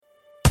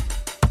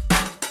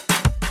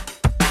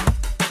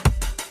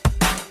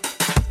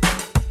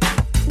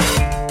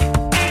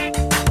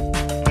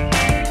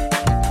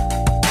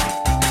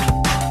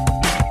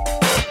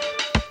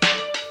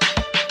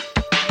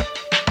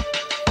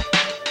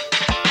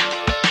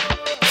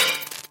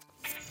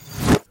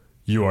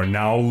You are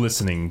now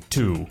listening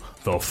to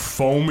the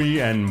Foamy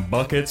and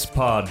Buckets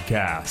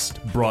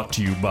podcast, brought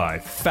to you by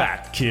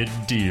Fat Kid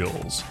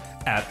Deals.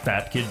 At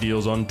Fat Kid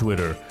Deals on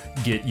Twitter.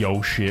 Get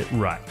your shit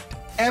right.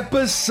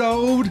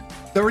 Episode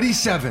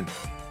 37.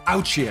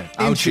 Out here.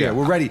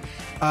 We're ready.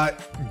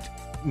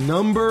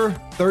 Number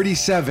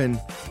 37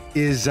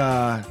 is,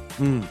 I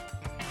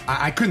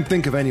couldn't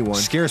think of anyone.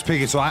 Scarce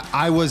picking, so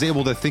I was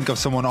able to think of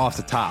someone off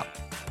the top.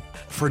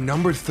 For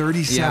number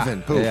 37.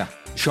 Yeah, Who? yeah.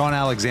 Sean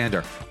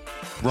Alexander,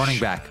 running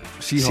back.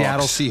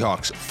 Seattle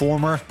Seahawks,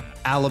 former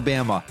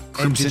Alabama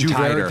Crimson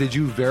Tide. Did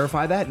you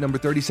verify that, number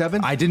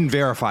 37? I didn't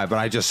verify, but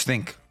I just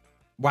think.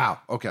 Wow.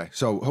 Okay.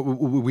 So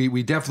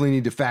we definitely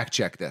need to fact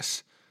check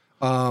this.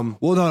 Well,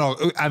 no.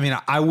 I mean,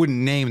 I wouldn't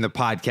name the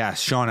podcast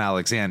Sean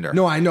Alexander.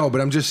 No, I know,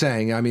 but I'm just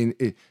saying, I mean,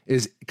 it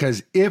is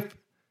because if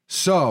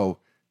so,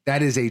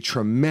 that is a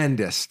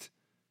tremendous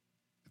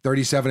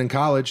 37 in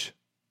college,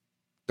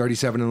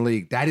 37 in the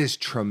league. That is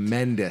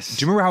tremendous.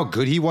 Do you remember how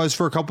good he was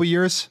for a couple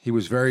years? He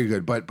was very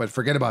good, but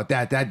forget about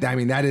that.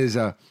 That is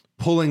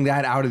pulling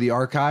that out of the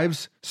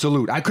archives.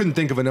 Salute. I couldn't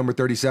think of a number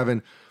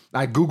 37.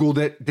 I Googled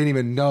it, didn't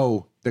even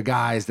know the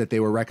guys that they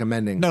were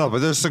recommending. No, but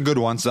there's some good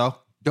ones, though.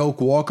 Doak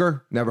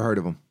Walker, never heard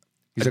of him.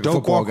 He's like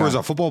Doak Walker is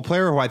a football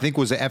player who I think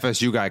was an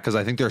FSU guy because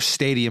I think their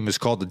stadium is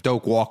called the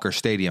Doak Walker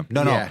Stadium.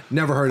 No.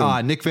 Never heard of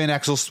him. Nick Van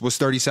Exel was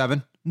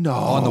 37. No.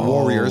 On the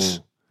Warriors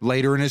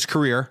later in his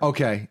career.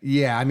 Okay.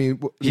 Yeah, I mean.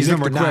 He's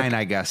number 9,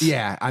 I guess.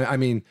 Yeah, I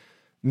mean,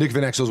 Nick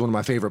Van Exel is one of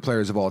my favorite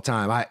players of all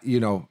time. I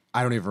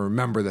don't even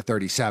remember the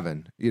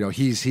 37.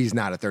 He's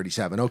not a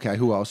 37. Okay,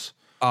 who else?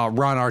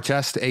 Ron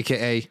Artest,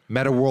 a.k.a.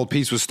 Meta World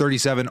Peace, was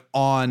 37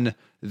 on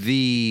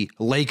the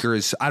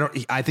Lakers.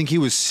 I think he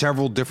was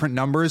several different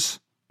numbers.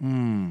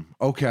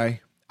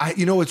 Okay.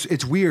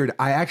 It's weird.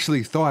 I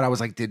actually thought, I was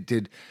like,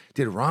 did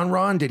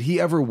Ron, did he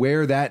ever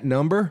wear that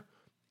number?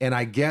 And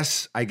I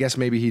guess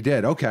maybe he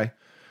did. Okay.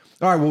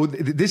 All right. Well,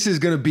 this is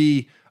going to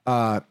be,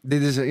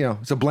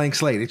 it's a blank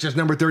slate. It's just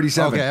number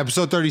 37. Okay.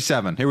 Episode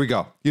 37. Here we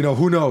go.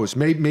 Who knows?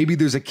 Maybe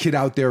there's a kid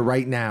out there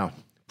right now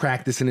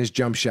practicing his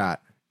jump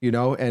shot,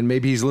 and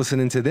maybe he's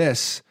listening to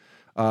this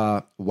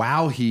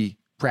while he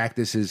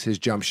practices his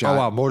jump shot. Oh,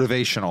 wow.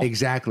 Motivational.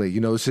 Exactly.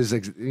 This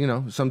is,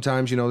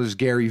 sometimes, there's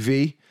Gary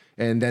V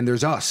and then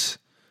there's us,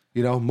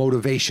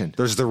 motivation.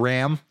 There's the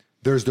Ram.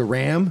 There's the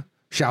Ram.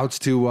 Shouts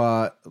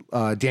to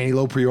Danny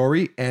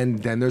Lopriori.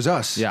 And then there's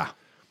us. Yeah.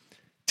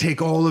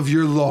 Take all of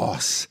your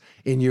loss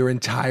in your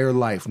entire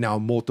life. Now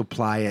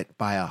multiply it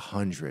by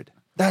 100.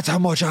 That's how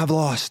much I've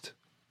lost.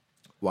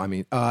 Well, I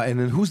mean, and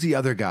then who's the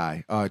other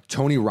guy?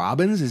 Tony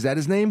Robbins. Is that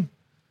his name?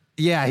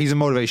 Yeah, he's a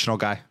motivational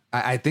guy.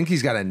 I think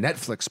he's got a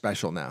Netflix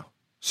special now.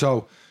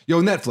 So,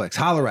 Netflix,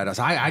 holler at us.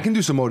 I can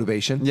do some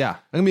motivation. Yeah.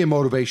 I'm going to be a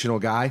motivational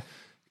guy.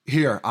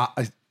 Here,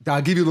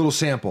 I'll give you a little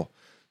sample.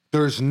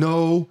 There's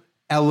no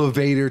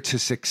elevator to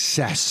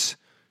success.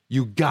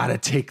 You got to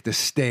take the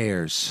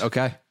stairs.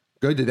 Okay.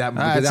 Good.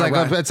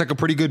 It's like a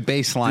pretty good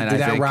baseline, Did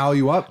that rile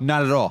you up?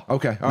 Not at all.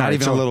 Okay. Not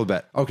even a little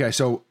bit. Okay.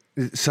 So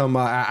some,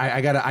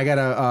 I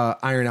gotta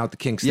iron out the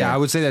kinks there. Yeah, I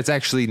would say that's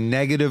actually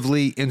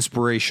negatively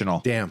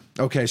inspirational. Damn.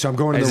 Okay. So I'm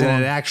going to the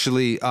wrong. It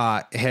actually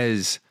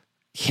has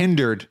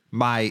hindered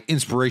my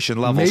inspiration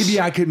levels.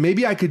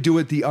 Maybe I could do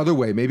it the other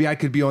way. Maybe I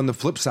could be on the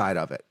flip side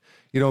of it.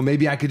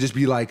 Maybe I could just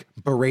be like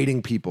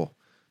berating people,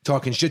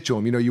 talking shit to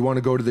them. You want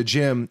to go to the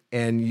gym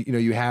and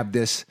you have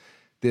this.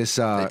 That's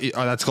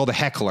called a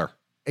heckler.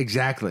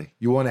 Exactly.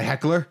 You want a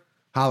heckler?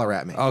 Holler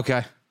at me.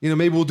 Okay.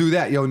 Maybe we'll do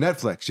that.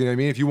 Netflix. You know what I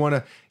mean? If you want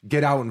to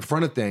get out in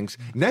front of things,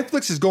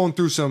 Netflix is going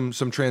through some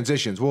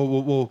transitions.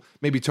 We'll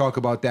maybe talk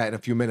about that in a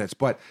few minutes.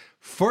 But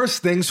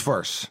first things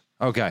first.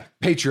 Okay.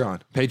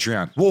 Patreon.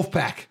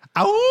 Wolfpack.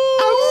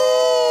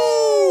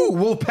 Ow!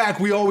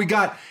 Wolfpack. We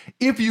got.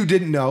 If you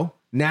didn't know,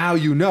 now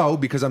you know,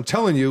 because I'm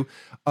telling you,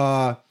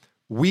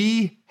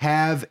 we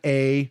have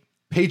a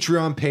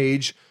Patreon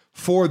page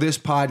for this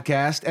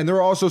podcast, and there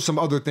are also some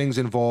other things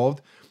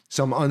involved,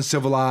 some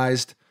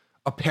uncivilized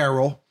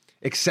apparel,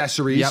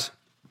 accessories. Yep.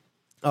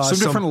 Some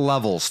different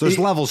levels. There's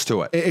levels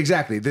to it.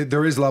 Exactly.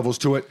 There is levels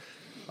to it.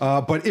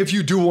 But if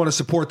you do want to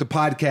support the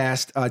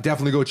podcast,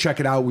 definitely go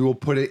check it out. We will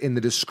put it in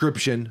the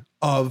description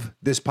of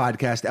this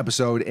podcast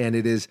episode, and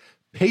it is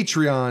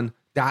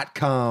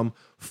patreon.com/Mr.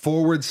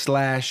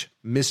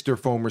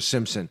 Foamer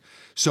Simpson.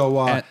 So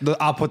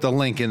I'll put the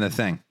link in the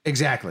thing.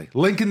 Exactly.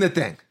 Link in the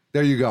thing.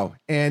 There you go.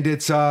 And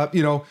it's,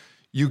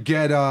 you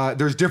get,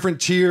 there's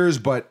different tiers,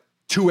 but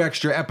 2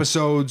 extra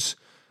episodes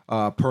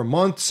per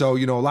month. So,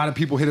 a lot of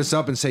people hit us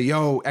up and say,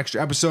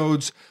 extra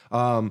episodes.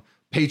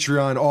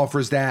 Patreon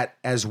offers that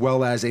as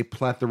well as a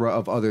plethora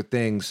of other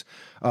things.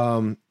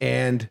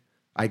 And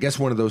I guess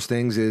one of those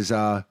things is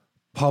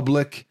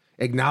public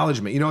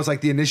acknowledgement. It's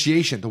like the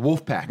initiation, the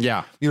Wolfpack.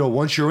 Yeah.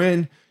 Once you're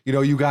in,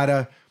 you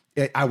gotta,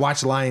 I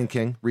watched Lion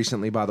King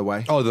recently, by the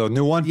way. Oh, the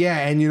new one?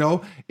 Yeah.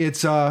 And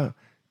it's,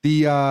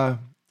 the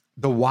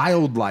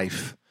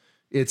wildlife,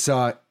 it's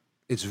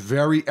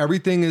very,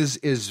 everything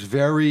is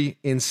very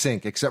in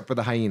sync except for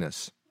the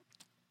hyenas.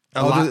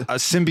 A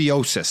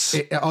symbiosis.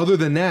 Other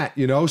than that,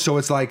 so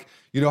it's like,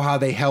 how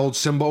they held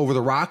Simba over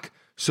the rock.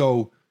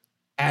 So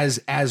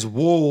as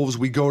wolves,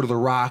 we go to the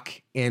Rock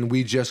and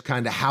we just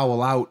kind of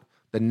howl out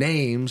the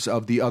names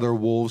of the other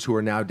wolves who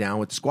are now down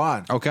with the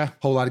squad. Okay.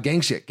 Whole lot of gang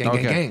shit. Gang,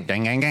 Okay. gang,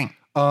 gang. Gang, gang,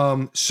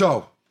 gang.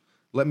 So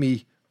let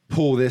me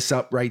pull this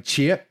up right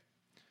here.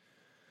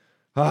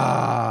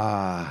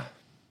 What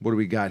do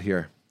we got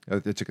here? I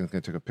took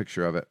a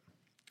picture of it.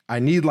 I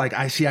think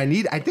I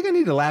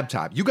need a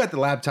laptop. You got the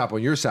laptop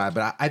on your side,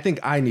 but I think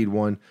I need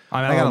one.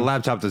 I mean, I got a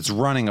laptop that's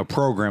running a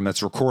program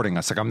that's recording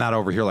us. Like, I'm not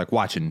over here like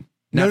watching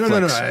No.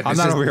 Netflix. I'm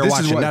not over here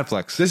watching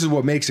Netflix. This is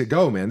what makes it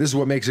go, man. This is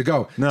what makes it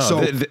go. No,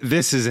 So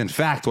this is in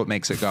fact what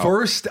makes it go.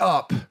 first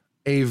up,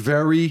 a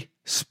very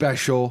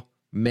special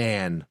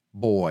man,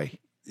 boy,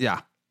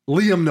 Yeah.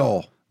 Liam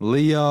Knoll.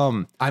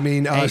 Liam, I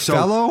mean, a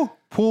fellow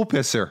pool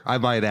pisser, I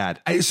might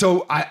add.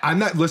 I'm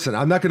not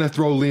going to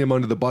throw Liam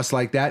under the bus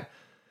like that.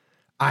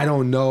 I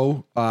don't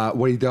know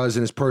what he does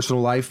in his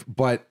personal life,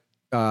 but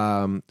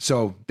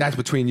so that's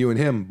between you and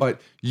him.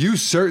 But you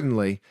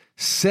certainly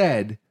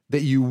said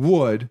that you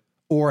would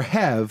or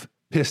have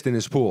pissed in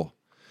his pool.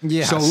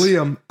 Yes. So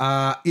Liam,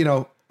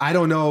 I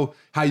don't know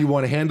how you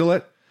want to handle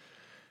it.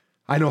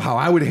 I know how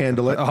I would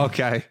handle it.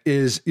 Okay.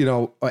 Is,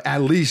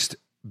 at least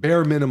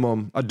bare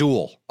minimum A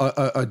duel.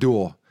 a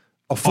duel,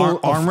 a full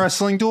Arm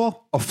wrestling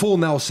duel? a full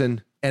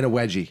Nelson and a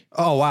wedgie.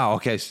 Oh, wow.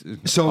 Okay.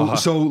 So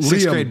sixth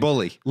Liam, grade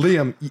bully.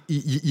 Liam,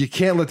 you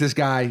can't let this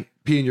guy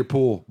pee in your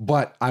pool.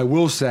 But I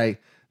will say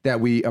that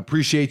we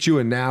appreciate you,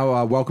 and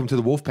now welcome to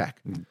the Wolfpack.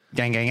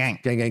 Gang, gang, gang.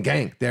 Gang, gang,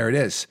 gang. There it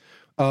is.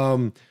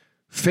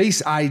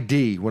 Face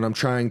ID, when I'm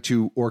trying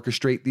to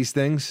orchestrate these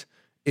things,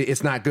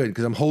 it's not good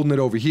because I'm holding it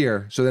over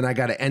here. So then I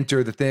got to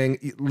enter the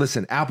thing.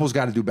 Listen, Apple's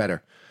got to do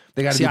better.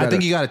 They got to do better. I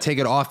think you got to take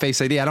it off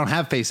Face ID. I don't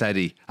have Face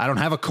ID. I don't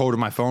have a code on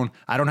my phone.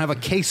 I don't have a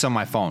case on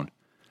my phone.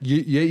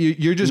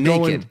 You're just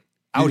Naked. going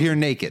Out here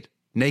naked.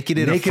 Naked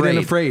and naked afraid.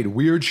 and afraid.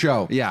 Weird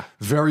show. Yeah.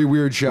 Very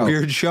weird show.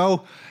 Weird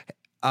show.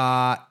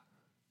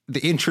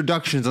 The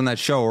introductions on that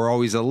show are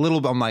always a little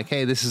bit, I'm like,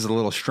 hey, this is a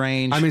little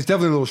strange. I mean, it's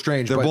definitely a little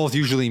strange. They're but both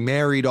usually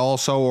married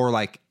also, or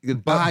like,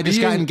 I just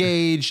got being-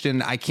 engaged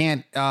and I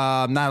can't,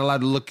 I'm not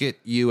allowed to look at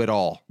you at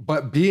all.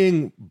 But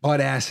being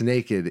butt ass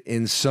naked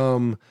in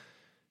some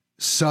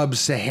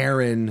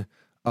sub-Saharan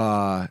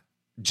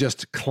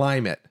just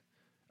climate,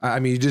 I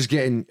mean,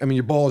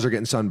 your balls are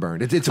getting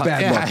sunburned. It's a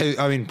bad look.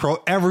 I mean,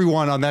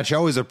 everyone on that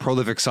show is a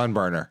prolific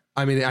sunburner.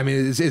 I mean,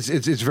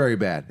 it's very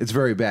bad. It's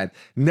very bad.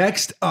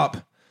 Next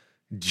up,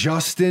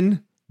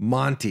 Justin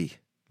Monty.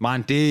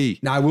 Monty.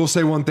 Now, I will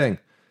say one thing.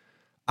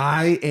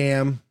 I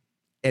am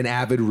an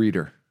avid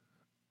reader.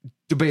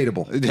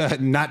 Debatable.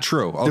 Not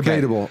true. Okay.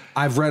 Debatable.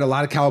 I've read a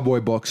lot of cowboy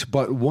books,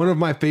 but one of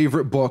my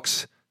favorite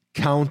books,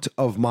 Count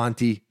of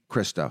Monte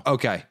Cristo.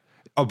 Okay.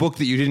 A book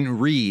that you didn't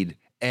read,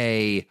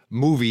 a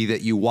movie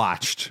that you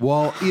watched.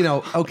 Well,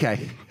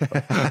 okay.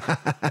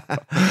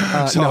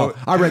 No,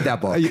 I read that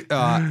book.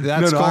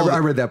 That's called, I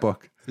read that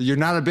book. You're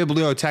not a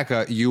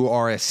biblioteca. You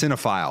are a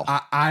cinephile.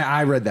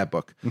 I read that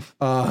book.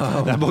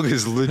 That book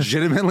is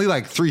legitimately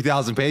like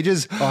 3,000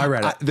 pages. Oh, I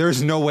read it.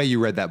 There's no way you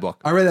read that book.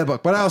 I read that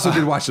book, but I also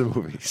did watch the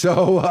movie.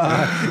 So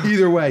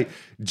either way,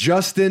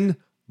 Justin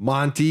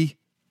Monte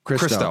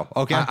Cristo.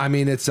 Okay. I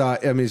mean, it's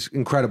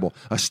incredible.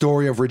 A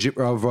story of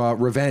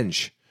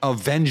revenge.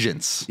 Of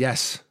vengeance.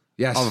 Yes.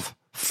 Of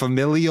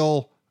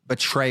familial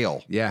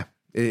betrayal. Yeah.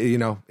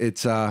 It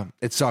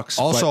sucks.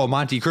 Also,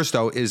 Monte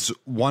Cristo is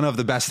one of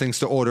the best things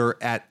to order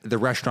at the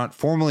restaurant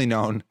formerly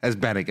known as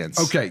Bennigan's.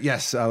 Okay,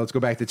 yes. Let's go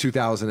back to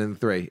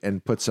 2003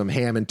 and put some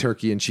ham and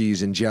turkey and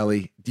cheese and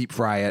jelly, deep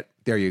fry it.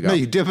 There you go. No,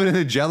 you dip it in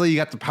the jelly. You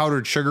got the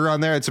powdered sugar on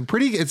there. It's a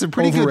pretty good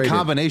Overrated.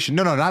 combination.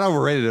 No, not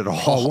overrated at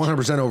all.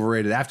 100%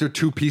 overrated. After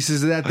 2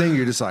 pieces of that thing,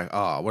 you're just like,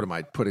 oh, what am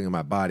I putting in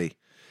my body?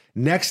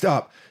 Next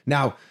up.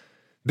 Now,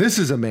 this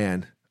is a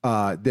man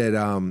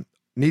that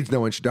needs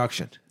no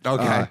introduction.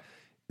 Okay.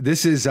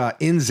 This is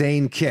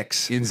Insane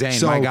Kicks. Insane,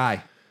 So, my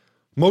guy.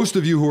 Most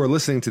of you who are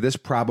listening to this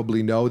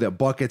probably know that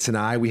Buckets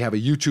and we have a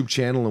YouTube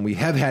channel, and we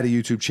have had a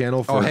YouTube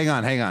channel for hang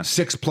on.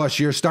 6+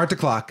 years. Start the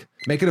clock.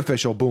 Make it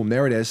official. Boom.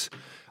 There it is.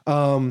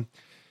 And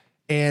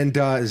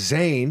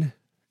Zane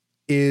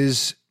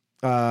is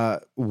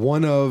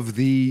one of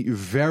the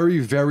very,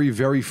 very,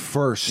 very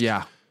first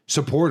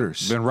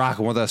supporters. Been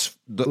rocking with us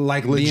the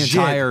legit.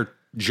 entire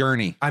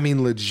journey. I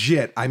mean,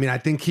 legit. I mean, I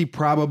think he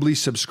probably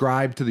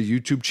subscribed to the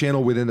YouTube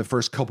channel within the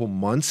first couple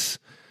months.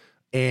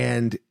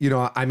 And,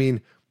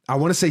 I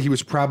want to say he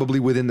was probably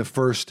within the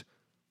first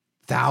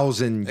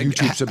 1,000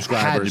 YouTube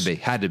subscribers.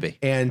 Had to be.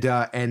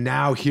 And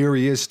now here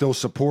he is still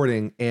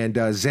supporting. And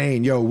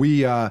Zane,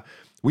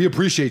 we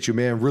appreciate you,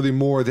 man, really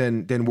more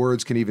than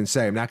words can even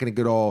say. I'm not going to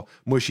get all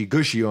mushy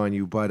gushy on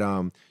you, but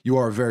you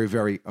are very,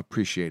 very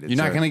appreciated. You're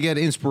not going to get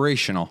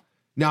inspirational.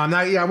 No, I'm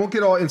not. Yeah, I won't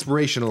get all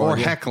inspirational Or on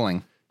you.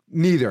 heckling.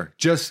 Neither.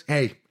 Just,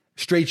 hey,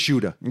 straight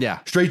shooter. Yeah.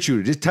 Straight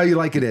shooter. Just tell you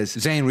like it is.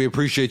 Zane, we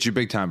appreciate you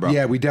big time, bro.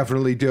 Yeah, we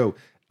definitely do.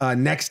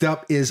 Next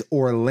up is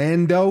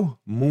Orlando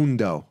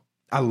Mundo.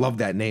 I love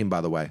that name,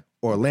 by the way.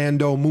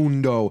 Orlando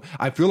Mundo.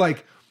 I feel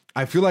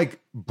like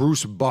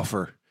Bruce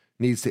Buffer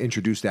needs to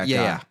introduce that guy.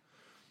 Yeah.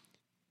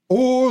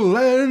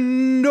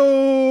 Orlando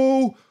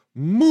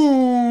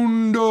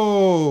Mundo.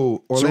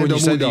 So when Orlando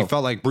you said Mundo. you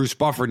felt like Bruce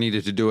Buffer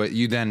needed to do it,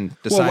 you then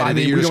decided Well, I that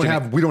mean, you're we just don't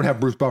gonna, have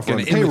Bruce Buffer on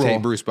gonna the payroll.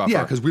 imitate Bruce Buffer.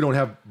 Yeah, because we don't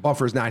have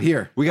Buffer's not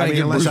here. we got to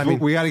get unless, Bruce,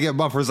 we got to get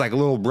Buffer's like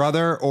little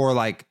brother or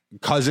like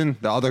cousin,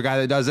 the other guy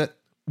that does it.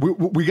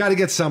 we got to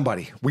get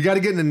somebody. We got to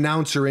get an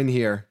announcer in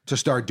here to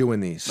start doing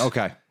these.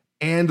 Okay.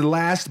 And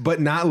last but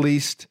not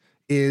least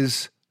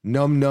is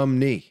Num Num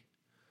Knee.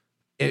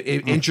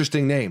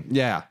 Interesting name.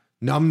 Yeah.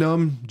 Num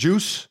Num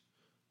Juice,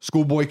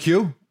 Schoolboy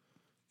Q.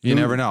 You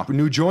never know.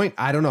 New joint.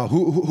 I don't know.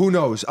 Who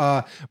knows?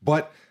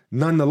 But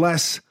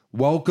nonetheless,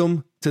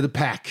 welcome to the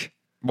pack.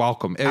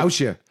 Welcome. Out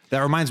here. That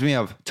reminds me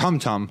of Tum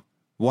Tum,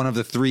 one of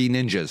the three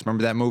ninjas.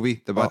 Remember that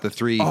movie about the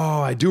three?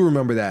 Oh, I do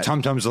remember that.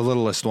 Tum Tum's the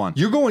littlest one.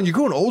 You're going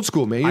old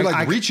school, man. You're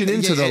like reaching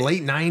into the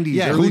late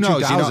 90s, early who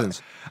knows?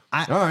 2000s.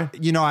 All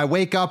right. I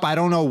wake up, I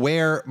don't know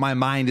where my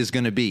mind is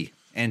going to be.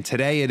 And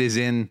today it is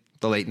in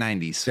the late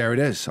 90s. There it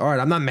is. All right.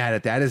 I'm not mad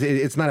at that.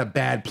 It's not a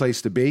bad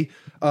place to be.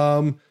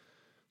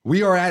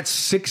 We are at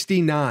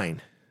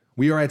 69.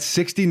 We are at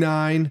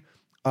 69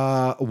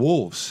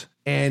 Wolves.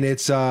 And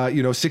it's,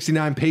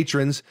 69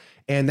 patrons.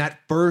 And that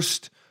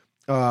first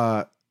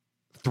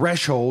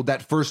threshold,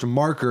 that first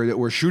marker that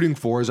we're shooting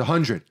for is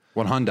 100.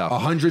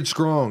 100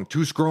 strong,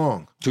 too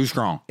strong. Too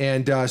strong.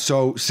 And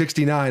so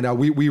 69,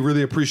 we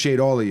really appreciate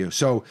all of you.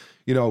 So,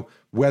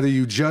 whether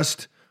you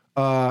just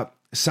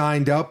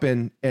signed up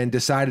and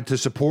decided to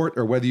support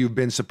or whether you've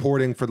been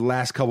supporting for the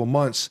last couple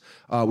months,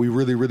 we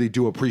really, really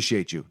do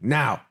appreciate you.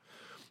 Now,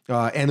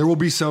 and there will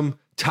be some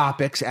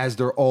topics, as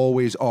there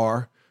always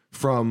are,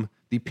 from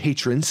the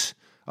patrons.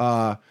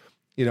 A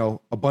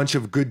bunch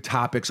of good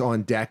topics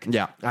on deck.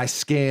 Yeah. I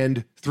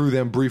scanned through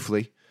them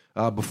briefly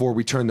before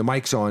we turned the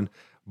mics on.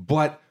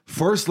 But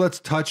first, let's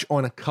touch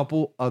on a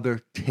couple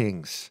other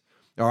things.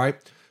 All right.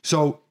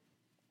 So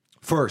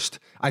first,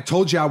 I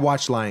told you I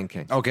watched Lion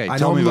King. Okay, I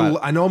tell me about it.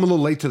 I know I'm a little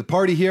late to the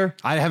party here.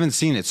 I haven't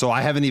seen it, so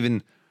I haven't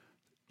even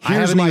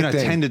Here's my thing.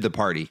 attended the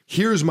party.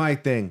 Here's my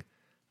thing.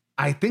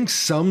 I think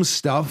some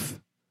stuff,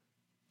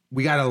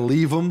 we got to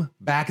leave them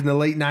back in the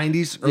late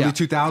 90s, early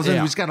 2000s.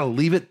 Yeah. We just got to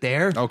leave it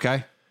there.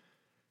 Okay.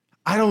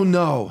 I don't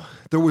know.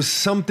 There was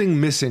something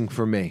missing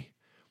for me.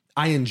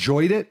 I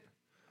enjoyed it.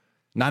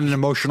 Not an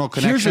emotional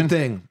connection. Here's the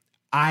thing.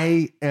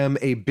 I am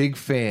a big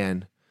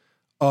fan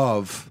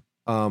of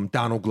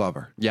Donald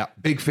Glover. Yeah.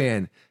 Big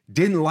fan.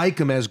 Didn't like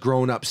him as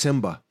grown-up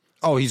Simba.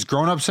 Oh, he's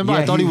grown up Simba? Yeah,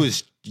 I thought he he's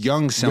was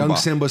young Simba. Young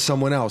Simba,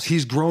 someone else.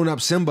 He's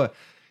grown-up Simba.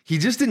 He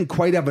just didn't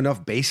quite have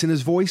enough bass in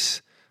his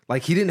voice.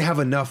 Like, he didn't have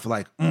enough,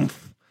 like,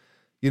 oomph.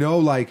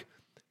 Like,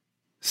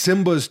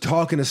 Simba's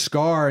talking to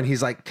Scar, and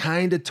he's, like,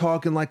 kind of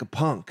talking like a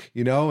punk,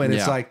 And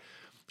it's like,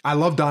 I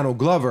love Donald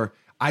Glover.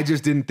 I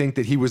just didn't think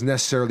that he was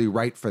necessarily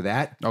right for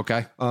that.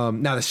 Okay.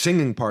 Now, the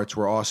singing parts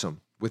were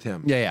awesome with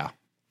him. Yeah.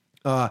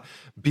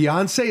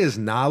 Beyonce as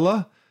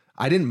Nala,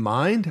 I didn't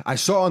mind. I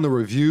saw on the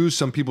reviews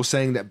some people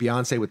saying that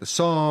Beyonce with the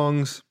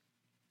songs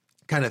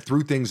kind of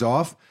threw things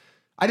off.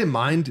 I didn't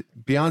mind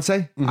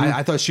Beyonce. Mm-hmm.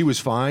 I thought she was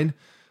fine.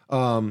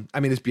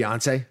 It's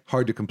Beyonce.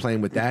 Hard to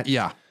complain with that.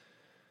 Yeah.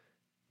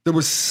 There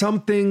was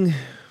something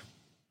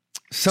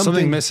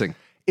missing.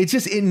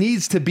 It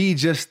needs to be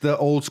just the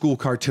old school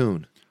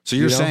cartoon. So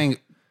you're saying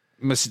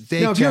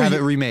mistake Now, if to you're have a-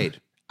 it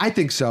remade. I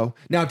think so.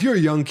 Now, if you're a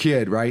young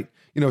kid, right?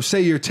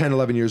 Say you're 10,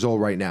 11 years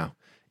old right now,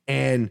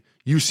 and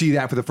you see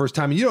that for the first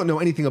time, and you don't know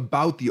anything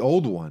about the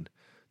old one,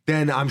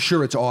 then I'm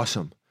sure it's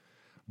awesome.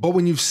 But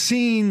when you've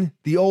seen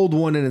the old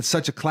one and it's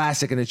such a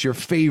classic and it's your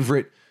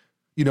favorite,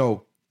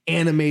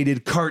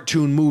 animated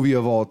cartoon movie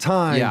of all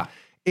time, Yeah.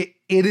 it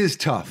is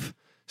tough.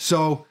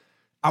 So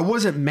I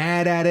wasn't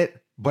mad at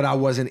it, but I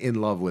wasn't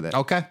in love with it.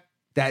 Okay.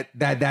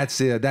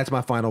 That's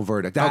my final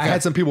verdict. I Okay.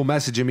 had some people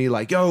messaging me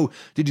like, "Yo,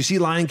 did you see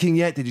Lion King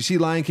yet? Did you see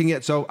Lion King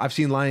yet?" So I've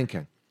seen Lion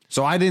King.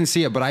 So I didn't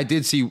see it, but I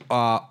did see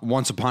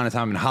Once Upon a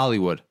Time in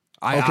Hollywood.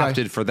 I Okay.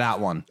 opted for that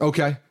one.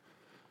 Okay.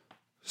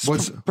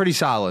 What's Pretty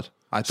solid,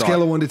 I thought.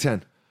 scale of 1 to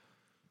 10?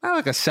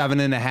 Like a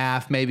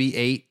 7.5, maybe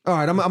 8. All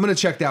right, I'm going to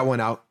check that one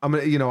out. I'm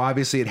going to,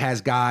 obviously it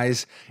has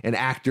guys and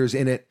actors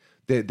in it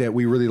that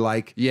we really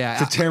like. Yeah.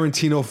 It's a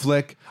Tarantino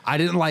flick. I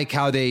didn't like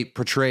how they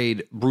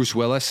portrayed Bruce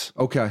Willis.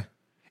 Okay.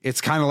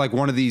 It's kind of like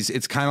one of these.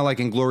 It's kind of like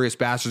Inglourious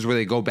Basterds, where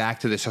they go back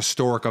to this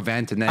historic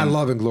event, and then I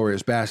love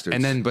Inglourious Basterds.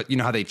 and then, but you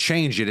know how they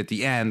changed it at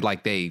the end,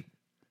 like they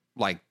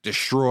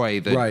destroy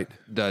the Right.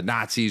 the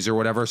Nazis or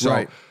whatever. So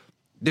Right.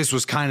 this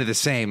was kind of the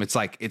same. It's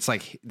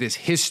like this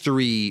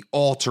history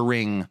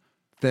altering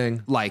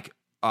thing.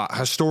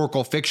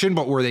 historical fiction,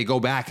 but where they go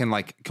back and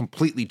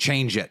completely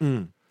change it.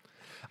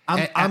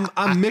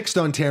 I'm mixed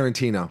on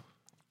Tarantino.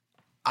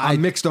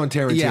 I'm mixed on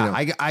Tarantino.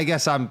 Yeah, I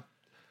guess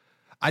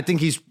I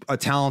think he's a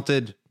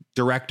talented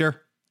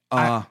director.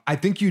 I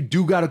think you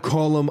do got to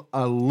call him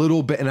a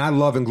little bit, and I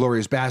love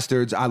Inglourious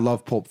Basterds. I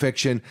love Pulp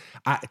Fiction.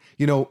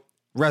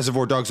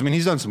 Reservoir Dogs. I mean,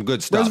 he's done some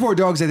good stuff. Reservoir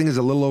Dogs, I think, is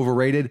a little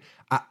overrated.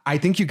 I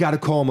think you got to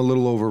call him a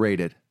little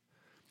overrated.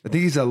 I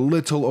think he's a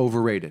little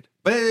overrated,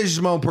 but it's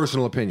just my own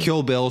personal opinion.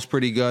 Kill Bill's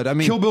pretty good. I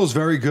mean, Kill Bill's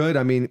very good.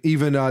 I mean,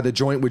 even the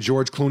joint with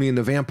George Clooney and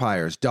the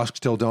vampires, Dusk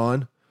Till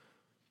Dawn.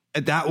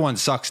 That one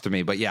sucks to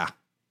me, but yeah.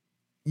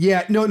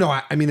 Yeah, no.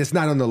 I mean, it's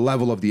not on the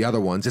level of the other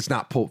ones. It's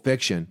not Pulp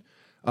Fiction.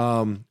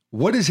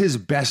 What is his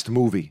best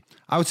movie?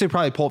 I would say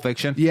probably Pulp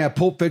Fiction. Yeah,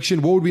 Pulp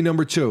Fiction. What would be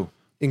number 2?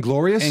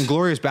 Inglourious?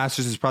 Inglourious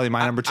Basterds is probably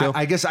my number 2.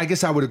 I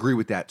guess I would agree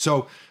with that.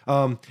 So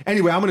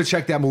anyway, I'm going to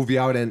check that movie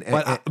out.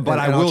 But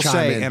I will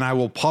say, and I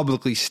will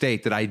publicly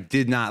state that I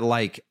did not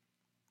like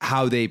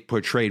how they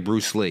portrayed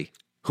Bruce Lee,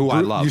 who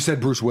I love. You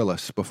said Bruce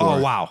Willis before.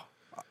 Oh, wow.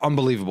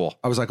 Unbelievable.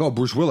 I was like, oh,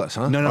 Bruce Willis,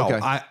 huh? No.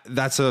 Okay.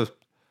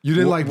 You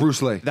didn't like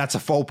Bruce Lee. That's a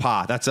faux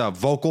pas. That's a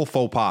vocal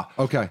faux pas.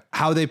 Okay.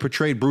 How they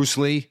portrayed Bruce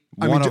Lee,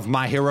 one of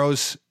my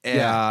heroes,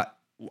 I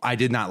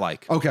did not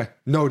like. Okay.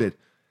 Noted,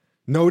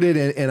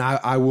 and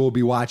I will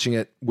be watching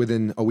it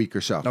within a week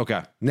or so.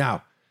 Okay.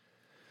 Now,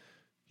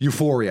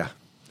 Euphoria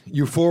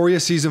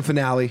season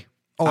finale.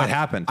 Oh, it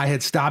happened. I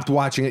had stopped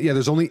watching it. Yeah,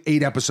 there's only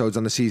 8 episodes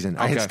on the season.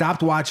 I had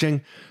stopped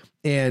watching,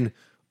 and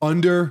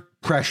under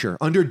pressure,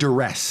 under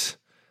duress,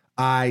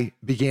 I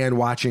began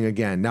watching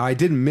again. Now, I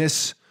didn't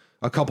miss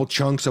a couple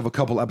chunks of a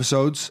couple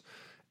episodes,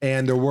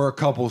 and there were a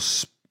couple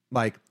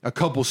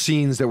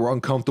scenes that were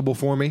uncomfortable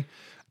for me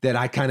that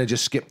I kind of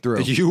just skipped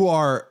through.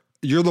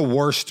 You're the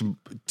worst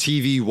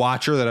TV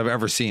watcher that I've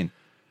ever seen.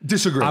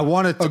 Disagree. I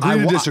want to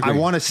disagree. I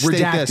want to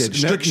state Redacted.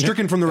 this.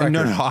 Stricken from the record.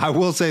 No. I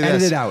will say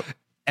Edit this. it out.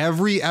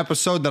 Every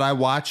episode that I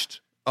watched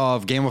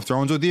of Game of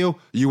Thrones with you,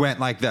 you went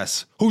like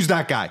this. Who's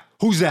that guy?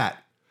 Who's that?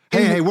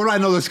 Hey, where do I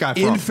know this guy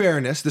from? In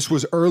fairness, this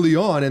was early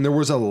on, and there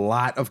was a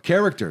lot of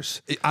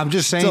characters. I'm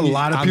just saying, it's a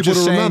lot of people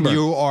to remember.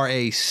 You are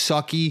a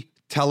sucky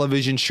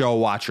television show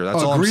watcher.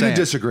 That's all I'm saying. Agree to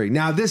disagree.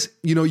 Now, this,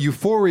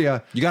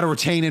 Euphoria. You got to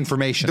retain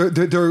information.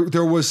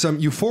 There was some.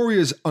 Euphoria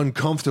is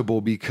uncomfortable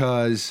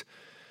because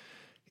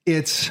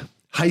it's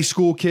high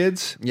school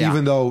kids,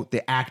 even though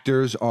the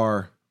actors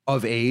are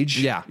of age.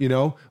 Yeah,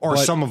 or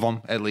some of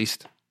them at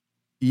least.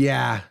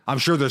 Yeah, I'm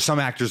sure there's some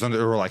actors who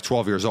are like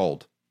 12 years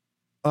old.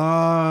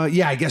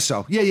 Yeah, I guess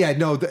so. Yeah.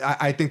 No,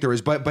 I think there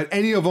is, but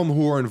any of them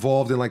who are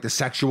involved in like the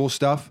sexual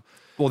stuff,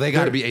 well, they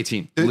got to be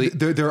 18.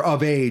 They're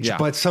of age,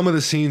 but some of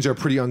the scenes are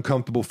pretty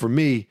uncomfortable for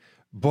me.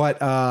 But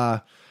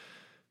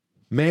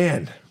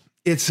man,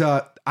 it's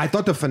I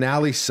thought the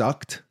finale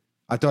sucked.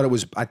 I thought it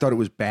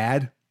was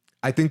bad.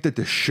 I think that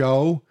the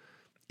show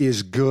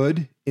is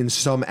good in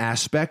some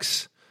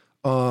aspects.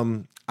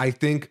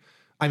 Cinematically,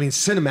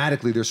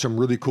 there's some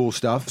really cool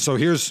stuff. So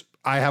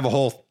I have a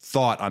whole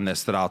thought on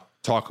this that I'll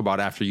talk about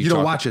after you. You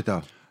don't watch it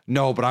though.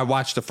 No, but I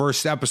watched the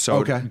first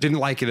episode. Okay. Didn't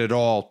like it at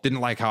all. Didn't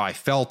like how I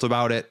felt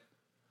about it.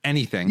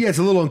 Anything. Yeah, it's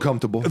a little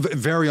uncomfortable.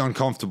 Very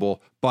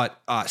uncomfortable. But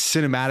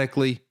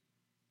cinematically,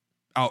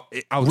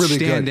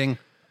 outstanding.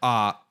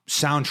 Really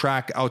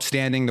soundtrack,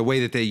 outstanding. The way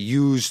that they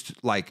used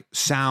like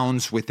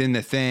sounds within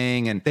the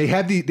thing, and they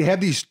have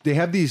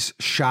these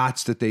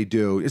shots that they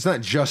do. It's not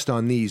just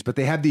on these, but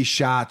they have these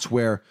shots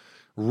where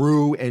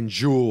Rue and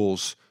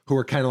Jules, who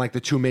are kind of like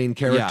the two main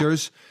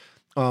characters,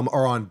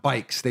 are on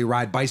bikes. They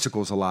ride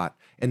bicycles a lot,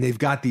 and they've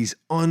got these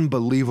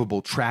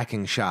unbelievable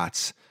tracking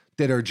shots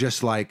that are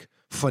just like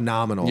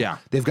phenomenal. Yeah.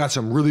 They've got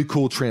some really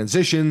cool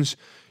transitions.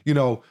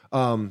 You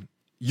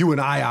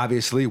and I,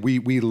 obviously,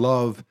 we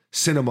love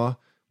cinema.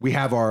 We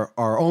have our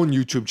own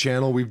YouTube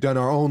channel. We've done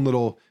our own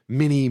little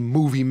mini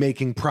movie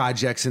making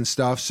projects and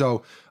stuff.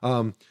 So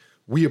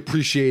we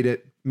appreciate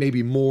it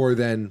maybe more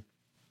than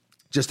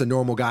just a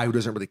normal guy who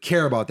doesn't really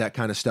care about that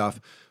kind of stuff.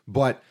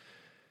 But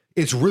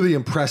it's really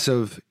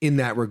impressive in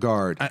that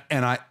regard.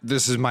 And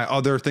this is my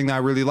other thing that I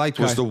really liked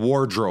was the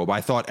wardrobe.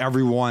 I thought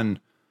everyone,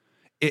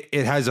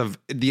 it has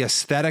the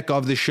aesthetic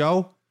of the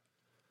show.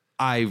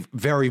 I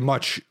very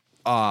much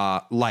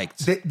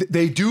liked.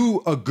 They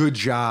do a good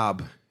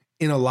job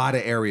in a lot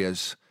of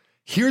areas.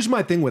 Here's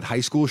my thing with high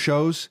school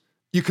shows.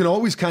 You can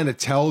always kind of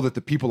tell that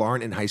the people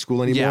aren't in high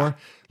school anymore.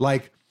 Yeah.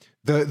 Like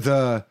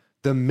the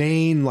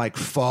main like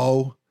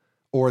foe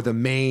or the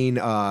main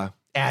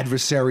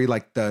adversary,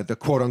 like the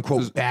quote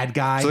unquote bad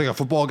guy. So like a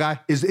football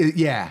guy? Is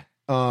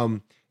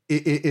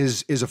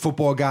a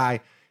football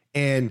guy,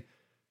 and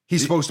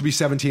he's supposed to be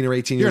 17 or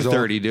 18 years old.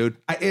 You're 30, dude.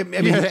 I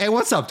mean, hey,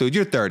 what's up, dude?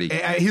 You're 30.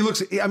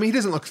 He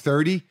doesn't look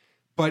 30,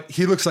 but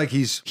he looks like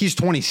he's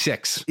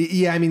 26.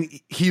 Yeah, I mean,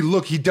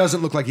 he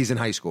doesn't look like he's in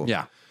high school.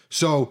 Yeah.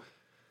 So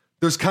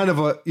there's kind of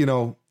a,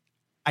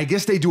 I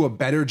guess they do a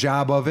better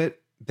job of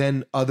it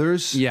than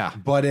others. Yeah.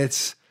 But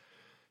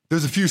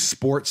there's a few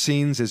sports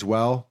scenes as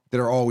well that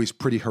are always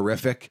pretty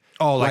horrific.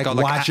 Oh, like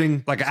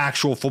watching like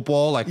actual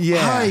football, like yeah.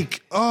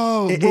 hike,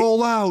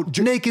 roll out,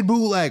 naked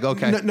bootleg.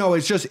 Okay. No,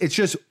 it's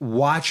just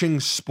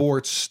watching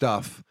sports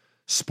stuff,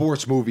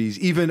 sports movies,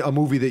 even a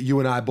movie that you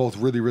and I both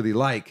really, really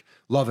like,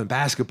 Love and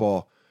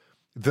Basketball.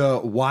 The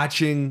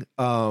watching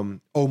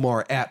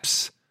Omar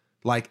Epps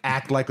like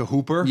act like a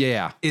hooper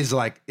is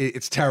like,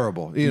 it's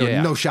terrible.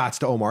 No shots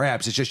to Omar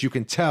Epps. It's just, you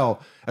can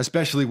tell,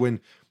 especially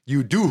when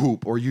you do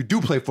hoop or you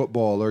do play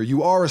football or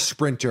you are a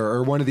sprinter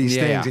or one of these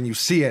things and you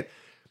see it,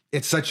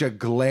 it's such a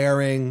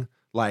glaring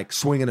like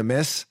swing and a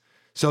miss.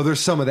 So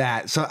there's some of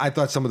that. So I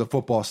thought some of the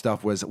football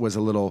stuff was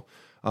a little,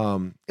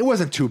 it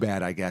wasn't too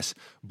bad, I guess.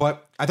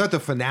 But I thought the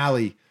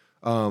finale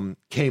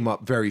came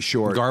up very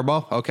short.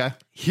 Garbo. Okay.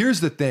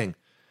 Here's the thing.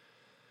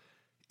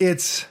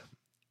 It's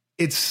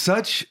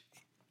such,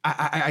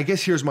 I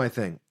guess here's my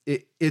thing.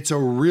 It's a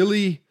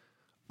really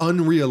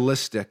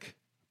unrealistic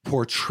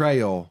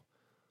portrayal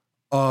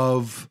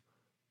of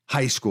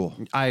high school.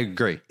 I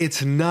agree.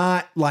 It's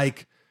not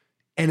like,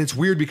 and it's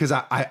weird because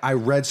I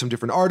read some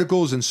different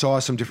articles and saw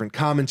some different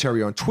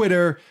commentary on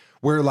Twitter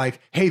where like,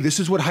 hey, this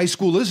is what high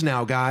school is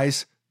now,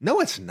 guys. No,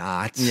 it's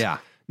not. Yeah.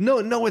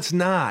 No, it's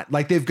not.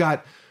 Like they've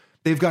got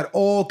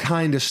all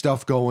kind of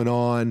stuff going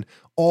on,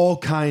 all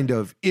kind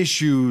of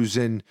issues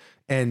and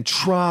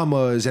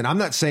traumas. And I'm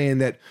not saying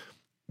that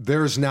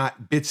there's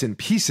not bits and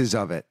pieces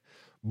of it,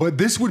 but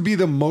this would be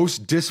the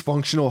most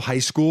dysfunctional high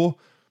school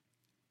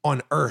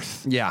on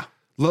earth. Yeah.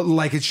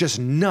 Like it's just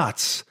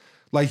nuts.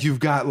 Like you've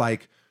got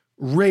like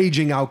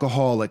raging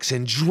alcoholics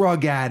and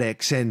drug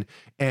addicts and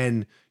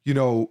you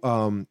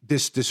know,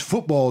 this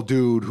football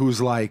dude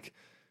who's like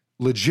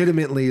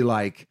legitimately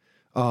like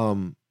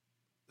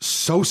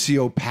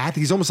sociopath.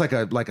 He's almost like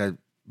a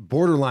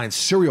borderline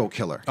serial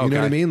killer. You know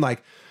what I mean?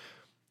 Like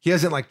he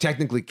hasn't like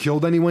technically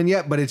killed anyone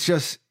yet, but it's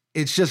just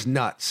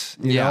nuts.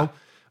 You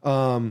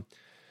know?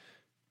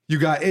 You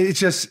got, it's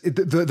just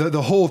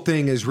the whole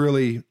thing is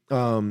really,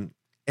 and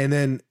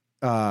then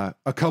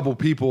a couple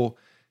people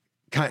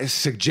kind of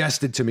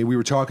suggested to me, we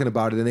were talking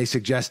about it, and they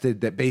suggested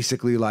that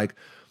basically like,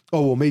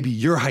 oh, well, maybe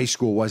your high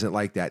school wasn't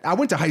like that. I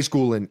went to high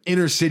school in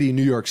inner city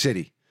New York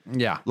City.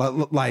 Yeah.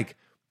 Like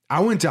I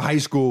went to high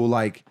school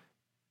like,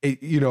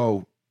 you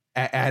know,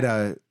 at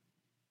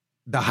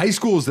the high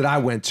schools that I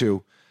went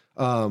to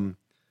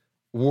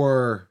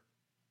were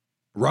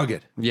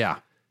rugged. Yeah.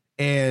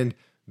 And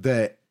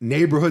the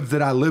neighborhoods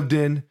that I lived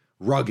in,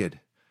 rugged.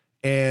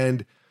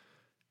 And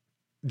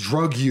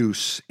drug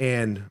use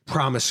and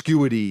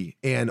promiscuity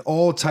and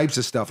all types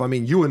of stuff. I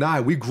mean, you and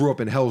I, we grew up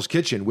in Hell's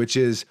Kitchen, which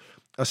is,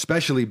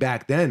 especially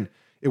back then,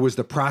 it was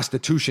the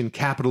prostitution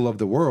capital of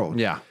the world.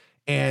 Yeah.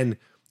 And,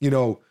 you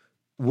know,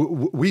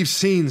 we've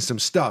seen some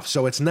stuff.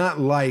 So it's not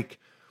like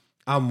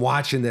I'm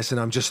watching this and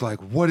I'm just like,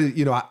 what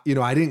is,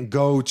 I didn't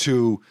go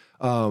to,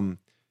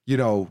 you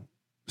know,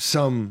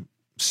 some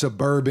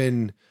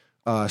suburban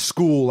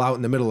school out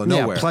in the middle of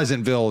nowhere.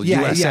 Pleasantville,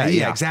 USA.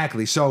 Yeah,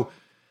 exactly. So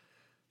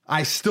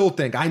I still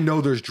think, I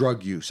know there's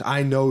drug use.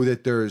 I know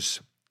that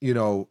there's, you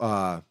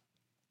know,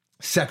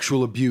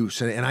 sexual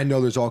abuse and I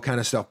know there's all kind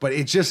of stuff, but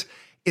it's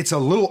a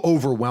little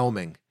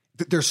overwhelming.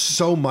 There's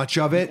so much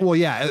of it. Well,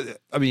 yeah.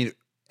 I mean,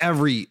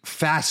 every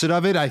facet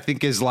of it, I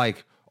think, is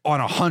like on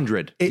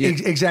 100.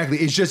 Exactly.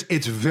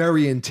 It's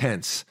very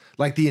intense.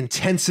 Like the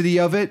intensity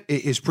of it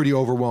is pretty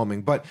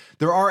overwhelming, but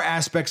there are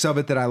aspects of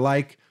it that I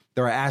like.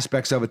 There are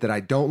aspects of it that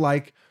I don't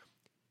like.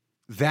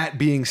 That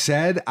being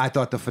said, I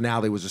thought the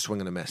finale was a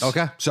swing and a miss.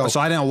 Okay. So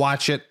I didn't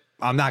watch it.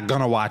 I'm not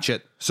going to watch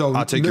it. So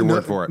I'll take your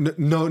word for it.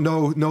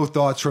 No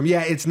thoughts from,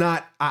 it's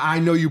not, I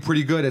know you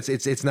pretty good.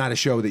 It's not a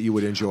show that you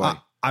would enjoy.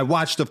 I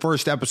watched the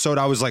first episode.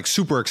 I was like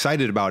super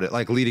excited about it,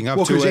 like leading up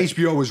to it. Well, because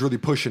HBO was really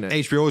pushing it.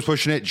 HBO was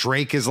pushing it.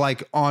 Drake is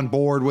like on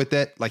board with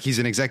it. Like he's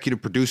an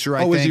executive producer, I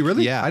think. Oh, is he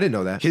really? Yeah. I didn't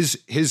know that.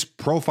 His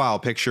profile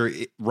picture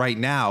right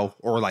now,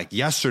 or like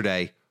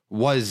yesterday,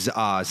 was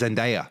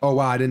Zendaya. Oh,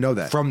 wow. I didn't know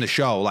that. From the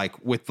show,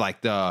 like with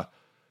like the,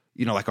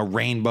 you know, like a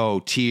rainbow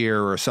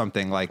tear or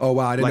something like. Oh,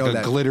 wow. I didn't know that.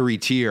 Like a glittery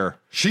tear.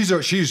 She's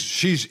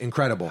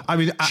incredible. I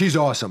mean, she's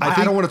awesome.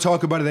 I don't want to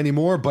talk about it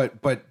anymore, but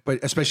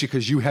especially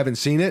because you haven't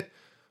seen it,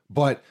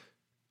 but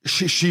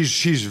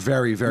she's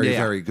very, very,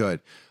 very good.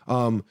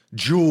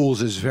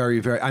 Jules is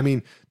very, very, I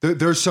mean,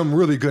 there's some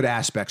really good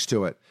aspects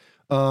to it.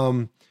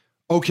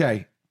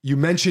 Okay. You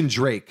mentioned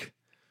Drake.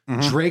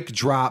 Mm-hmm. Drake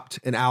dropped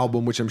an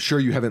album, which I'm sure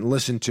you haven't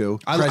listened to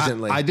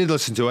presently. I did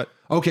listen to it.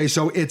 Okay.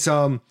 So it's,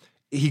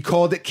 he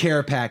called it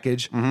Care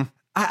Package. Mm-hmm.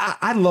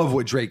 I love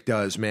what Drake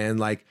does, man.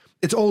 Like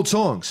it's old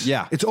songs.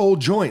 Yeah. It's old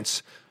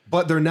joints,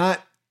 but they're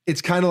not,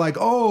 it's kind of like,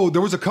 oh,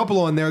 there was a couple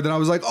on there that I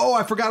was like, oh,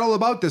 I forgot all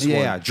about this one.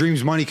 Yeah.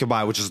 Dreams Money Can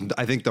Buy, which is,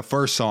 I think, the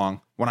first song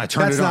when I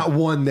turned it on. That's not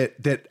one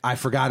that I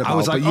forgot about. I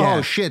was like,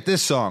 oh shit,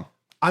 this song.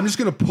 I'm just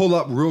going to pull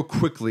up real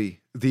quickly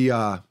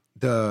the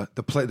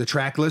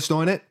track list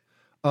on it.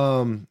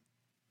 And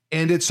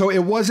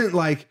it wasn't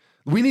like,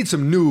 we need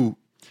some new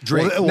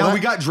Drake. Now we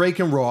got Drake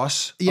and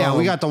Ross. Yeah,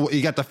 you got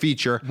the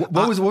feature.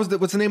 What's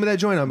the name of that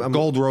joint?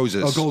 Gold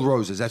Roses. Oh, Gold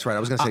Roses. That's right. I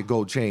was going to say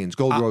Gold Chains.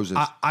 Gold Roses.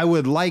 I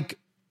would like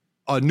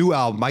a new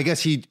album. I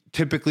guess he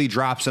typically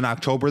drops in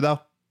October though.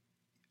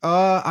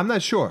 I'm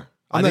not sure.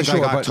 I think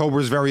like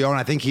October's very own.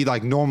 I think he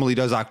like normally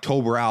does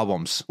October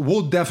albums.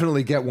 We'll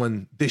definitely get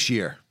one this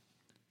year.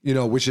 You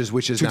know, which is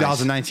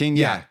 2019.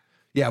 Nice.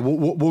 Yeah.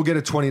 We'll get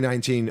a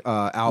 2019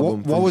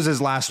 album. What was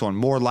his last one?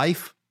 More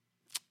Life?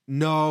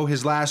 No,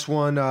 his last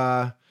one.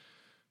 I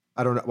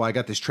don't know. Well, I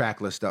got this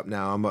track list up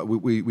now.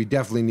 We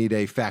definitely need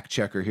a fact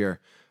checker here.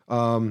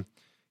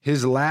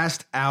 His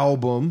last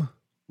album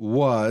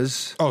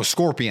was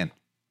Scorpion.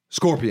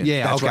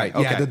 Yeah, that's right.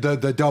 Okay. Yeah,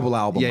 the double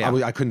album. Yeah.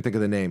 I couldn't think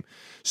of the name.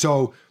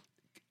 So,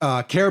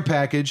 Care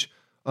Package.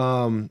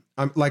 I'm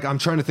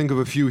trying to think of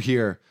a few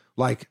here.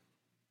 Like,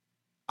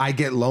 I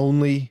Get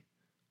Lonely,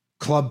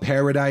 Club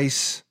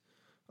Paradise.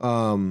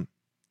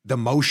 The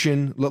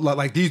Motion,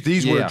 like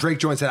these were Drake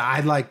joints that I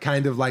like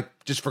kind of like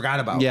just forgot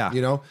about. Yeah.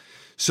 You know?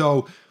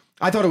 So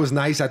I thought it was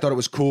nice. I thought it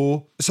was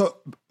cool. So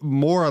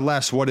more or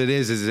less what it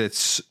is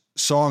it's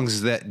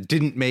songs that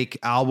didn't make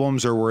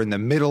albums or were in the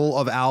middle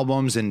of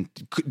albums and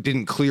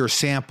didn't clear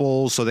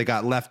samples. So they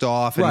got left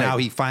off. And now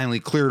he finally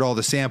cleared all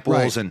the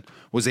samples and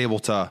was able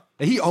to.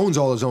 He owns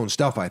all his own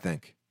stuff, I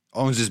think.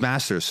 Owns his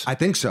masters. I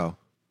think so.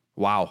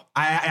 Wow.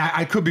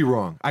 I could be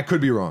wrong.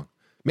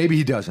 Maybe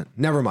he doesn't.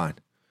 Never mind.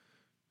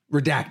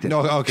 Redacted.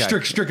 No, okay.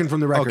 Stricken from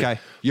the record. Okay.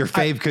 Your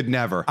fave could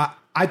never.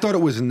 I thought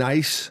it was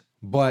nice,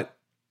 but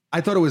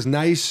there's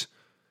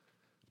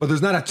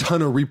not a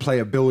ton of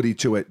replayability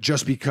to it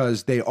just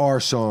because they are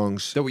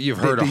songs that you've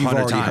heard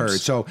 100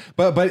 times. So,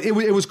 but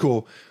it was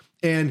cool.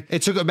 And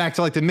it took it back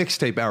to like the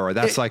mixtape era.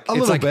 That's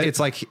it's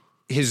like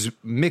his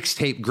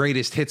mixtape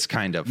greatest hits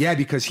kind of. Yeah,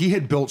 because he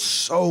had built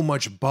so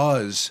much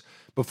buzz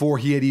before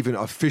he had even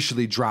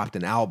officially dropped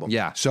an album.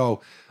 Yeah.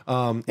 So,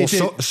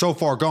 So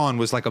Far Gone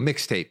was like a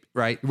mixtape,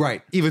 right?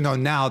 Right. Even though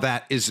now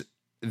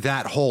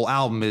that whole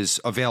album is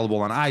available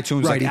on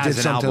iTunes. Right.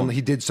 Like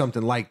He did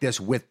something like this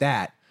with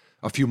that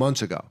a few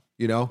months ago,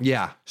 you know?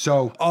 Yeah.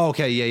 So.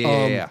 Okay.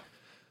 Yeah.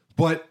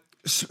 But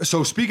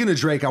so speaking of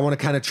Drake, I want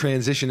to kind of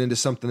transition into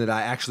something that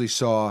I actually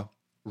saw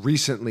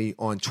recently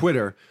on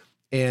Twitter.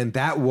 And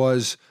that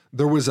was,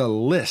 there was a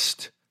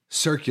list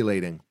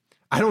circulating.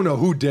 I don't know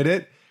who did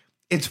it.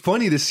 It's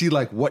funny to see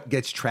like what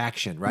gets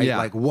traction, right? Yeah.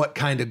 Like what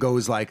kind of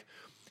goes like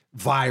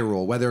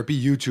viral, whether it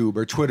be YouTube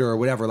or Twitter or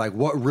whatever, like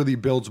what really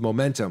builds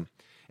momentum.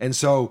 And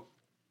so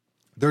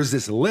there's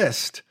this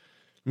list.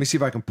 Let me see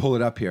if I can pull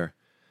it up here.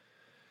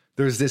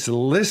 There's this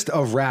list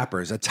of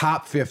rappers, a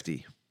top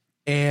 50.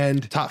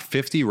 And top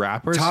 50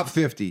 rappers? Top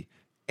 50.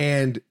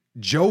 And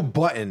Joe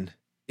Budden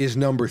is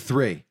number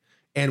 3.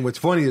 And what's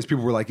funny is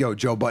people were like, yo,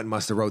 Joe Budden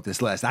must have wrote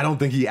this list. I don't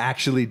think he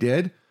actually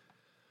did.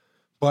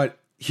 But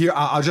here,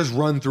 I'll just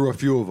run through a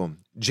few of them.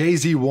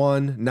 Jay-Z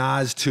 1,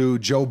 Nas 2,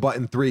 Joe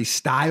Budden 3,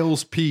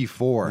 Styles P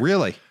 4.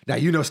 Really? Now,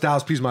 you know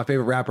Styles P is my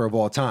favorite rapper of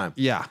all time.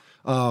 Yeah.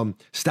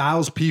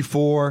 Styles P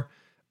 4.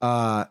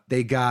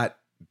 They got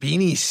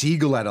Beanie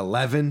Siegel at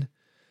 11.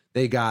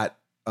 They got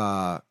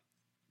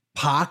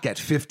Pac at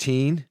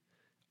 15.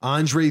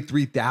 Andre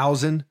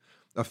 3000,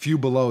 a few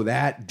below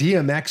that.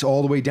 DMX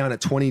all the way down at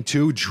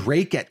 22.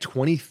 Drake at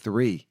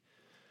 23.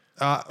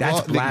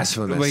 That's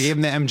blasphemous. They gave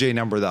him the MJ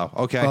number though.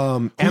 Okay.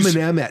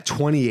 Eminem at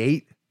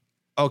 28.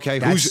 Okay.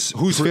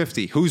 Who's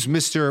 50? Who's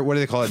Mr. What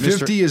do they call it?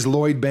 50 is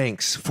Lloyd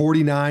Banks.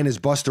 49 is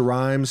Busta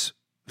Rhymes.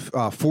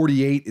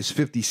 48 is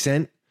 50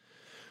 Cent.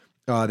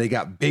 They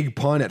got Big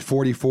Pun at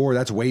 44.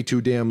 That's way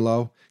too damn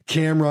low.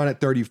 Cameron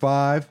at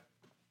 35.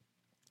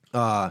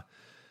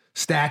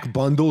 Stack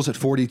Bundles at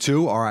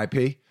 42.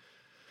 RIP.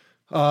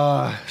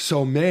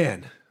 So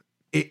man,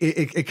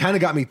 it kind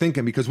of got me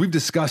thinking because we've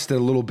discussed it a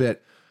little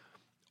bit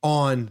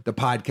on the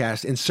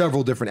podcast in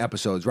several different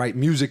episodes, right?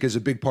 Music is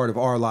a big part of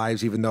our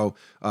lives, even though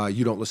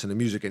you don't listen to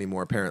music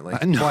anymore, apparently.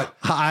 No, but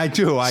I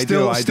do.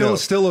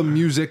 Still a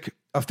music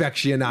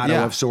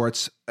aficionado of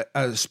sorts,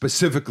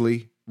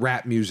 specifically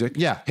rap music.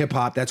 Yeah. Hip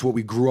hop. That's what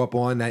we grew up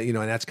on. That, you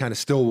know, and that's kind of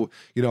still,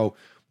 you know,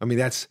 I mean,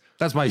 that's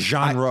my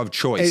genre of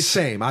choice.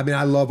 Same. I mean,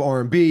 I love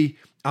R&B.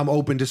 I'm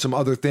open to some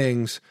other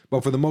things,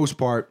 but for the most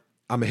part,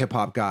 I'm a hip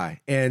hop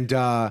guy. And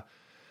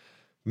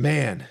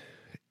man,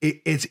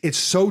 it's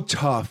so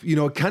tough. You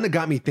know, it kind of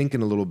got me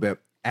thinking a little bit,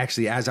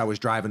 actually, as I was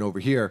driving over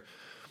here.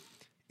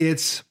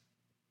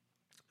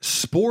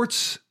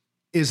 Sports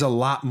is a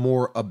lot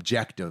more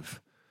objective.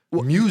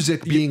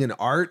 Music being an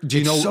art,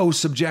 it's so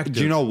subjective.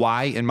 Do you know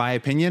why, in my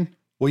opinion?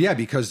 Well, yeah,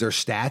 because there's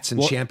stats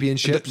and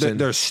championships.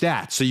 There's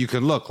stats, so you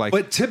can look like.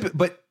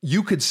 But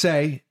you could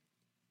say,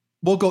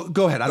 well,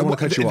 go ahead. I don't want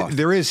to cut you off.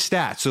 There is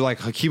stats. So like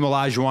Hakeem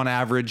Olajuwon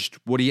averaged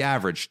what he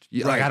averaged.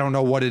 Like right. I don't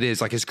know what it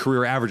is, like his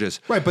career averages.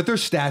 Right, but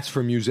there's stats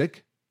for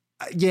music.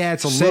 Yeah,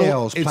 it's a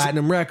sales, little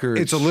platinum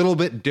records. It's a little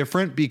bit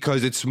different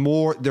because it's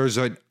more.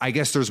 I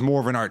guess there's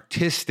more of an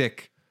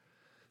artistic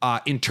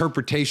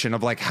interpretation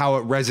of like how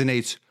it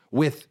resonates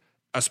with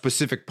a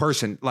specific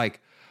person. Like,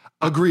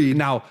 agreed.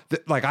 Now,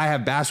 like I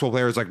have basketball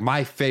players. Like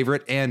my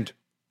favorite and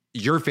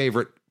your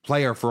favorite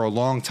player for a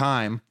long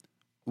time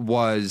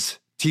was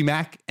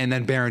T-Mac and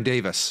then Baron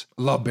Davis.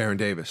 Love Baron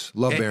Davis.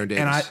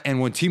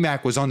 And when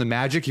T-Mac was on the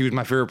Magic, he was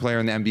my favorite player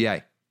in the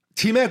NBA.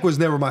 T-Mac was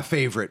never my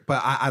favorite,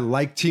 but I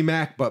like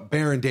T-Mac, but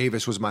Baron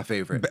Davis was my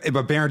favorite.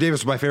 But Baron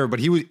Davis was my favorite, but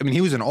he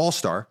was an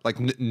all-star.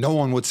 Like no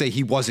one would say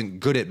he wasn't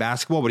good at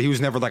basketball, but he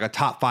was never like a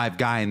top 5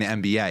 guy in the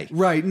NBA.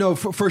 Right. No,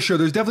 for sure.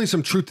 There's definitely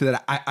some truth to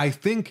that. I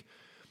think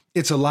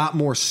it's a lot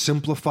more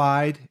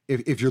simplified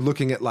if you're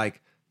looking at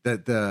like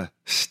the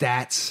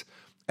stats.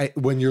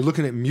 When you're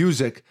looking at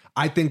music,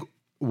 I think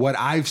what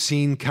I've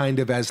seen kind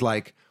of as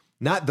like,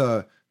 not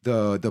the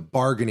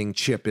bargaining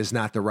chip is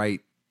not the right,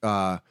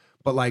 but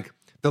like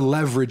the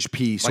leverage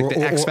piece. Like the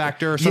X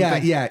factor or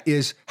something? Yeah,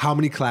 is how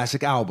many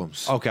classic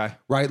albums. Okay.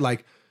 Right?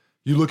 Like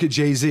you look at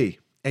Jay-Z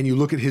and you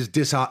look at his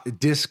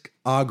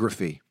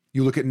discography.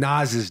 You look at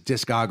Nas's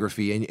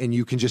discography and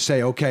you can just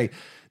say, okay,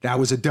 that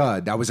was a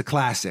dud. That was a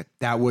classic.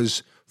 That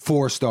was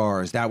 4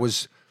 stars. That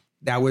was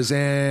you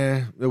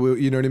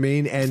know what I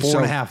mean? And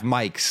 4.5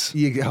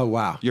 mics. Oh,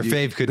 wow. Your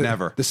fave could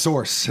never. The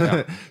source.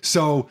 Yeah.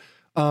 So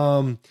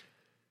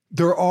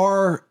there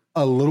are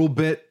a little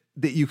bit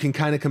that you can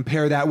kind of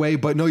compare that way,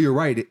 but no, you're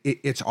right.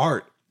 It's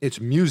art. It's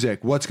music.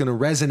 What's going to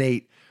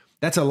resonate?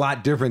 That's a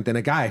lot different than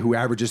a guy who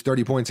averages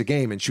 30 points a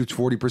game and shoots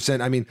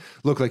 40%. I mean,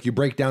 look, like you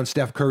break down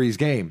Steph Curry's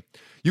game.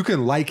 You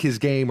can like his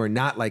game or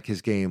not like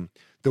his game.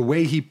 The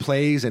way he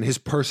plays and his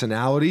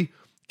personality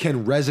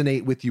can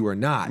resonate with you or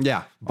not.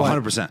 Yeah,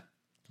 100%.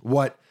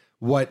 What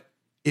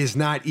is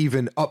not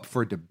even up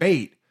for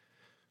debate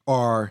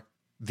are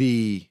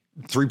the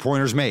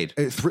 3-pointers made.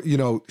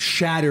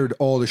 Shattered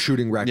all the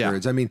shooting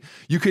records. Yeah. I mean,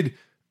 you could,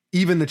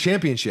 even the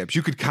championships,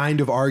 you could kind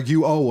of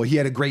argue, oh, well, he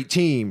had a great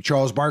team.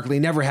 Charles Barkley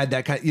never had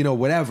that kind,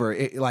 whatever.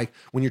 Like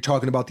when you're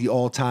talking about the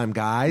all-time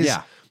guys,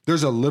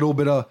 there's a little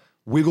bit of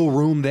wiggle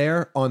room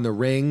there on the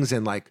rings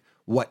and like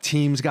what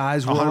teams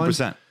guys were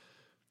 100%. On.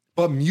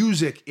 But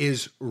music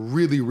is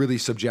really, really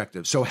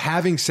subjective. So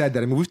having said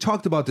that, I mean, we've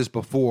talked about this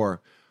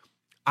before.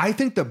 I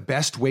think the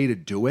best way to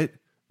do it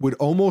would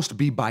almost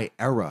be by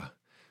era.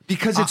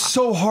 Because it's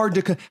so hard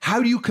to...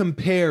 How do you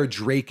compare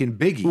Drake and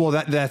Biggie? Well,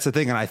 that's the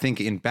thing. And I think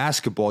in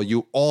basketball,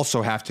 you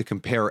also have to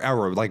compare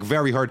era. Like,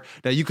 very hard.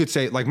 Now, you could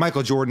say, like,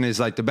 Michael Jordan is,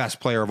 like, the best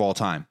player of all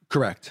time.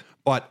 Correct.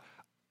 But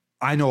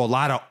I know a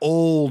lot of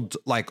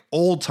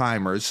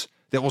old-timers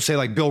that will say,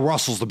 like, Bill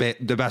Russell's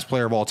the best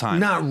player of all time.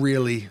 Not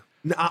really.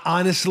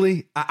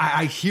 Honestly,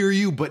 I hear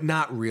you, but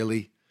not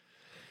really.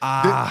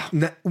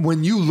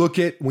 When you look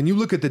at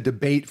the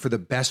debate for the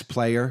best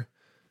player...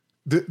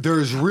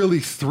 There's really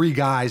 3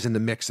 guys in the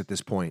mix at this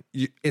point.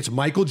 It's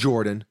Michael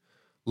Jordan,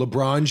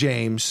 LeBron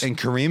James, and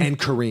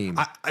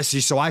Kareem. I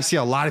see. So I see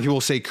a lot of people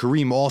say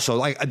Kareem also,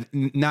 like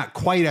not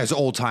quite as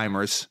old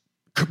timers.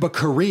 But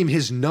Kareem,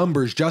 his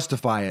numbers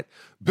justify it.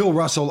 Bill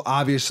Russell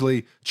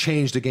obviously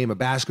changed the game of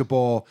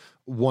basketball,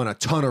 won a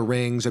ton of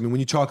rings. I mean,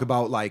 when you talk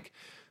about like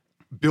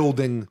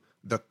building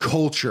the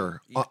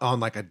culture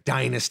on like a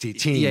dynasty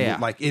team,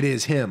 like it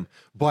is him.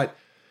 But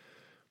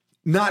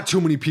not too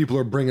many people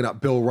are bringing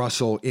up Bill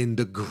Russell in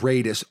the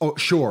greatest,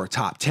 sure,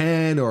 top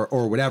 10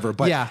 or whatever,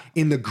 but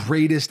in the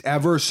greatest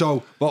ever.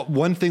 So, but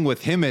one thing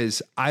with him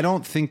is I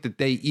don't think that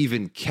they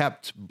even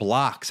kept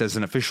blocks as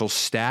an official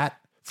stat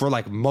for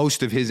like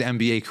most of his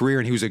NBA career,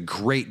 and he was a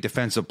great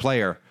defensive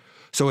player.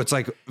 So it's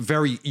like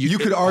you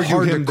could argue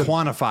hard him to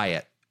quantify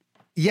it.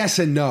 Yes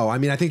and no. I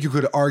mean, I think you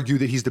could argue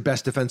that he's the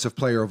best defensive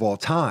player of all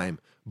time,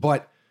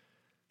 but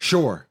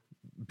sure,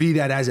 be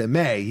that as it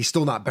may, he's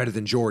still not better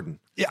than Jordan.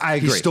 Yeah, I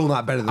agree. He's still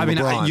not better than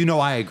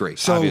LeBron. I agree.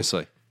 So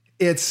obviously,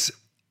 it's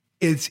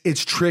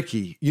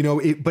tricky,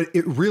 but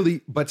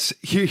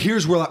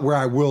here's where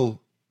I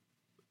will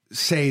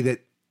say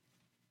that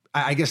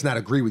I guess not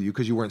agree with you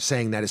because you weren't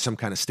saying that as some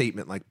kind of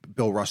statement like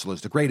Bill Russell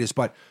is the greatest,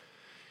 but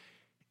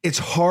it's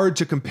hard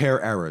to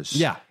compare eras.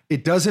 Yeah.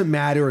 It doesn't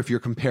matter if you're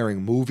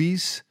comparing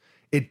movies.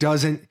 It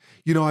doesn't,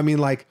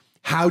 like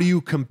how do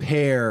you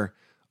compare,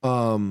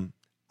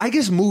 I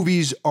guess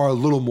movies are a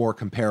little more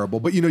comparable,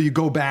 but you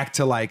go back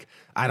to like,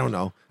 I don't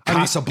know,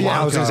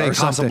 Casablanca. I was going to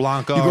say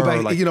Casablanca. You go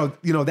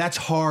back, that's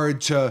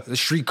hard to. The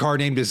Streetcar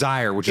Named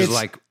Desire, which is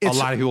like a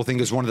lot of people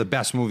think is one of the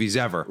best movies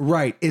ever.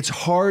 Right. It's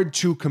hard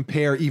to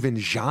compare even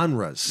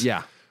genres.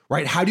 Yeah.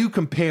 Right. How do you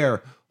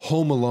compare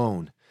Home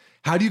Alone?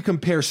 How do you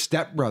compare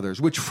Step Brothers,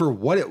 which for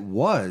what it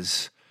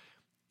was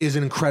is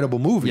an incredible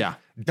movie? Yeah.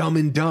 Dumb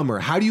and Dumber.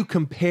 How do you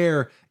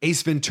compare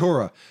Ace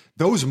Ventura?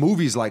 Those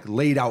movies like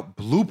laid out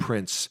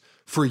blueprints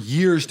for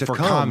years to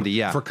come.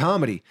 For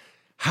comedy.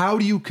 How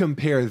do you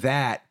compare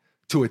that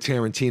to a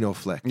Tarantino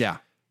flick? Yeah.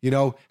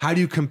 How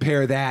do you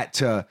compare that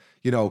to,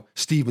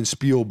 Steven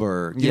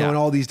Spielberg, and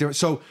all these different,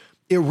 so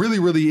it really,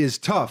 really is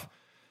tough.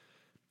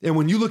 And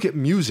when you look at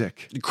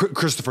music,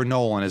 Christopher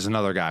Nolan is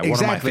another guy, one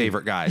of my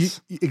favorite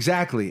guys.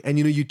 Exactly. And,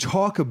 you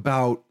talk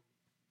about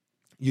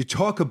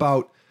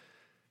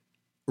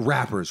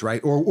rappers,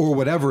 right? Or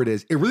whatever it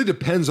is. It really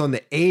depends on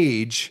the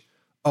age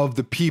of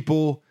the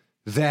people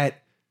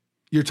that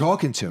you're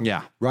talking to.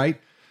 Yeah. Right?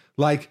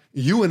 Like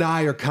you and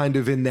I are kind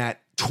of in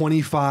that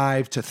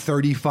 25 to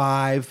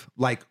 35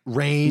 like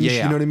range.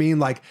 Yeah. You know what I mean?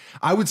 Like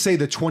I would say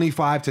the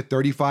 25 to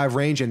 35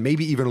 range and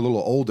maybe even a little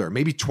older,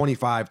 maybe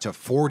 25 to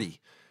 40.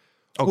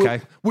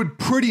 Okay. Would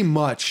pretty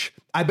much,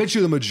 I bet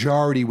you the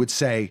majority would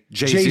say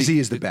Jay-Z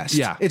is the best.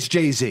 Yeah. It's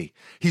Jay-Z.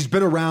 He's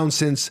been around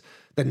since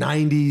the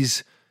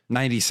 90s.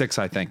 96,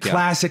 I think.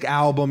 Classic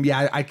album.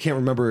 Yeah, I can't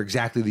remember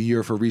exactly the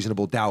year for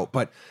Reasonable Doubt,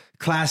 but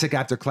classic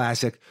after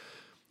classic.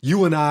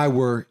 You and I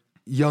were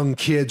young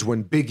kids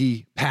when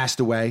Biggie passed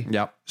away.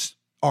 Yep.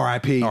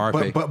 R.I.P.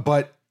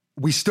 But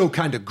we still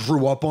kind of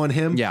grew up on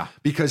him. Yeah.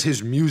 Because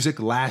his music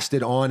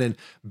lasted on, and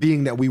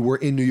being that we were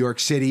in New York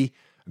City,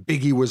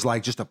 Biggie was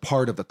like just a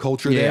part of the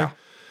culture there.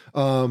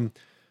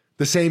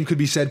 The same could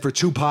be said for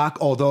Tupac,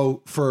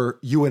 although for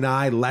you and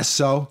I, less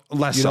so.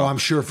 I'm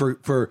sure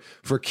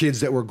for kids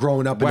that were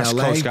growing up West in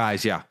LA. West Coast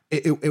guys, yeah.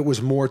 It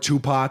was more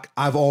Tupac.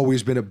 I've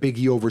always been a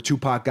Biggie over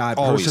Tupac guy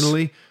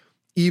personally,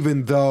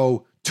 even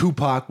though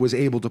Tupac was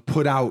able to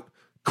put out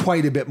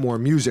quite a bit more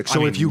music.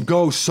 So if you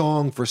go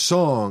song for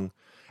song,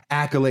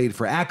 accolade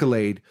for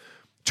accolade,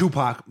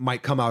 Tupac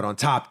might come out on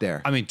top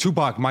there. I mean,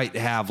 Tupac might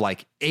have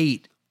like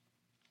 8.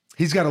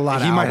 He's got a lot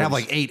of He might albums. have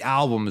like 8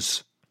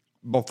 albums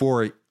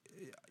before,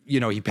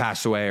 he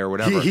passed away or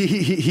whatever.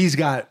 He's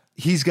got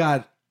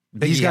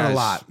a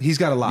lot. He's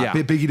got a lot. Yeah.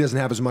 Biggie doesn't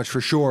have as much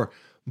for sure,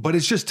 but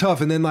it's just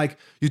tough. And then like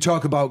you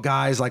talk about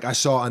guys like I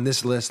saw on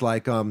this list,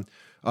 like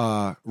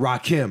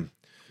Rakim,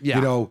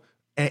 Yeah.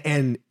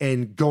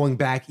 and going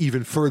back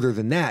even further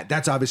than that,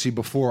 that's obviously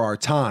before our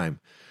time,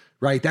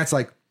 right? That's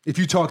like, if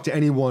you talk to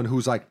anyone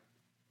who's like,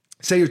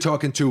 say you're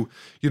talking to,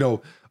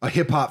 a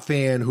hip hop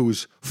fan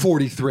who's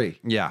 43,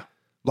 Yeah.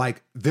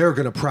 like they're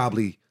going to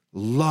probably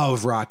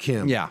love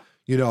Rakim. Yeah.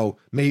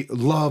 May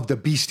love the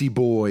Beastie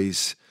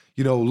Boys,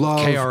 love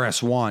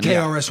KRS-One.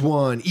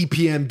 KRS-One,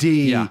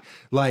 EPMD, Yeah.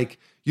 like,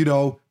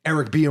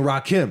 Eric B and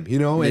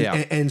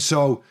Rakim, and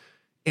so,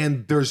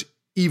 and there's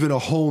even a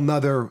whole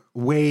nother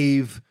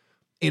wave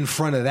in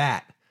front of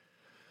that.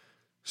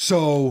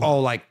 So,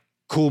 Like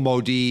Kool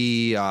Moe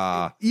Dee,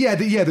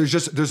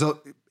 there's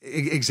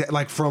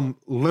like from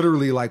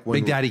literally like when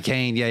Big Daddy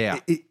Kane. Yeah.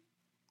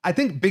 I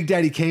think Big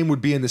Daddy Kane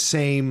would be in the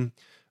same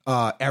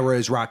era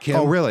as Rakim.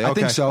 Oh, really? I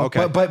think Okay, so.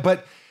 okay.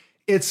 But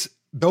it's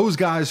those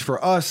guys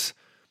for us,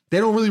 they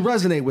don't really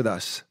resonate with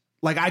us.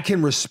 Like I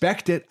can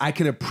respect it. I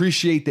can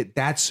appreciate that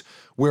that's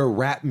where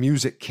rap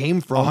music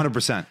came from.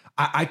 100%.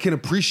 I can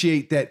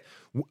appreciate that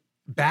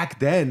back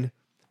then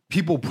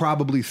people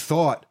probably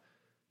thought,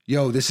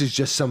 yo, this is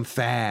just some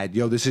fad.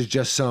 Yo, this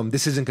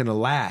isn't going to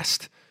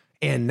last.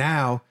 And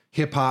now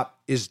hip hop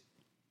is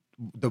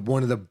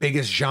one of the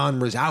biggest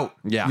genres out,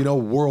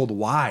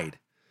 worldwide.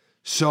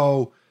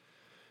 So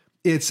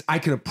I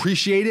can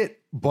appreciate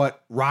it,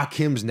 but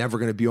Rakim's never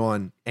going to be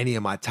on any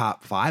of my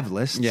top 5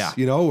 lists,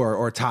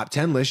 or top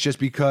 10 lists just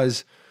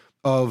because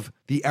of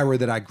the era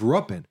that I grew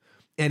up in.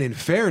 And in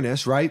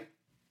fairness, right,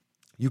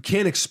 you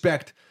can't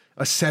expect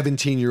a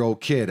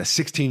 17-year-old kid, a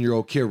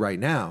 16-year-old kid right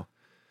now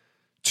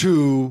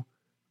to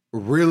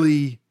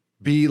really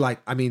be like,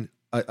 I mean,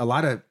 a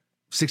lot of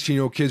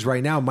 16-year-old kids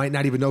right now might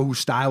not even know who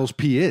Styles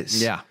P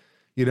is. Yeah.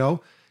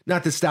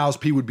 Not that Styles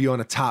P would be on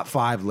a top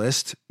 5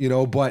 list,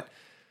 but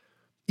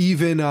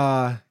even,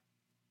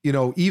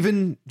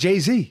 even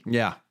Jay-Z.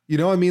 Yeah.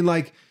 I mean,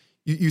 like,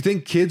 you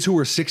think kids who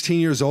are 16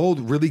 years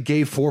old really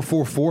gave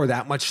 444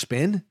 that much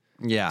spin?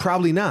 Yeah.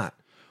 Probably not.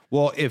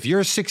 Well, if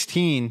you're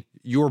 16,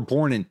 you were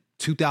born in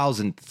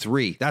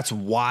 2003. That's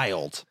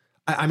wild.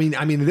 I mean,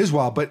 it is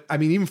wild, but I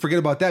mean, even forget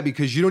about that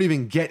because you don't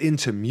even get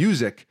into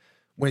music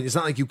when it's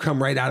not like you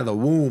come right out of the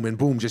womb and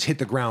boom, just hit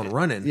the ground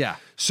running. Yeah.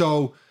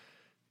 So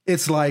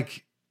it's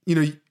like,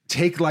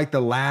 take like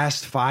the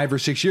last 5 or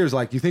 6 years,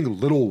 like you think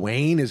Lil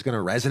Wayne is going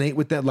to resonate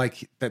with that?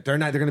 Like that they're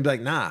going to be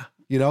like, nah,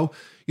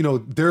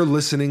 they're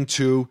listening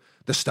to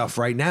the stuff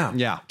right now.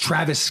 Yeah.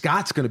 Travis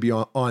Scott's going to be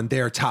on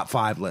their top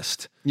 5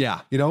 list.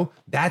 Yeah.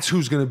 That's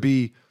who's going to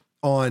be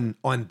on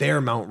their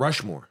Mount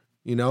Rushmore,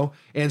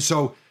 And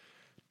so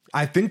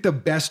I think the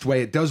best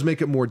way, it does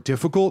make it more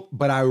difficult,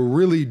 but I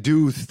really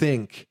do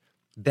think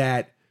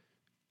that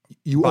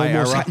you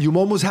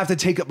almost have to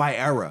take it by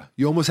era.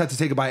 You almost have to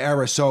take it by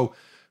era. So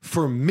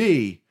for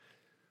me,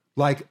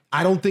 like,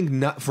 I don't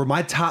think for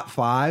my top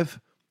 5,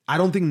 I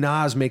don't think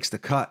Nas makes the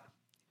cut.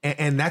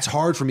 And that's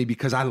hard for me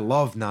because I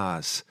love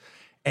Nas.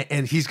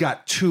 And he's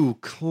got 2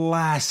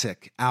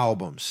 classic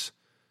albums.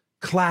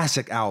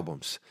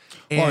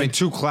 And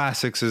 2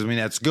 classics is,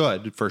 that's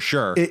good for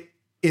sure.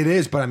 It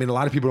is, but I mean, a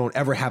lot of people don't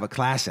ever have a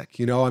classic,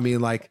 I mean,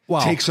 like,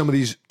 take some of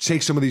these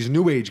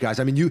new age guys.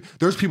 I mean,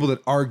 there's people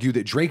that argue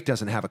that Drake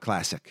doesn't have a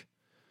classic.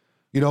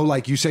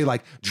 Like you say,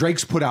 like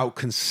Drake's put out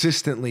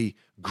consistently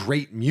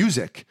great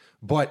music,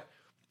 but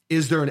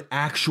is there an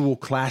actual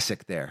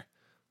classic there?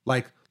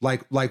 Like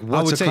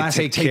what's a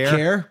classic? Take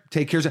Care.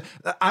 Take Care.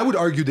 I would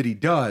argue that he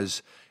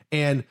does,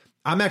 and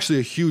I'm actually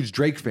a huge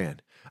Drake fan.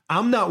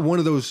 I'm not one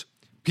of those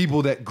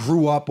people that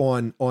grew up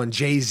on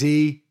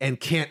Jay-Z and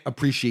can't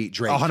appreciate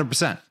Drake.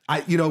 100%.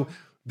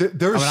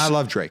 I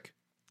love Drake.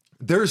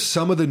 There's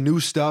some of the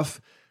new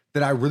stuff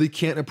that I really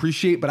can't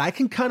appreciate, but I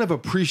can kind of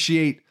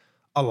appreciate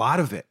a lot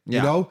of it.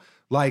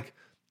 Like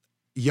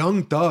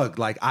Young Thug,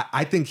 like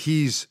I think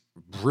he's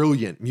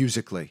brilliant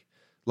musically.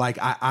 Like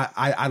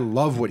I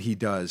love what he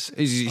does.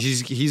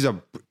 He's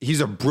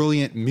a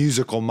brilliant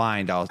musical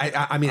mind.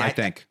 I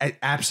think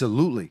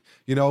absolutely.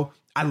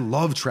 I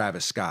love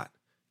Travis Scott.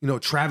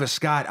 Travis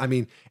Scott, I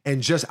mean,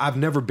 and just, I've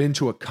never been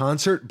to a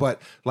concert,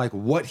 but like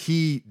what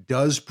he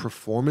does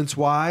performance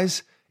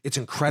wise, it's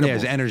incredible. Yeah,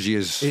 his energy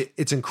is,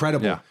 it's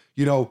incredible.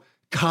 Yeah.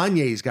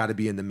 Kanye's got to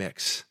be in the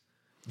mix.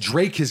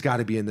 Drake has got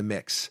to be in the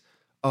mix.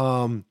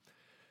 Man,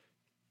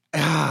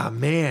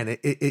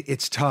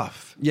 it's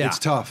tough. Yeah. It's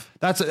tough.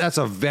 That's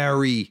a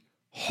very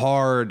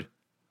hard,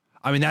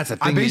 that's a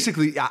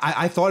thing.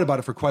 I thought about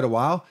it for quite a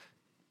while.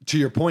 To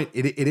your point,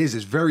 it's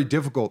very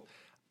difficult.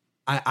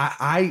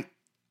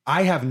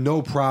 I have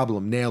no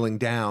problem nailing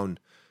down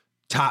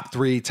top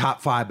 3,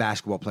 top 5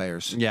 basketball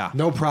players. Yeah.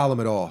 No problem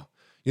at all.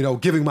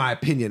 giving my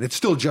opinion. It's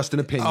still just an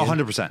opinion.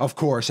 100%. Of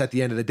course, at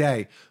the end of the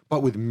day.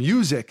 But with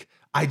music,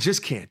 I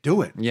just can't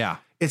do it. Yeah.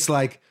 It's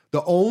like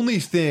the only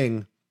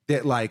thing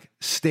that like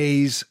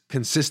stays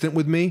consistent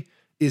with me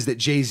is that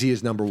Jay-Z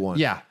is number one.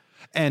 Yeah.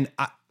 And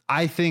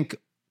I think...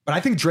 But I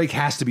think Drake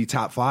has to be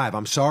top 5.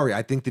 I'm sorry.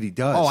 I think that he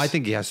does. Oh, I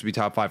think he has to be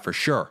top 5 for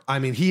sure. I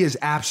mean, he has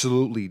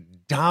absolutely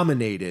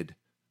dominated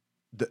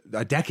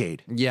a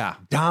decade. Yeah.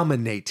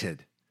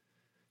 Dominated.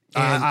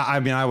 I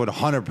mean, I would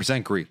 100%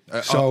 agree.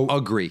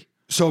 Agree.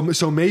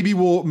 So maybe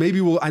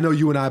we'll, I know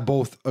you and I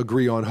both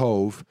agree on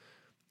Hove.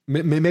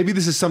 Maybe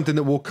this is something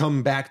that we'll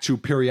come back to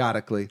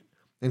periodically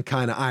and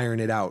kind of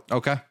iron it out.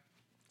 Okay.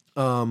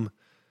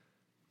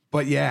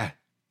 But yeah,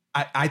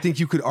 I think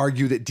you could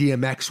argue that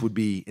DMX would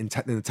be in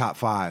the top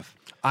 5.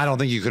 I don't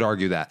think you could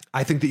argue that.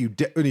 I think that you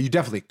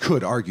definitely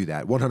could argue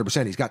that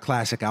 100%. He's got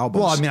classic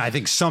albums. Well, I mean, I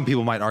think some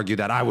people might argue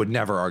that. I would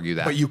never argue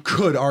that. But you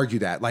could argue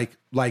that. Like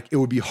it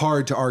would be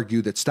hard to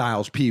argue that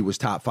Styles P was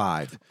top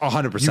 5.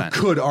 100%. You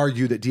could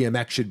argue that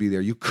DMX should be there.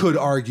 You could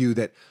argue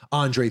that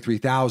Andre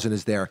 3000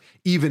 is there,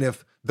 even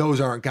if those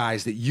aren't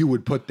guys that you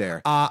would put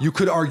there. You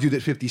could argue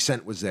that 50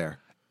 Cent was there.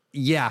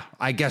 Yeah,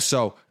 I guess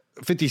so.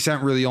 50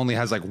 Cent really only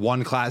has like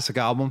one classic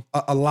album.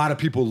 A lot of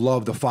people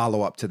love the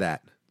follow-up to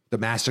that, The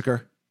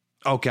Massacre.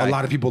 Okay. A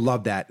lot of people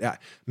love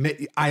that.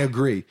 I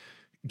agree.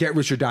 Get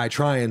Rich or Die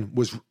Trying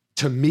was,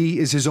 to me,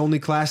 is his only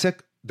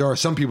classic. There are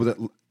some people that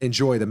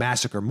enjoy The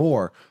Massacre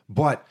more,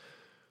 but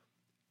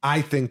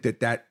I think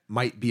that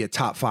might be a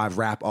top 5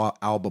 rap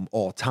album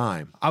all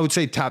time. I would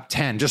say top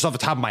 10, just off the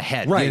top of my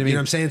head. Right. You know what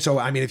I'm saying? So,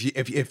 I mean,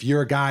 if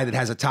you're a guy that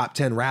has a top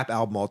 10 rap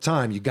album all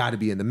time, you got to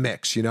be in the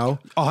mix,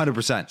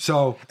 100%.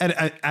 So, and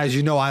as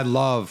you know, I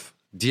love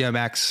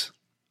DMX,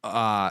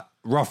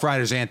 Rough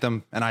Riders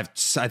Anthem. And I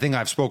think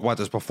I've spoken about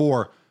this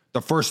before.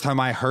 The first time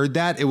I heard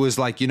that, it was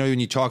like, when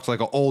you talk to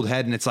like an old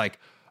head and it's like,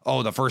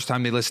 oh, the first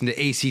time they listened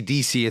to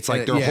AC/DC, it's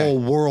like their whole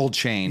world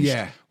changed.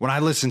 Yeah. When I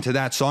listened to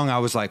that song, I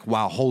was like,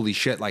 wow, holy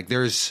shit. Like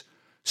there's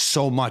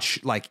so much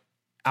like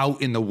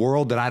out in the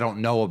world that I don't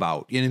know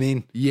about. You know what I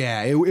mean?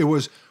 Yeah, it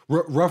was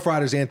Rough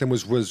Riders Anthem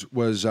was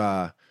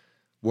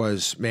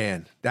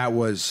man, that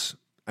was,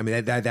 I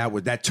mean,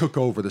 that took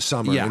over the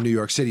summer in New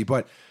York City.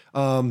 But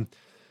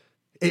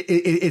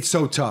it's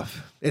so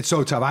tough. It's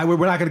so tough. We're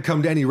not going to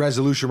come to any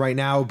resolution right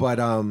now, but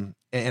and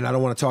I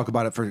don't want to talk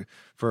about it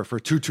for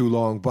too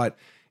long, but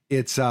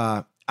it's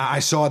I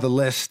saw the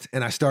list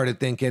and I started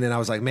thinking and I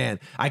was like, man,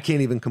 I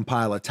can't even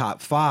compile a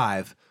top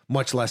 5,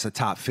 much less a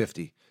top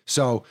 50.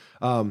 So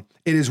it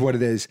is what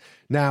it is.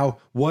 Now,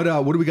 what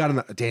do we got on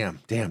the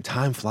damn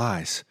time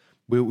flies.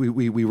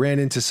 We ran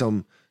into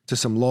some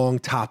long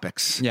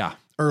topics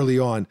early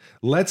on.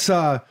 Let's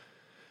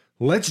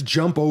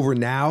jump over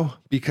now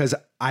because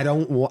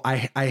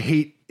I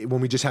hate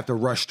when we just have to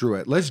rush through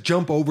it. Let's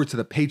jump over to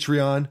the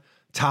Patreon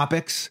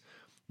topics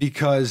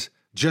because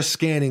just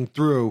scanning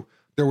through,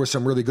 there were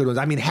some really good ones.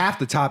 I mean, half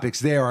the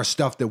topics there are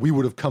stuff that we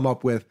would have come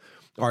up with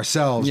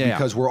ourselves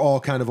because we're all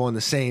kind of on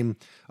the same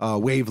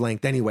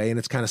wavelength anyway. And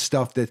it's kind of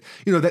stuff that,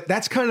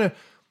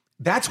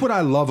 that's what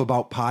I love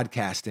about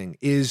podcasting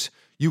is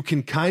you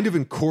can kind of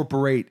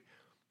incorporate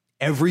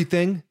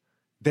everything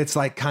that's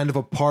like kind of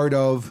a part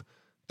of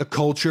the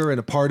culture and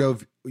a part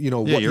of,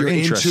 what you're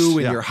into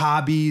and your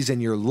hobbies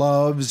and your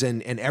loves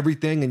and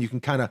everything. And you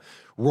can kind of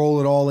roll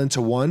it all into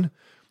one.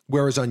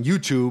 Whereas on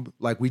YouTube,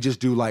 like we just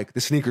do like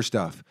the sneaker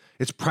stuff.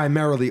 It's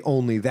primarily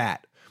only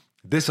that.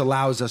 This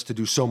allows us to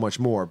do so much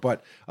more.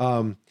 But,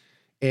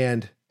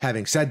 and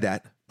having said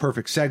that,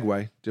 perfect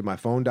segue. Did my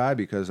phone die?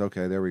 Because,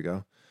 okay, there we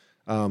go.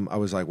 I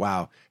was like,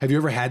 wow. Have you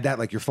ever had that?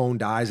 Like your phone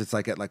dies. It's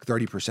like at like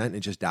 30% and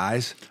it just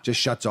dies, just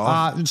shuts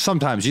off.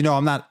 Sometimes,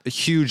 I'm not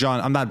huge on,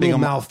 I'm not big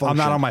on, I'm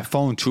not on my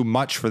phone too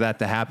much for that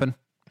to happen.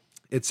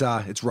 It's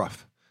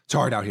rough. It's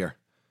hard out here.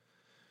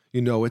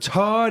 It's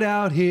hard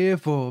out here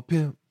for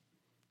pimp.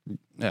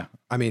 Yeah.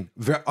 I mean,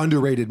 very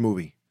underrated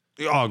movie.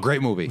 Oh,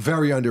 great movie.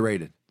 Very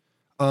underrated.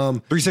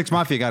 3 6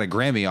 Mafia got a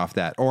Grammy off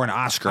that or an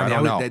Oscar. I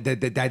don't know.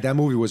 That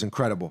movie was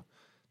incredible.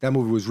 That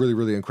movie was really,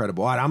 really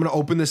incredible. All right, I'm going to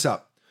open this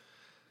up.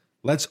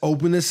 Let's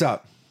open this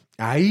up.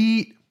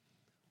 Wow,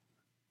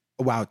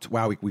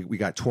 we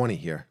got 20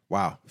 here.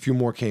 Wow, a few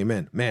more came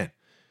in. Man.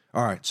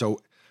 All right, so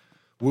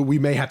we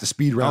may have to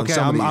speed round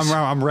some of these.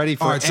 I'm ready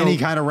for any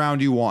kind of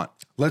round you want.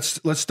 Let's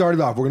start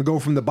it off. We're going to go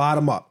from the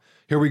bottom up.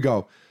 Here we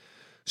go.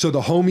 So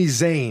the homie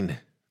Zane,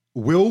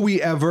 will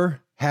we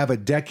ever have a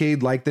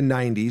decade like the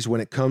 90s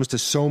when it comes to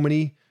so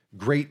many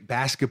great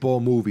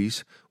basketball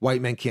movies?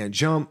 White Men Can't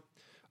Jump.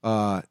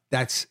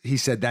 He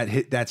said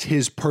that's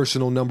his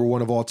personal number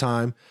one of all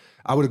time.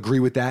 I would agree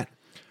with that.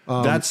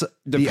 That's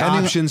the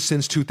options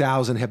since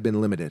 2000 have been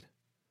limited.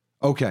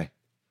 Okay.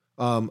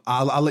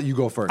 I'll let you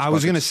go first. I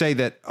was going to say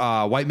that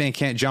White Man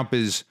Can't Jump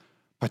is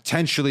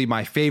potentially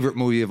my favorite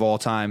movie of all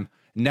time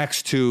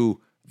next to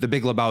The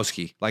Big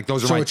Lebowski. Like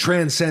those are so it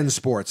transcends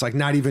sports, like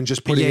not even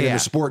just putting it in the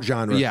sport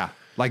genre. Yeah.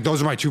 Like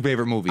those are my 2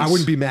 favorite movies. I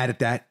wouldn't be mad at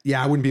that.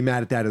 Yeah, I wouldn't be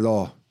mad at that at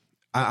all.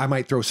 I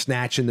might throw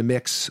Snatch in the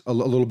mix a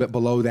little bit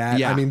below that.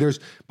 Yeah. I mean,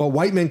 but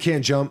White Men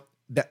Can't Jump,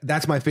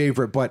 that's my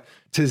favorite. But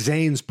to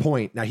Zane's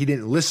point, now he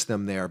didn't list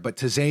them there, but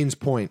to Zane's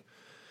point,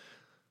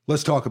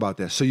 let's talk about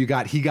this. So he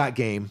got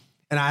game,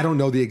 and I don't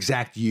know the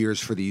exact years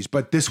for these,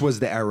 but this was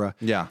the era.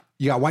 Yeah.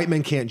 You got White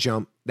Men Can't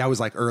Jump. That was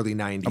like early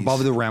 90s.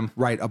 Above the Rim.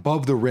 Right,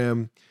 Above the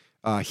Rim.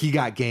 He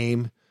Got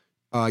Game.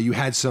 You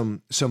had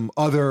some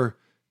other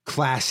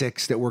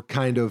classics that were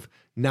kind of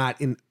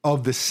not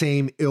of the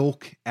same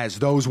ilk as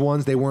those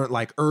ones. They weren't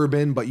like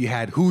urban, but you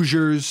had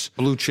Hoosiers.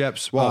 Blue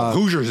Chips. Well,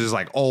 Hoosiers is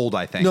like old,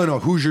 I think. No,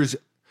 Hoosiers.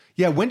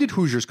 Yeah, when did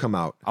Hoosiers come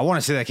out? I want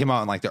to say that came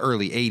out in like the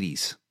early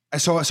 80s.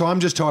 So I'm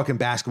just talking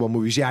basketball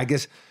movies. Yeah, I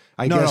guess.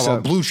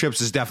 Blue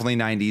Chips is definitely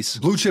 90s.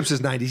 Blue Chips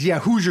is 90s. Yeah,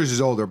 Hoosiers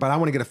is older, but I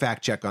want to get a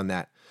fact check on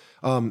that.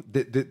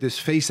 This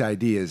Face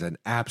ID is an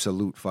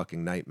absolute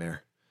fucking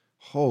nightmare.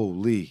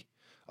 Holy.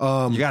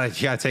 You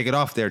gotta take it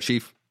off there,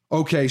 Chief.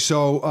 Okay,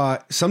 so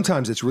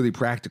sometimes it's really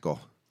practical.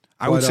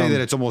 I would say that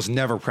it's almost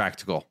never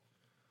practical.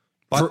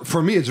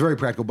 For me, it's very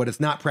practical, but it's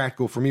not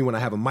practical for me when I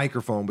have a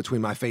microphone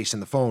between my face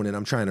and the phone and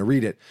I'm trying to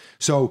read it.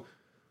 So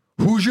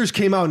Hoosiers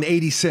came out in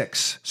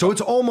 86. So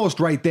it's almost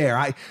right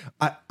there.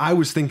 I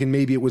was thinking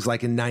maybe it was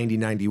like in 90,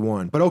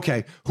 91. But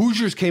okay,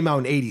 Hoosiers came out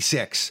in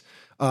 86.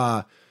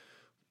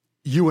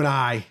 You and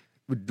I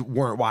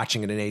weren't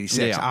watching it in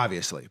 86,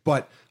 obviously.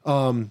 But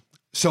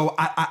so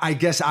I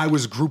guess I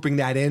was grouping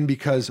that in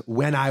because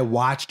when I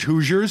watched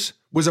Hoosiers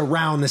was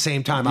around the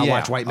same time I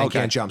watched White Men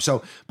Can't Jump.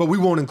 So, but we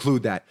won't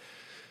include that.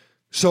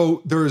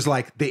 So there's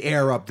like The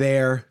Air Up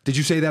There. Did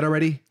you say that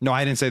already? No,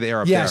 I didn't say The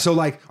Air Up There. Yeah, so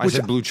like I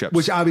said Blue Chips.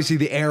 Which obviously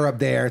The Air Up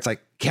There, it's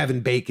like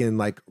Kevin Bacon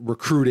like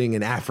recruiting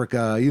in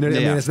Africa. You know what I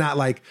mean? It's not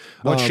like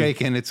What's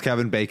Shaking? It's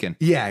Kevin Bacon.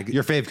 Yeah.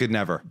 Your fave could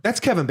never.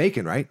 That's Kevin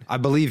Bacon, right? I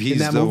believe he's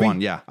that the movie?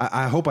 one, yeah.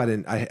 I hope I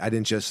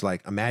didn't just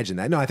like imagine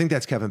that. No, I think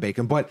that's Kevin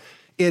Bacon, but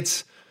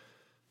it's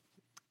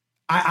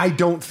I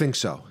don't think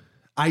so.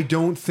 I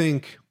don't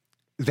think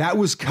that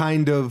was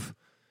kind of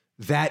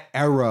that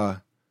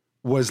era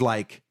was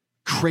like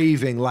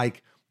craving,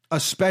 like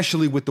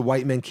especially with the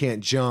White Men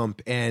Can't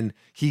Jump and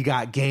He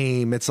Got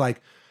Game. It's like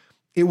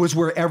it was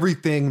where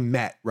everything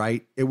met,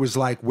 right? It was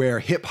like where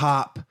hip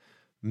hop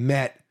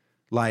met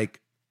like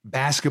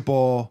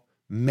basketball,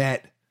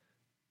 met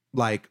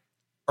like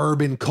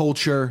urban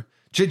culture,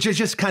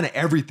 just kind of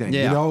everything,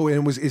 you know,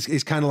 and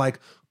it's kind of like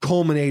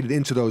culminated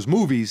into those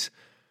movies.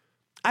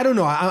 I don't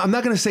know. I'm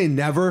not going to say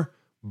never,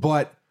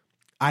 but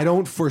I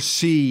don't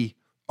foresee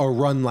a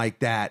run like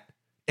that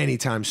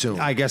anytime soon.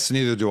 I guess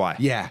neither do I.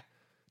 Yeah.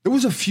 There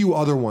was a few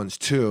other ones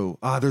too.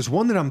 There's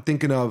one that I'm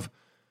thinking of.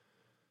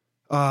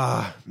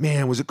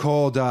 Man, was it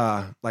called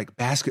like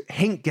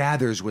Hank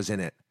Gathers was in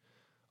it.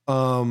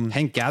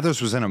 Hank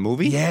Gathers was in a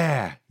movie?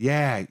 Yeah.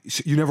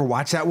 So you never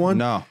watched that one?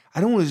 No.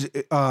 I don't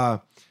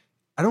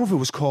know if it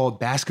was called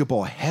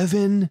Basketball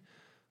Heaven.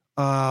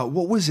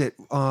 What was it?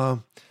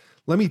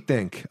 Let me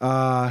think.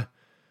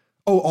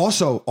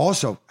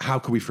 Also, how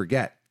could we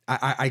forget?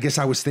 I guess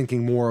I was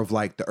thinking more of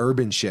like the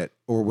urban shit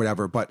or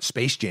whatever, but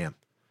Space Jam.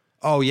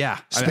 Oh yeah,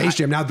 Space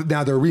Jam. Now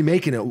they're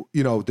remaking it.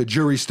 You know, the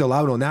jury's still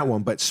out on that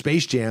one, but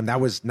Space Jam,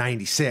 that was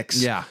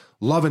 96. Yeah.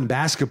 Love and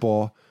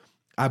Basketball,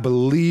 I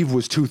believe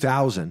was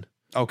 2000.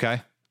 Okay.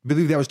 I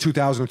believe that was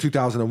 2000 or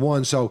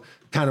 2001. So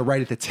kind of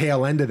right at the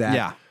tail end of that.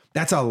 Yeah.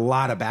 That's a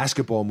lot of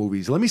basketball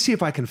movies. Let me see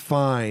if I can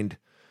find.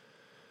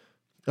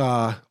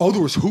 There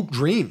was Hoop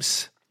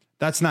Dreams.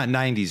 That's not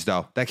 90s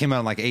though. That came out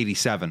in like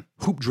 87.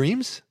 Hoop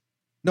Dreams?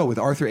 No, with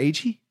Arthur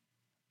Agee?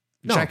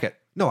 No. Check it.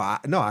 No,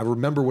 I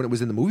remember when it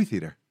was in the movie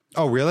theater.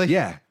 Oh, really?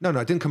 Yeah. No,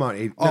 it didn't come out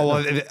in 80.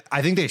 Well,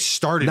 I think they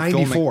started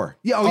 94.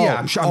 Filming. Yeah,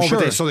 I'm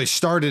sure. So they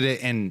started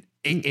it in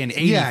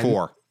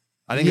 84.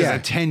 I think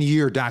it's a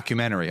 10-year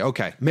documentary.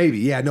 Okay. Maybe,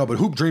 yeah. No, but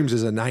Hoop Dreams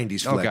is a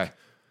 90s flick. Okay.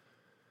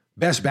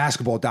 Best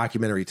basketball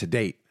documentary to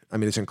date. I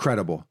mean, it's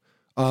incredible.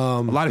 A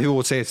lot of people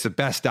would say it's the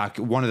best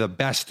one of the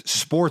best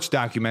sports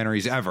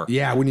documentaries ever.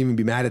 Yeah, I wouldn't even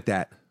be mad at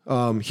that.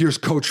 Here's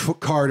Coach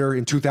Carter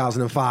in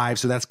 2005,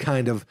 so that's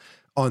kind of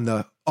on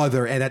the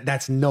other, and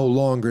that's no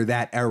longer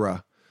that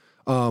era.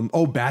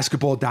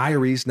 Basketball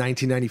Diaries,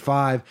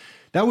 1995.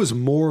 That was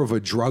more of a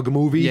drug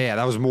movie. Yeah,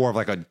 that was more of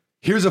like a.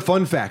 Here's a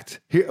fun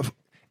fact. Here,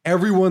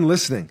 everyone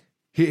listening,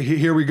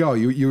 here we go.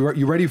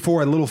 You ready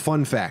for a little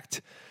fun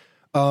fact?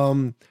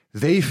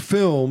 They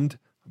filmed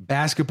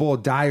Basketball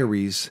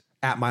Diaries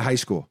at my high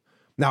school.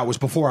 Now, it was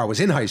before I was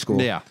in high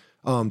school. Yeah.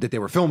 That they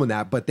were filming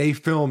that, but they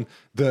filmed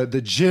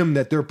the gym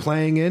that they're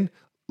playing in.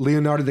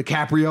 Leonardo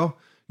DiCaprio,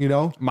 you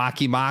know,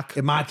 Maki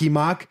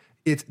Mock.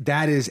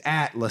 That is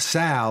at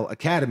LaSalle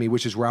Academy,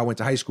 which is where I went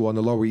to high school on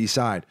the Lower East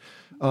Side.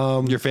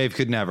 Your fave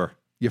could never.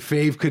 Your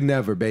fave could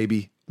never,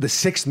 baby. The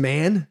Sixth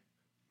Man,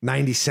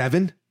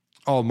 97.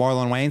 Oh,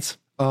 Marlon Wayans.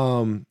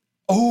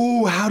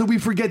 How do we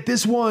forget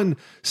this one?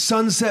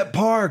 Sunset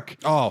Park.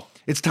 Oh,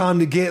 it's time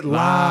to get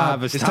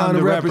live. It's time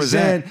to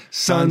represent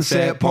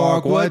Sunset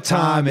Park. What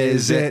time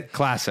is it?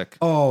 Classic.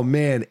 Oh,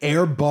 man.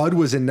 Air Bud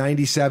was in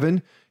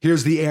 97.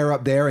 Here's The Air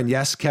Up There. And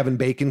yes, Kevin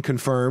Bacon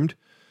confirmed.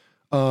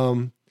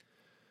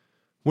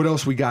 What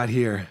else we got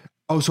here?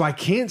 Oh, so I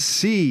can't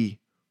see.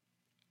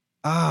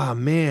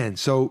 Man.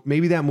 So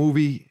maybe that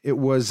movie, it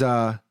was,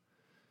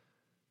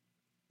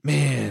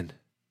 Man,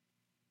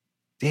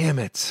 damn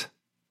it.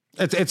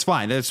 It's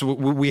fine.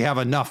 We have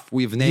enough.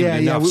 We've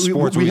named enough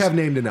sports. We have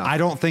named enough. I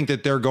don't think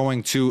that they're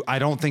going to. I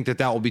don't think that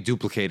will be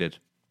duplicated.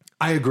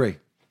 I agree.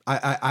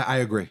 I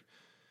agree.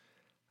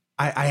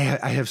 I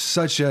have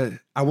such a.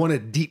 I want to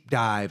deep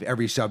dive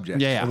every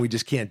subject, and we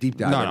just can't deep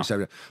dive every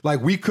subject.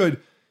 Like we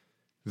could.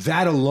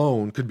 That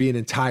alone could be an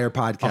entire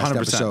podcast 100%.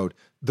 Episode.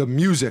 The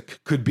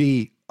music could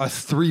be a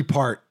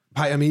 3-part.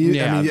 I mean,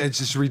 it's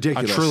just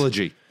ridiculous. A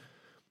trilogy.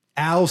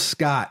 Al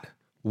Scott,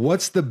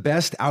 what's the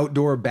best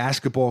outdoor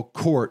basketball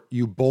court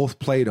you both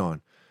played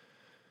on?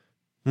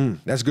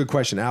 That's a good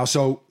question, Al.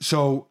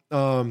 So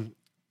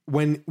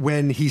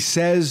when he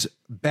says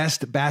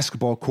best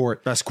basketball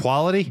court, best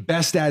quality,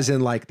 best as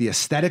in like the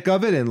aesthetic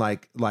of it and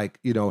like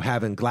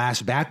having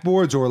glass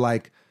backboards or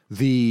like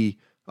the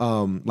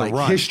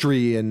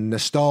history and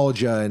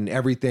nostalgia and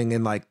everything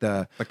and like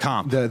the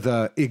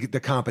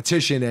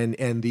competition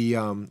and the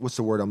what's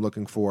the word I'm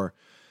looking for?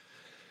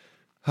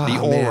 The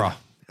aura.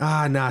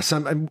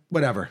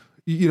 Whatever.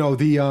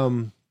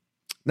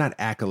 Not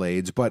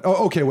accolades, but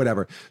okay,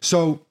 whatever.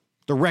 So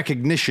the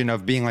recognition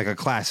of being like a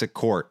classic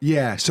court.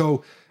 Yeah.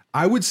 So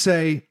I would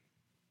say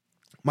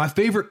my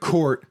favorite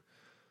court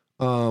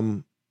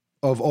of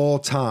all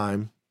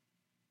time.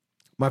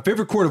 My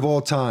favorite court of all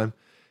time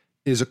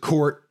is a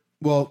court.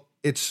 Well,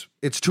 it's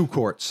 2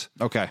 courts.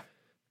 Okay.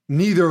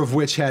 Neither of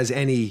which has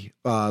any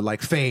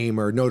like fame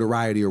or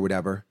notoriety or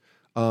whatever.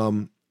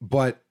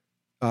 But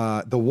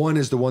the one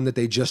is the one that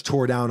they just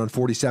tore down on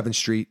 47th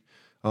Street.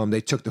 They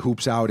took the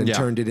hoops out and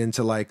turned it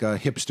into like a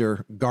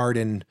hipster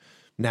garden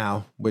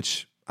now,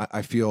 which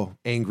I feel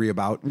angry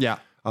about. Yeah.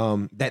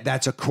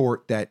 That's a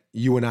court that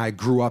you and I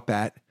grew up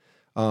at.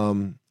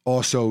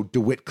 Also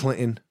DeWitt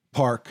Clinton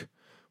Park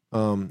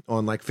on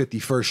like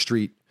 51st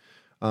Street.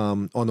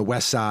 On the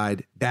west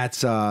side,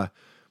 that's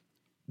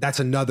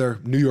another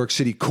New York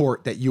City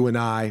court that you and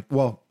I,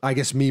 well, I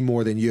guess me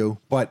more than you,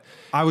 but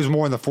I was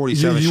more in the 47th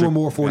Street. You were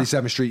more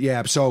 47th Street,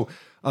 yeah. So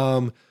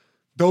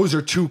those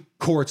are 2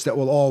 courts that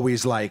will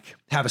always like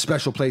have a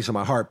special place in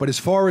my heart. But as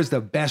far as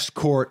the best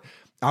court,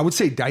 I would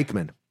say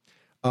Dyckman.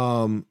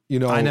 I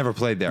never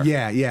played there.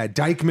 Yeah,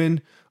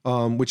 Dyckman,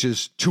 which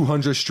is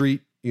 200th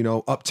Street,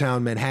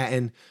 uptown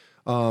Manhattan.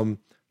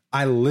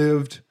 I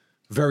lived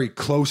very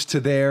close to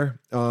there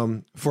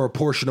for a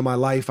portion of my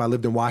life. I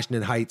lived in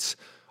Washington Heights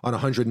on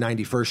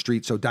 191st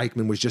Street, so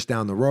Dyckman was just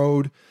down the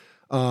road.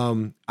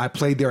 I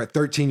played there at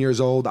 13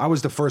 years old. I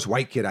was the first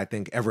white kid, I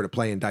think, ever to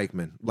play in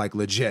Dyckman, like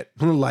legit.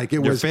 Like it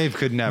was. Your fave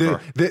could never.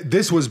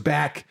 This was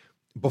back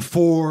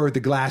before the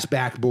glass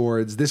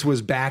backboards. This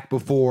was back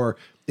before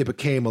it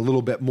became a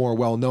little bit more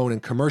well-known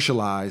and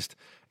commercialized.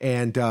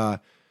 And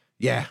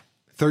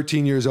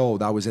 13 years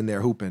old, I was in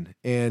there hooping.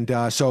 And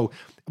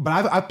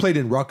but I've played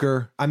in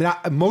Rucker. I mean,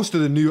 most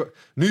of the New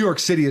York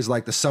City is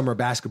like the summer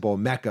basketball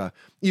mecca,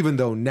 even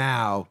though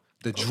now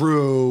the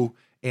Drew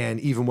and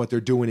even what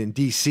they're doing in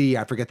D.C.,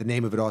 I forget the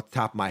name of it off the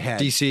top of my head.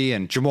 D.C.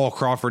 and Jamal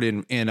Crawford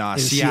in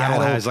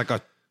Seattle has like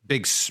a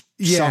big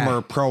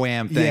summer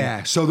pro-am thing.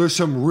 Yeah, so there's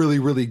some really,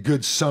 really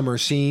good summer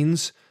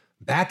scenes.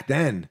 Back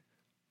then,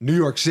 New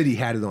York City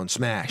had it on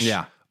Smash.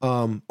 Yeah.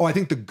 I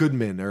think the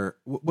Goodman or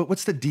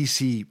what's the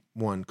DC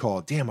one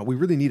called? Damn, we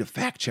really need a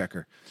fact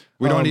checker.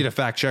 We don't need a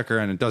fact checker,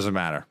 and it doesn't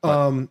matter.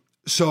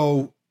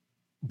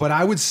 But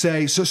I would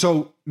say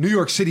so. New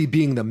York City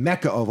being the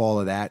mecca of all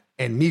of that,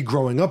 and me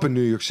growing up in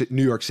New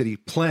York City,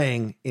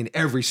 playing in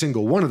every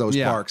single one of those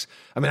parks.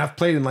 I mean, I've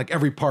played in like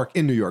every park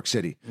in New York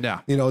City.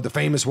 Yeah, the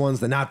famous ones,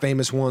 the not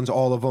famous ones,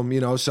 all of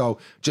them. So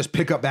just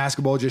pick up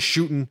basketball, just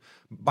shooting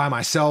by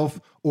myself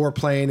or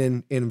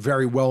playing in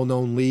very well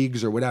known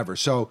leagues or whatever.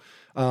 So.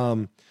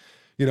 I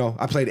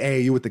played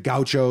AAU with the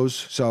Gauchos.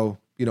 So,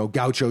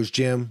 Gauchos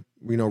gym,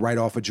 right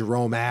off of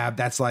Jerome Ave.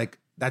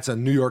 That's a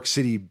New York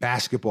City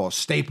basketball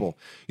staple.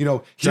 Is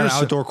that an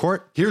outdoor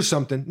court? Here's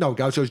something. No,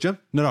 Gauchos gym?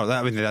 No.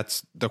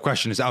 That's the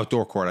question is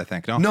outdoor court, I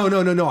think.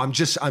 No. I'm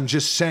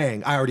just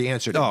saying, I already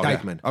answered it.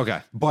 Dyckman. Okay.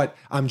 But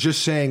I'm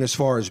just saying, as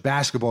far as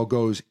basketball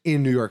goes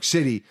in New York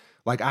City,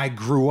 like I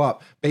grew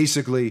up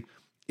basically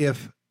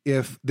if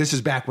this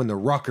is back when the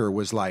Rucker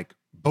was like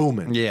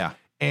booming. Yeah.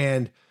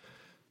 And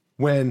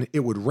when it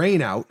would rain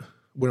out,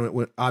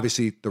 when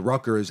obviously the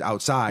Rucker is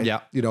outside,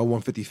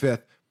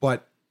 155th,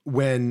 but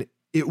when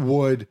it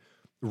would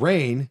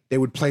rain, they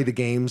would play the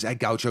games at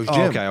Gaucho's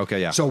gym. Okay,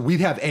 yeah. So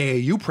we'd have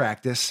AAU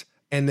practice,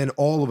 and then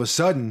all of a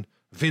sudden,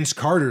 Vince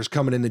Carter's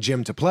coming in the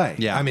gym to play.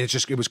 Yeah. I mean,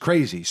 it was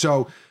crazy.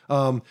 So,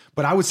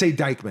 but I would say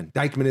Dyckman.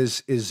 Dyckman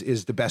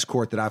is the best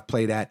court that I've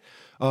played at.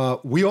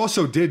 We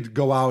also did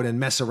go out and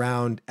mess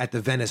around at the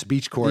Venice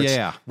Beach courts,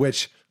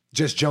 which...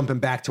 Just jumping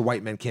back to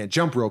White Men Can't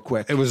Jump real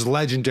quick. It was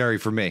legendary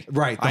for me.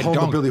 Right. The home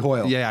of Billy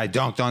Hoyle. Yeah, I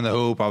dunked on the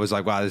hoop. I was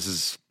like, wow, this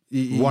is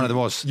one of the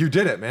most... You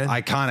did it, man.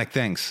 Iconic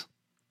things.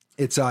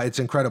 It's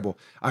incredible.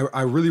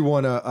 I really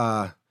want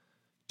to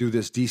do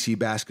this DC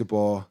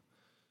basketball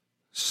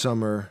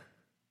summer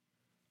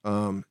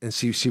and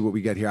see what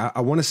we get here.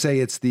 I want to say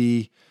it's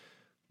the...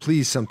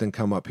 Please something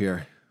come up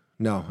here.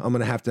 No, I'm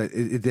going to have to...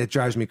 That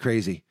drives me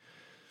crazy.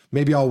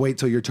 maybe I'll wait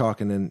till you're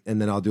talking and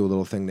then I'll do a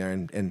little thing there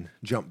and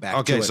jump back.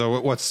 Okay, to it. so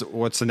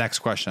what's the next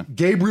question?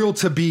 Gabriel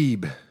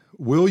Tabib,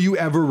 will you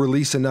ever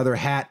release another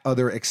hat,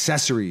 other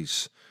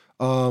accessories?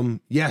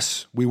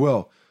 Yes, we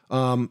will.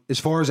 As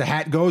far as a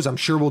hat goes, I'm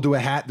sure we'll do a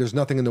hat. There's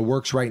nothing in the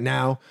works right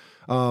now.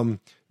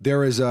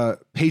 There is a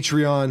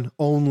Patreon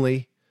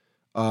only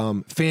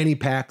fanny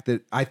pack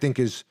that I think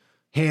is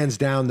hands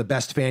down the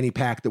best fanny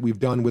pack that we've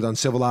done with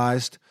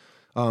Uncivilized.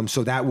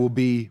 So that will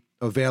be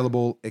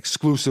available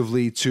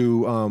exclusively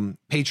to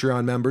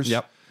Patreon members.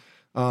 Yep.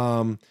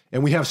 And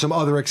we have some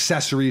other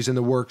accessories in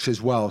the works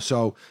as well.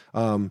 So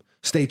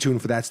stay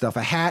tuned for that stuff.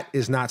 A hat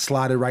is not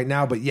slotted right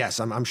now, but yes,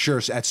 I'm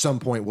sure at some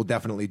point we'll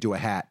definitely do a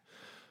hat.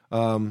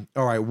 All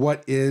right,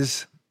 what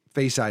is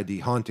Face ID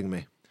haunting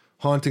me?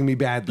 Haunting me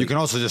badly. You can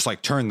also just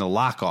like turn the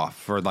lock off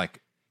for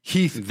like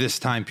Heath. this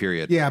time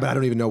period. Yeah, but I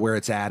don't even know where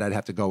it's at. I'd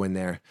have to go in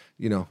there.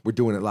 You know, we're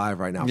doing it live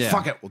right now. Yeah.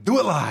 Fuck it, we'll do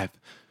it live.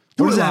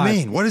 What does that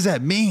mean? What does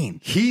that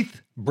mean?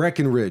 Heath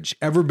Breckenridge,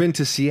 ever been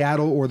to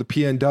Seattle or the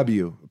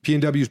PNW?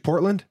 PNW is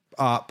Portland?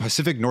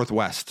 Pacific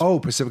Northwest. Oh,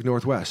 Pacific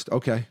Northwest.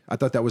 Okay. I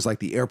thought that was like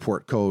the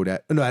airport code. No,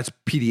 that's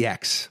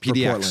PDX. For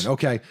PDX. Portland.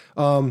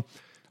 Okay.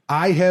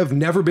 I have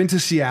never been to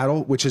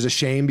Seattle, which is a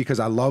shame because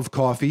I love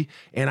coffee,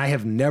 and I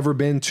have never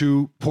been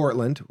to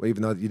Portland,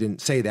 even though you didn't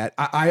say that.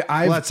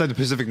 Well, that's the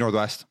Pacific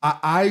Northwest.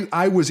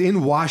 I was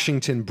in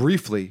Washington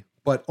briefly,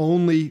 but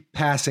only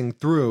passing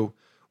through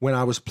when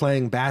I was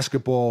playing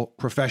basketball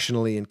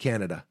professionally in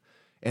Canada.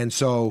 And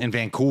so In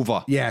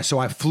Vancouver. yeah, so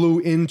I flew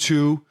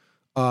into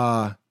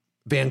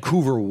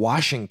Vancouver,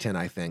 Washington,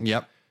 I think.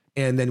 Yep.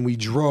 And then we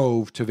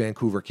drove to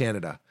Vancouver,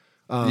 Canada.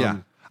 Yeah.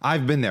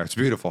 I've been there. It's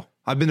beautiful.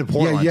 I've been to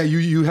Portland. Yeah,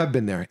 you have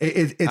been there.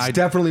 It's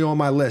definitely on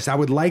my list. I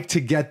would like to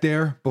get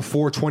there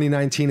before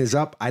 2019 is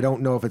up. I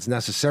don't know if it's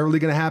necessarily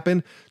going to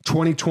happen.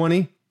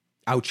 2020,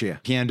 out here.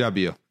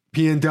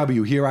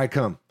 PNW, here I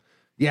come.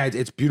 Yeah,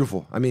 it's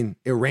beautiful. I mean,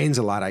 it rains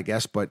a lot, I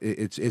guess, but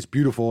it's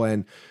beautiful.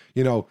 And,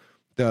 you know,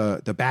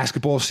 the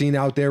basketball scene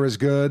out there is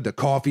good. The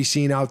coffee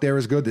scene out there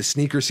is good. The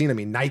sneaker scene. I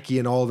mean, Nike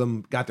and all of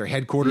them got their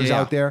headquarters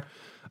out there.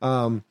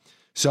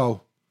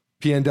 So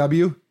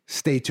PNW,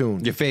 stay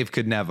tuned. Your fave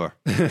could never.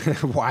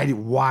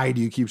 Why do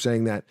you keep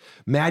saying that?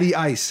 Matty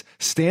Ice,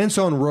 stance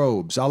on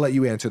robes. I'll let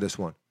you answer this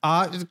one.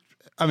 I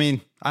mean,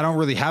 I don't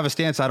really have a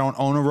stance. I don't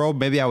own a robe.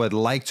 Maybe I would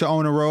like to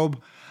own a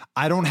robe.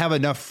 I don't have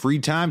enough free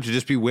time to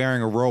just be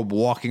wearing a robe,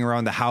 walking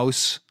around the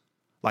house,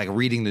 like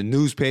reading the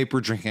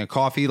newspaper, drinking a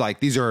coffee. Like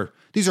these are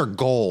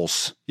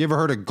goals. You ever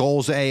heard of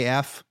goals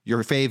AF?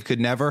 Your fave could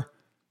never.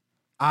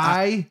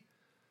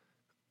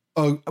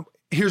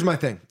 Here's my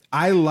thing.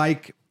 I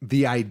like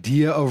the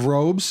idea of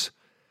robes.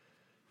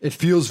 It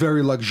feels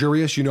very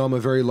luxurious. You know, I'm a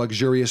very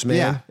luxurious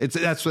man. Yeah,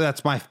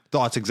 that's my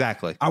thoughts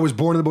exactly. I was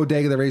born in the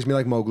bodega that raised me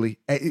like Mowgli.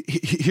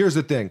 Here's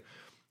the thing.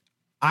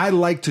 I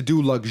like to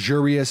do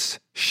luxurious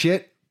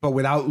shit, but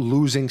without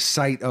losing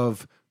sight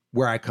of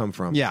where I come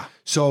from. Yeah.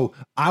 So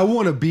I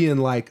want to be in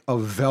like a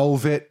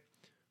velvet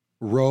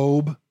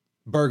robe,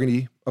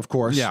 burgundy, of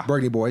course. Yeah.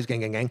 Burgundy boys, gang,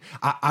 gang, gang.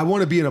 I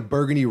want to be in a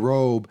burgundy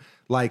robe,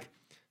 like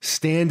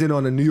standing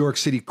on a New York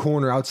City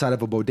corner outside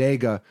of a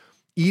bodega,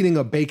 eating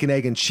a bacon,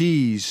 egg, and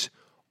cheese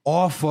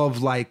off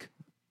of like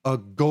a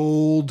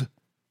gold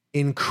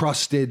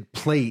encrusted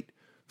plate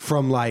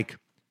from like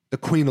the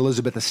Queen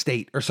Elizabeth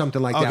estate or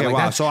something like that. Okay, Like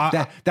wow. that's,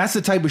 So that's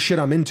the type of shit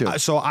I'm into.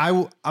 So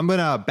I'm going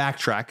to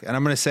backtrack and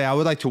I'm going to say I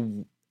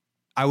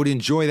would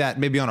enjoy that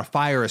maybe on a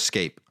fire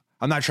escape.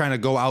 I'm not trying to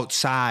go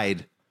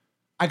outside.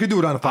 I could do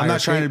it on a fire. I'm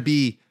not trying to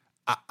be,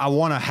 I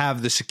want to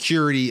have the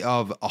security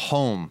of a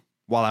home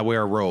while I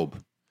wear a robe.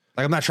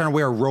 Like I'm not trying to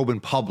wear a robe in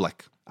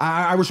public.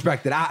 I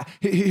respect it.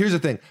 Here's the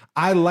thing.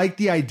 I like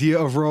the idea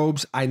of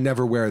robes. I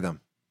never wear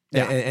them.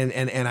 Yeah.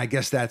 And I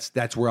guess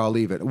that's where I'll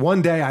leave it.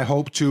 One day I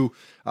hope to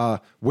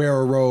wear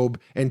a robe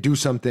and do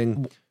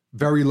something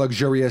very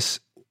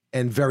luxurious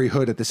and very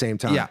hood at the same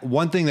time. Yeah.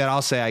 One thing that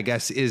I'll say, I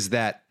guess, is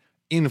that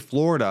in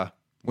Florida,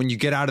 when you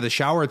get out of the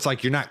shower, it's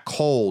like you're not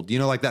cold. You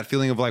know, like that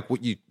feeling of like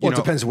what you Well, know. it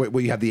depends what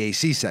you have the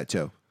AC set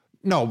to.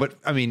 No, but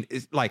I mean,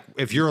 it's like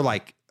if you're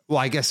like, well,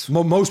 I guess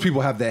Most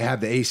people have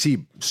the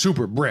AC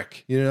super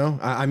brick, you know?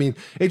 I mean,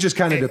 it just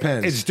kind of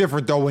depends. It's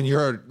different though when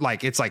you're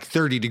like, it's like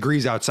 30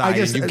 degrees outside I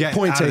guess, and you get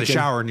point out of the taken.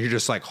 shower and you're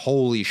just like,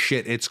 holy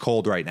shit, it's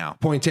cold right now.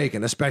 Point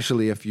taken,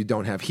 especially if you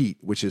don't have heat,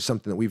 which is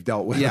something that we've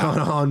dealt with Yeah.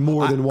 on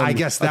more than one I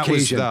guess that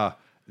occasion. was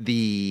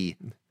the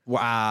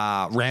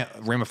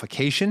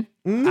ramification.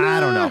 I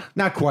don't know.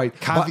 Not quite.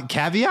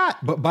 Caveat?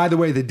 But by the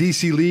way, the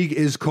DC League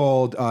is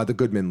called the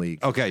Goodman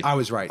League. Okay. I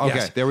was right. Okay,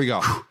 Yes. there we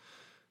go.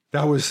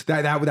 That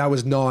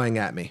was gnawing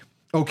at me.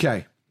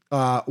 Okay.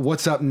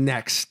 What's up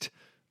next?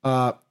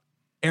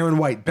 Aaron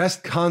White,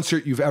 best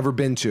concert you've ever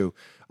been to.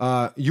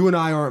 You and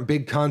I aren't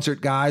big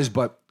concert guys,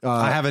 but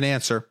I have an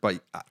answer, but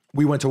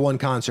we went to one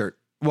concert.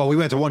 well, we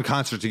went to one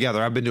concert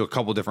together. I've been to a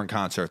couple different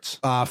concerts.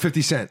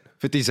 50 Cent.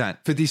 50 Cent.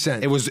 50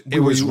 Cent. It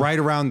was right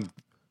around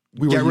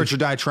Get Rich or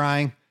Die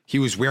Trying. He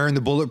was wearing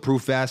the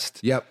bulletproof vest.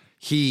 Yep.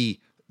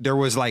 There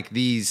was like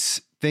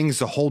these things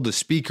to hold the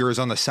speakers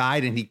on the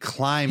side, and he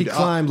climbed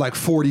up, like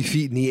 40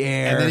 feet in the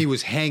air. and then he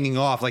was hanging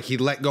off, like he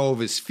let go of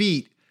his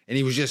feet, and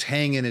he was just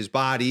hanging his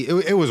body.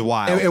 It was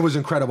wild. It was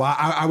incredible.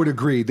 I would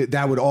agree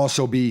that would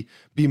also be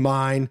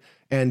mine.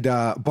 And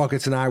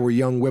Buckets and I were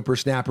young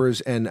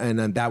whippersnappers,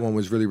 and that one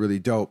was really, really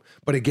dope.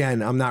 But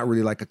again, I'm not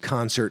really like a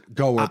concert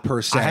goer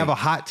per se. I have a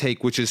hot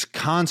take, which is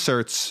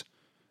concerts,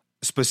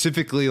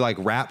 specifically like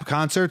rap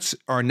concerts,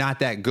 are not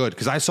that good.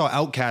 Because I saw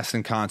Outkast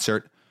in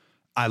concert.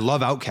 I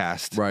love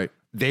Outkast. Right.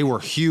 They were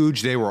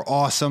huge. They were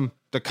awesome.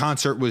 The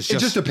concert was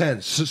just... It just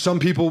depends. Some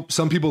people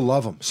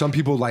love them. Some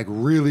people like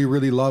really,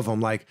 really love them.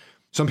 Like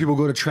some people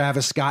go to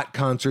Travis Scott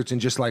concerts and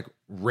just like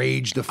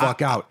rage the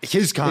fuck out.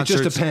 His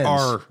concerts it just depends.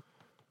 are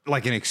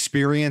like an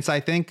experience, I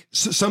think.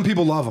 Some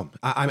people love them.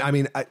 I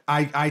mean,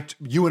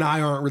 you and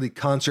I aren't really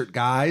concert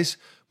guys,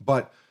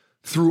 but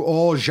through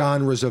all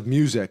genres of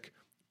music,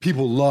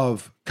 people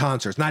love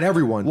concerts. Not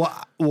everyone.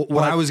 What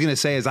I was going to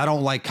say is I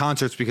don't like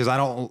concerts because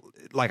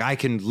I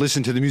can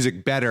listen to the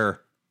music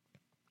better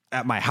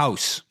at my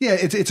house. Yeah,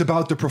 it's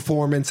about the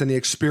performance and the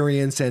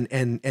experience and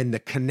the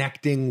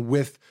connecting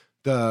with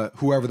the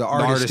whoever the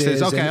artist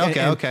is.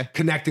 Okay.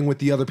 Connecting with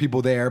the other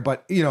people there.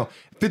 But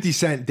 50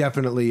 Cent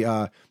definitely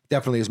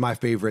is my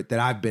favorite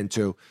that I've been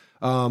to.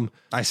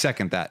 I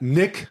second that.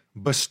 Nick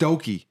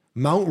Bostocchi,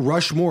 Mount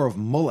Rushmore of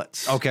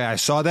mullets. Okay, I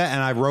saw that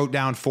and I wrote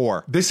down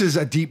 4. This is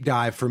a deep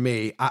dive for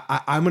me.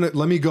 I'm gonna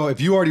let me go.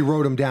 If you already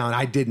wrote them down,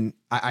 I didn't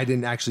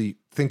actually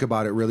think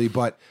about it really,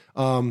 but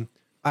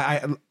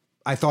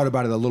I thought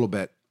about it a little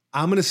bit.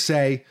 I'm gonna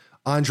say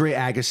Andre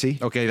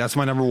Agassi. Okay, that's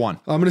my number 1.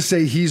 I'm gonna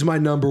say he's my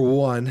number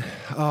 1.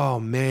 Oh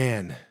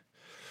man,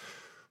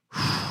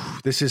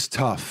 this is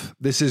tough.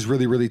 This is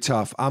really, really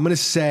tough. I'm gonna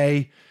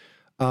say,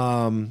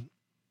 oh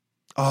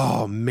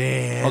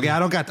man. Okay, I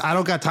don't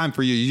got time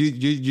for you.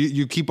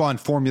 You keep on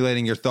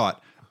formulating your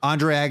thought.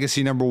 Andre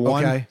Agassi, number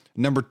 1. Okay.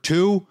 Number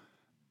 2,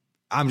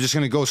 I'm just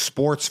gonna go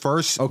sports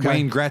first. Okay.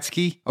 Wayne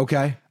Gretzky.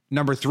 Okay.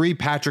 Number 3,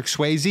 Patrick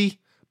Swayze.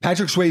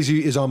 Patrick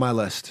Swayze is on my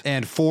list.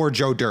 And 4,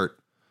 Joe Dirt.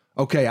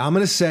 Okay,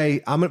 Patrick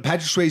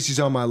Swayze's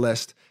on my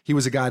list. He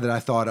was a guy that I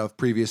thought of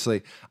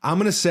previously. I'm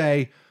going to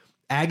say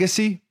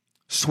Agassi,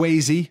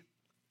 Swayze,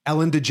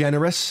 Ellen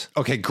DeGeneres.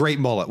 Okay, great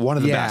mullet. One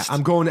of the best.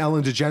 I'm going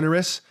Ellen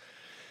DeGeneres,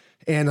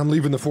 and I'm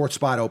leaving the 4th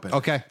spot open.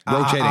 Okay,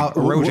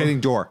 rotating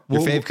door.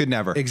 Your fave could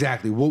never.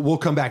 Exactly. We'll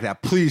come back to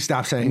that. Please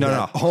stop saying that.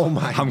 No. Oh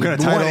my. I'm going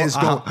to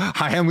title.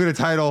 I am going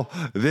to title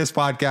this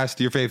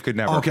podcast "Your Fave Could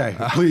Never." Okay,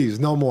 please,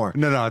 no more.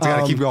 No. It's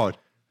got to keep going.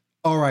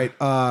 All right.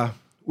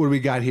 What do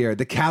we got here?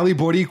 The Cali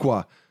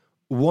Boricua.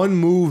 One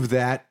movie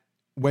that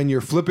when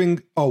you're flipping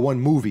through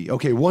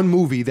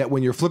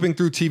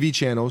TV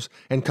channels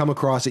and come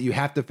across it, you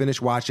have to finish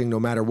watching no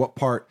matter what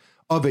part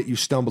of it you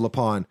stumble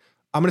upon.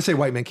 I'm going to say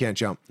White Men Can't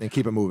Jump and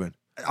keep it moving.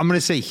 I'm going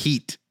to say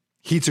Heat.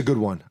 Heat's a good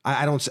one.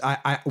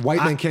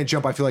 White Men Can't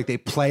Jump. I feel like they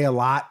play a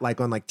lot,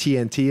 like on like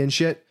TNT and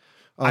shit.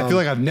 I feel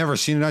like I've never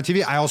seen it on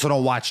TV. I also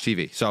don't watch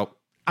TV, so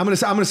I'm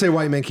gonna say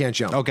White Men Can't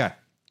Jump. Okay.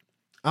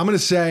 I'm gonna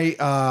say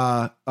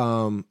Law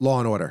and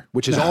Order,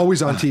 which is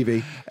always on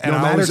TV, and no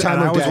matter time of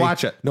day. I always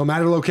watch it, no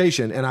matter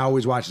location, and I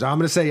always watch it. So I'm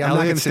gonna say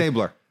Elliot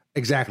Stabler.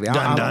 Exactly.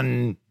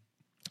 Dun.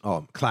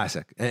 Oh,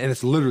 classic, and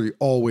it's literally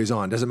always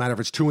on. Doesn't matter if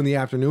it's 2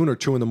 p.m. or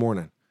 2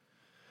 a.m.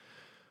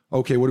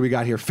 Okay, what do we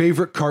got here?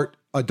 Favorite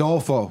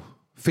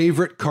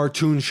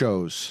cartoon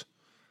shows.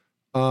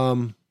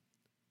 Okay.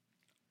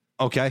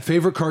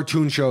 Favorite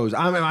cartoon shows.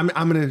 I'm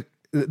gonna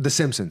The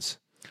Simpsons.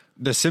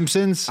 The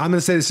Simpsons. I'm gonna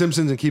say The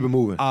Simpsons and keep it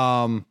moving.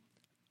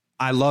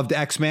 I loved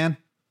X-Men.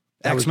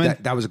 X-Men.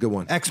 That was a good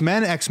one.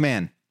 X-Men.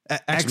 X-Men.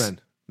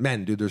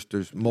 Men, dude.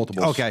 There's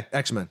multiples. Okay.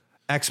 X-Men.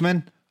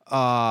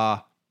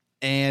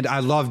 And I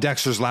loved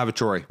Dexter's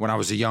Laboratory when I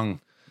was a young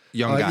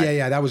guy.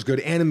 Yeah, that was good.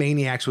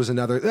 Animaniacs was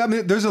another. I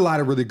mean, there's a lot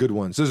of really good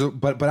ones.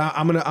 But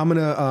I'm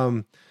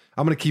gonna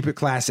keep it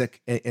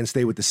classic and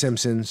stay with The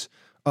Simpsons.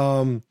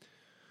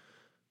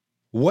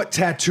 What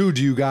tattoo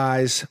do you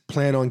guys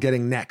plan on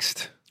getting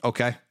next?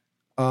 Okay.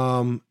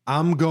 I'm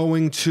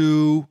going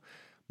to.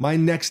 My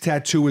next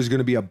tattoo is going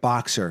to be a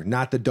boxer,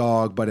 not the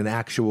dog, but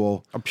a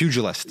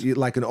pugilist,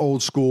 like an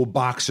old school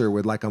boxer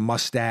with like a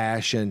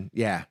mustache. And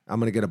yeah, I'm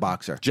going to get a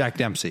boxer. Jack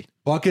Dempsey.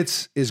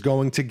 Buckets is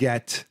going to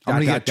get. I'm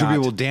going to get 2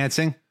 people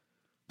dancing,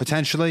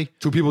 potentially.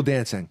 2 people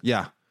dancing.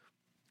 Yeah.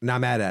 Not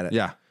mad at it.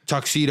 Yeah.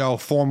 Tuxedo,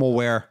 formal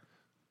wear,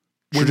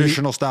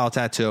 traditional style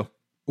tattoo.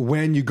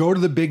 When you go to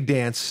the big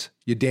dance,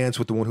 you dance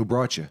with the one who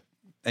brought you.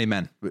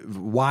 Amen.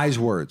 Wise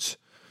words.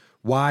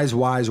 Wise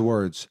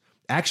words.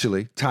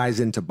 Actually ties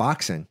into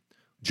boxing.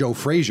 Joe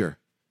Frazier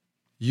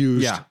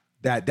used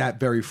that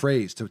very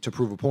phrase to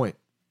prove a point.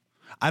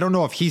 I don't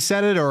know if he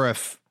said it or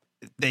if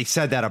they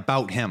said that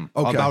about him,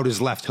 about his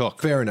left hook.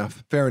 Fair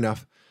enough.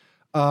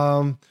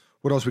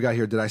 What else we got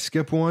here? Did I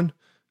skip one?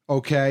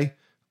 Okay.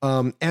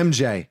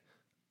 MJ,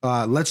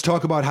 let's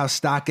talk about how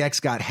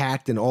StockX got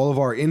hacked and all of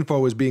our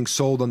info is being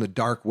sold on the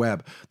dark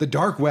web. The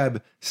dark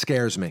web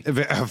scares me.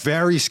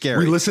 Very scary.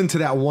 We listened to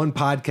that one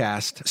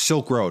podcast,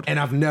 Silk Road, and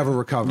I've never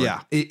recovered.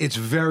 Yeah. It's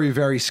very,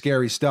 very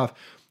scary stuff.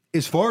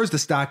 As far as the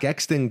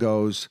StockX thing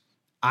goes,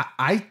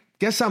 I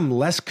guess I'm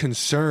less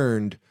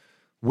concerned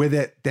with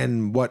it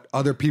than what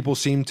other people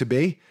seem to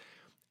be.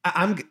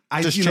 I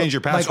Just change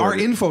your password. Like our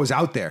info is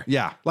out there.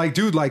 Yeah. Like,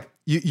 dude, like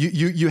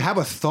you have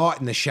a thought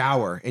in the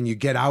shower and you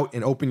get out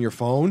and open your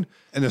phone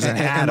and there's an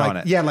ad like, on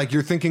it. Yeah. Like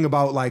you're thinking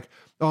about like,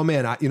 oh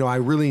man, I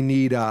really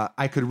need,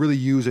 I could really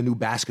use a new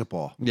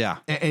basketball. Yeah.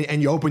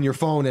 And you open your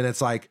phone and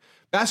it's like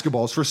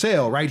basketballs for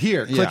sale right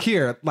here. Click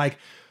here. Like,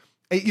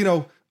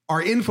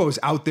 our info's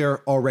out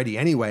there already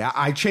anyway.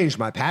 I changed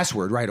my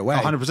password right away.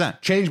 100%.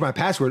 Changed my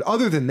password.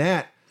 Other than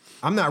that,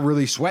 I'm not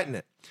really sweating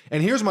it.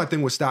 And here's my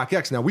thing with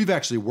StockX. Now, we've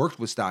actually worked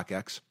with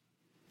StockX,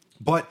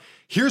 but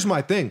here's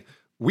my thing.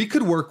 We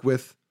could work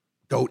with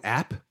Goat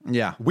app.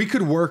 Yeah. We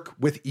could work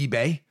with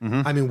eBay.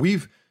 Mm-hmm. I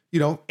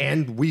mean,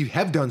 and we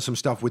have done some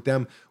stuff with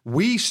them.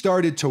 We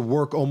started to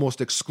work almost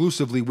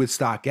exclusively with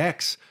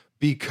StockX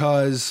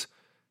because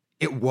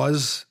it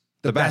was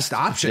the best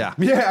option.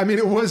 Yeah.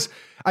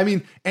 I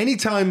mean,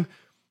 anytime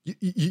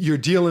you're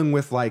dealing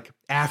with like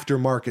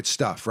aftermarket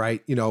stuff,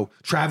 right?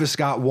 Travis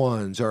Scott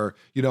ones or,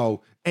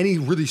 any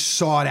really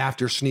sought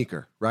after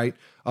sneaker, right?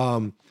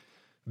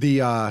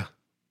 The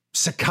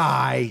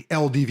Sakai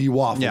LDV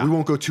waffle. Yeah. We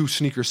won't go too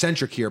sneaker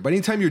centric here, but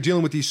anytime you're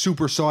dealing with these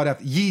super sought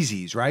after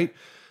Yeezys, right?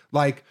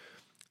 Like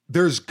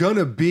there's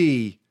gonna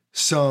be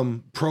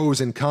some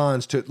pros and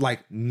cons to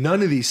like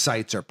none of these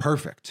sites are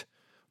perfect,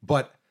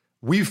 but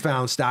we've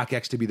found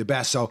StockX to be the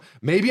best. So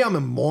maybe I'm a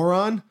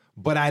moron,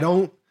 but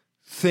I'm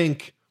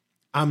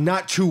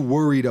not too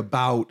worried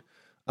about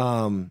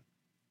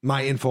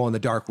my info on the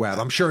dark web.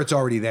 I'm sure it's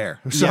already there.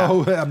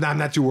 So I'm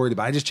not too worried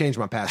about it. I just changed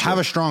my password. Have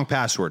a strong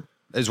password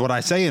is what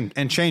I say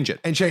and change it.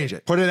 And change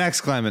it. Put an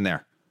exclam in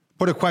there.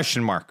 Put a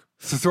question mark.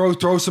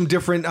 Throw some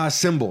different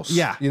symbols.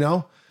 Yeah.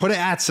 Put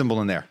an @ symbol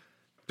in there.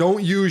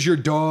 Don't use your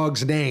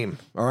dog's name.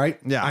 All right.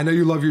 Yeah. I know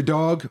you love your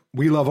dog.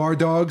 We love our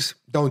dogs.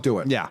 Don't do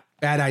it. Yeah.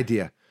 Bad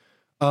idea.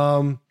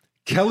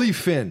 Kelly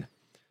Finn,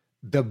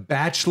 the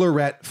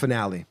Bachelorette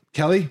finale.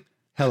 Kelly,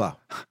 hello.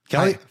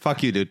 Kelly, Hi.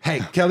 fuck you, dude. Hey,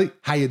 Kelly,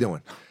 how you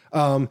doing?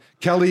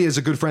 Kelly is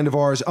a good friend of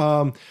ours.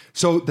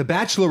 So the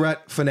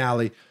Bachelorette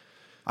finale,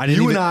 I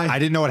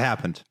didn't know what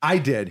happened. I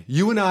did.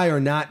 You and I are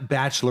not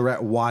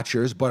Bachelorette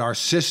watchers, but our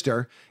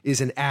sister is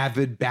an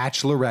avid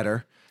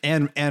Bacheloretter.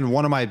 And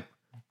one of my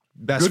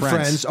best Good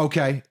friends,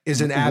 okay,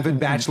 is an avid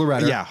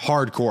Bacheloretter. Yeah,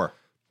 hardcore.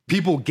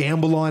 People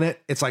gamble on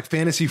it. It's like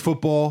fantasy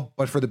football,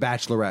 but for the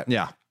Bachelorette.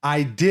 Yeah.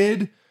 I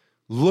did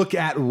look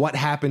at what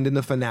happened in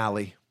the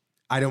finale.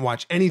 I didn't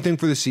watch anything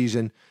for the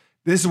season.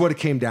 This is what it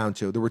came down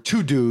to. There were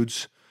two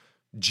dudes,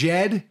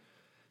 Jed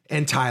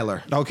and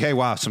Tyler. Okay,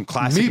 wow, some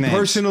classic names. Me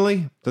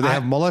personally, do they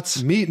have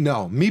mullets?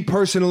 Me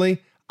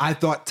personally, I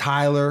thought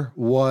Tyler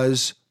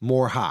was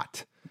more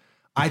hot.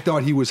 I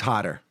thought he was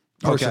hotter.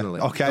 Personally,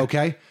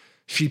 okay.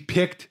 She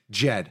picked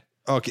Jed.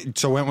 Okay,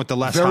 so went with the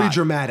less very hot.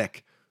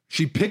 dramatic.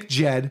 She picked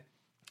Jed,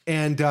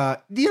 and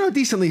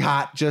decently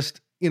hot,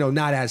 just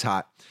not as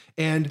hot,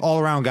 and all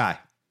around guy.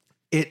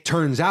 It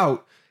turns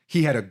out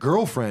he had a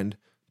girlfriend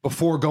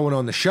before going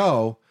on the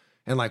show,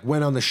 and like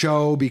went on the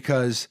show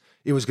because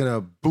it was going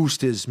to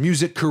boost his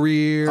music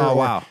career. Oh,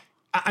 wow.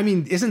 I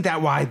mean, isn't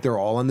that why they're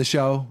all on the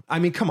show? I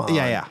mean, come on.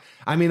 Yeah.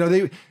 I mean, are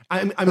they?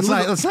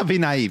 Let's not be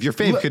naive. Your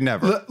fave could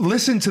never.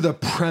 Listen to the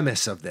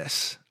premise of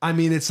this. I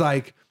mean, it's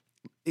like,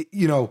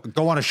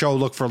 go on a show,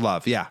 look for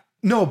love. Yeah.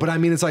 No, but I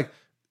mean, it's like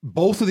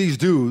both of these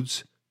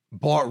dudes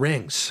bought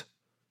rings.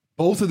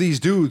 Both of these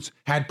dudes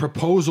had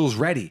proposals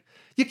ready.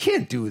 You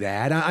can't do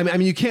that. I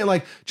mean, you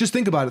can't just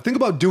think about it. Think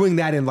about doing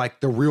that in like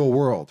the real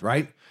world,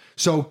 right?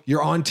 So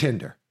you're on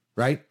Tinder,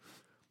 right?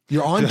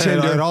 You're on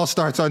Tinder. It all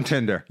starts on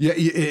Tinder. Yeah,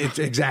 it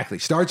exactly.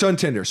 Starts on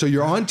Tinder. So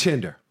you're on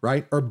Tinder,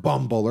 right? Or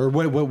Bumble or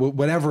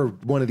whatever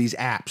one of these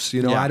apps.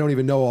 I don't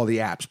even know all the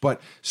apps.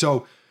 But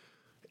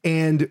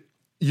and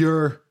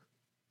you're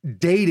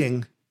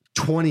dating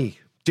 20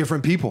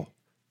 different people.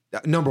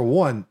 Number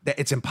one,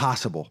 it's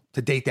impossible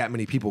to date that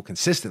many people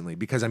consistently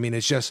because, I mean,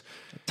 it's just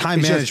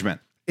time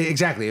management.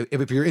 Exactly.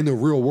 If you're in the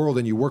real world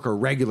and you work a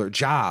regular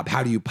job,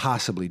 how do you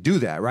possibly do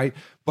that, right?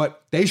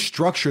 But they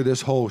structure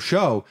this whole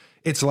show.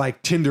 It's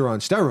like Tinder on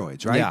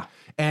steroids, right? Yeah.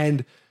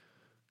 And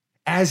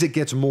as it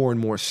gets more and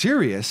more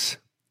serious,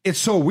 it's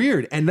so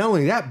weird. And not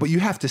only that, but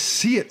you have to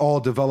see it all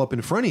develop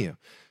in front of you.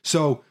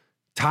 So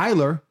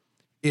Tyler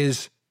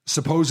is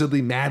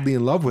supposedly madly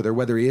in love with her.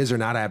 Whether he is or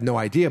not, I have no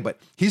idea. But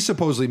he's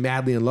supposedly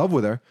madly in love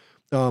with her.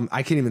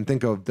 I can't even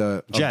think of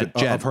Jed.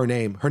 of her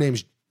name. Her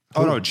name's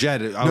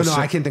Jed.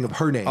 I can't think of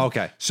her name.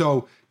 Okay.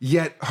 So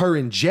yet her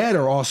and Jed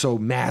are also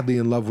madly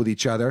in love with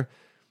each other.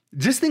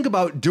 Just think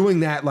about doing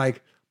that.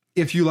 Like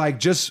if you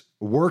just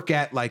work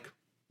at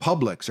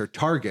Publix or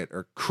Target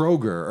or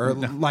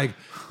Kroger or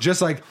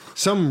just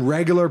some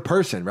regular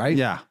person, right?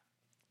 Yeah.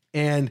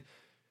 And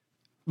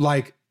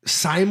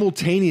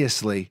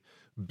simultaneously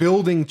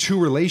building two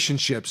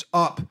relationships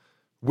up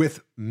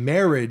with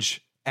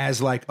marriage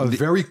as a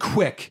very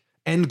quick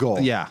end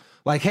goal. Yeah.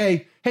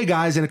 Hey, hey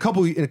guys, in a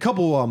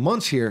couple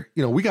months here,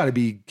 we got to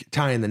be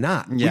tying the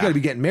knot. We got to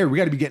be getting married. We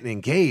got to be getting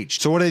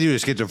engaged. So what did they do?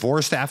 Just get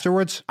divorced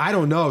afterwards? I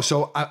don't know.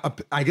 So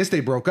I guess they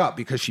broke up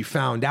because she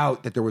found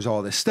out that there was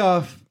all this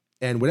stuff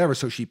and whatever.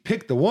 So she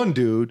picked the one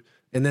dude,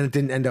 and then it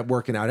didn't end up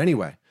working out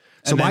anyway.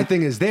 So my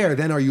thing is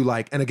then are you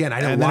like, and again,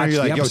 I didn't watch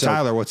the episode. Yo,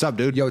 Tyler, what's up,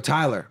 dude? Yo,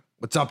 Tyler,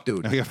 what's up,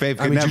 dude? Your fave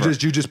I mean, never.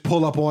 you just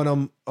pull up on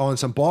him on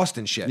some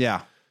Boston shit.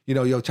 Yeah.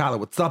 Yo, Tyler,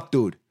 what's up,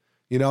 dude?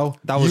 That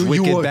was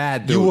wicked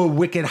bad, dude. You were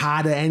wicked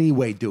hotter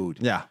anyway, dude.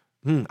 Yeah.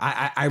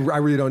 I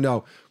really don't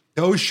know.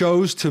 Those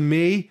shows, to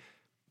me,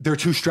 they're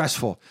too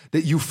stressful.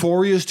 That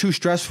Euphoria is too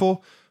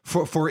stressful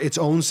for its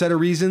own set of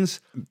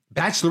reasons.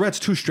 Bachelorette's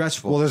too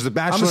stressful. Well, there's the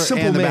Bachelor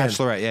and the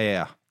Bachelorette.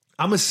 Yeah.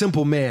 I'm a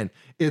simple man.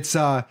 It's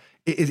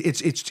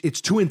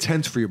too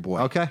intense for your boy.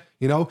 Okay.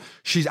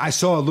 I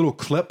saw a little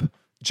clip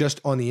just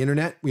on the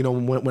internet, when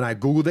I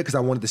Googled it because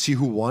I wanted to see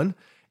who won.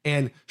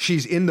 And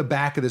she's in the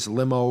back of this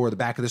limo or the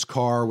back of this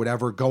car or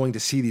whatever, going to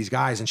see these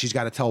guys. And she's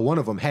got to tell one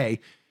of them, hey,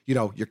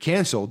 you're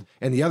canceled.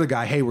 And the other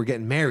guy, hey, we're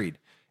getting married.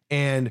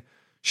 And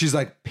she's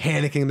like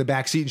panicking in the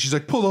back seat. And she's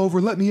like, pull over,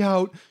 let me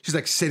out. She's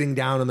like sitting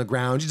down on the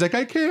ground. She's like,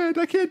 I can't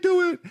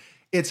do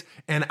it.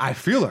 And I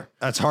feel her.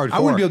 That's hardcore. I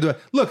wouldn't be able to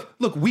do it.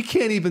 Look, we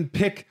can't even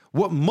pick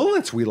what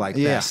mullets we like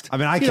best. I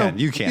mean, I can.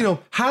 You can't.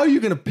 How are you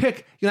going to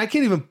pick? I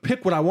can't even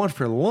pick what I want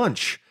for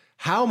lunch.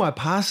 How am I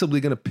possibly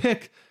going to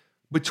pick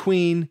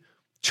between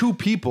two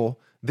people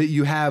that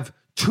you have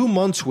 2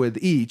 months with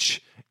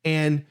each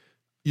and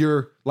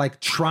you're like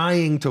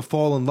trying to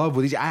fall in love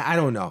with each? I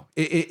don't know.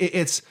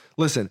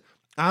 Listen,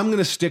 I'm going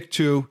to stick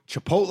to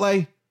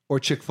Chipotle or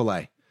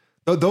Chick-fil-A.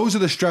 Those are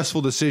the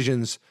stressful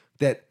decisions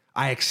that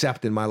I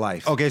accept in my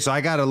life. Okay, so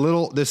I got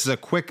this is a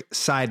quick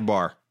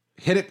sidebar.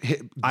 Do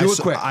it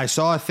quick. I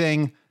saw a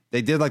thing.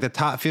 They did like the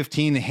top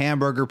 15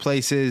 hamburger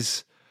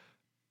places.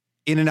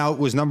 In-N-Out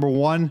was number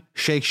 1.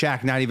 Shake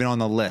Shack not even on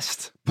the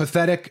list.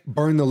 Pathetic.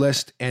 Burn the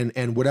list,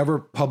 and whatever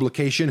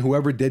publication,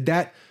 whoever did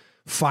that,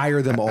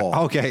 fire them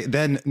all. Okay,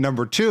 then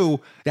number 2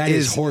 that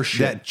is horseshit.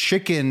 That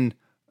chicken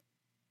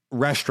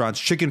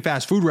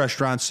fast food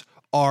restaurants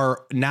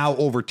are now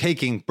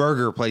overtaking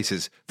burger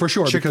places for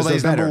sure. Chick-fil-A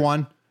is number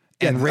 1.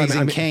 And Yeah,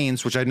 Raising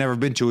Cane's, which I'd never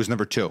been to, is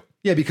number 2.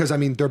 Yeah, because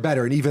they're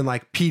better, and even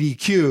like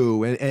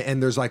PDQ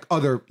and there's like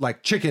other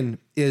like chicken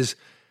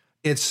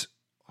it's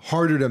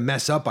harder to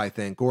mess up, I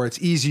think, or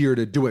it's easier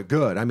to do it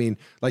good. I mean,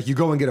 like you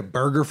go and get a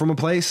burger from a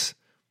place,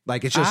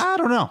 like it's just I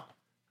don't know.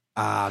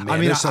 Man,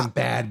 there's some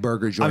bad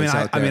burger joints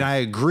out there. I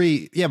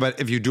agree. Yeah,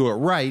 but if you do it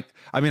right,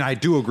 I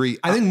do agree.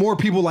 I think more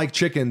people like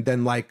chicken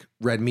than like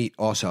red meat.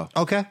 Also,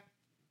 okay.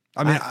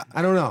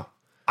 I don't know.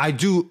 I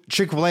do.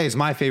 Chick-fil-A is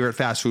my favorite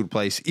fast food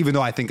place, even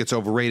though I think it's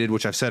overrated,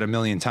 which I've said a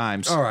million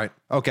times. All right.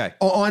 Okay.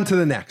 On to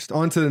the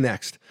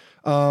next.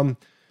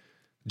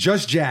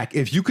 Just Jack,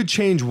 if you could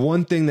change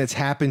one thing that's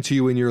happened to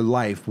you in your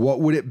life,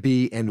 what would it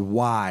be and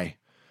why?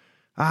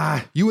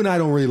 You and I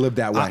don't really live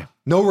that way.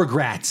 No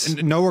regrets.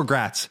 No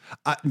regrets.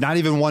 Not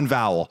even one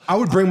vowel. I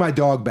would bring my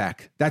dog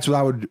back. That's what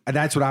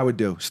I would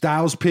do.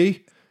 Styles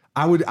P.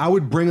 I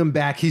would bring him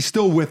back. He's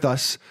still with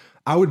us.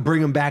 I would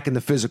bring him back in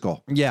the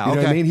physical. Yeah, you know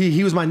okay. what I mean?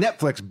 He was my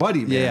Netflix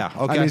buddy, man. Yeah,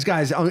 okay. I mean, this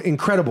guy's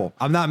incredible.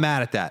 I'm not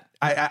mad at that.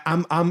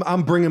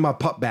 I'm bringing my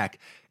pup back,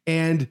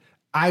 and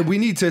we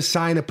need to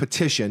sign a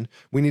petition.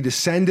 We need to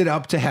send it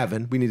up to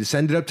heaven. We need to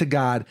send it up to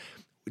God.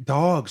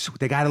 Dogs,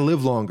 they got to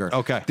live longer.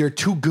 Okay, they're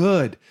too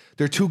good.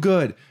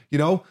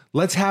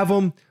 Let's have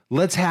them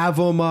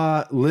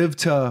live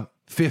to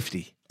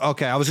 50.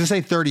 Okay, I was gonna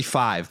say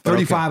 35.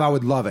 35, okay. I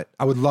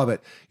would love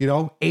it.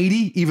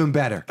 80, even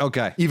better.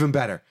 Okay, even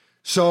better.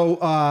 So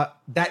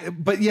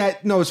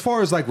as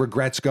far as like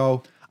regrets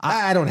go,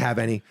 I don't have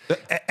any.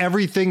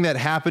 Everything that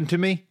happened to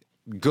me,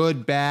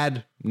 good,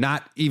 bad,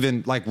 not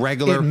even like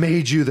regular, it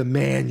made you the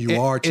man you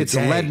are today. It's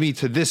led me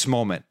to this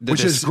moment,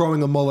 which is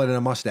growing a mullet and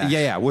a mustache.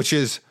 Yeah, which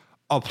is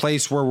a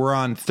place where we're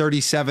on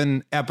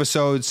 37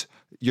 episodes.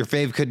 Your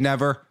fave could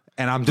never,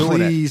 and I'm doing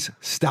it. Please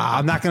stop.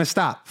 I'm not going to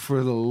stop.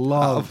 For the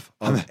love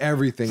of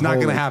everything. It's not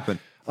going to happen.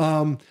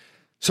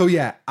 So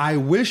yeah, I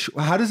wish.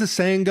 How does the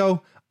saying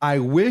go? I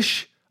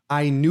wish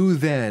I knew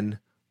then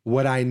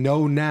what I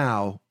know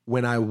now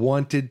when I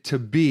wanted to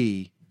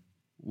be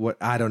what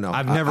I don't know.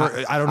 I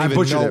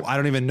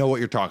don't even know what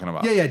you're talking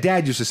about. Yeah.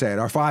 Dad used to say it.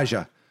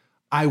 Arfaja.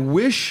 I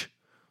wish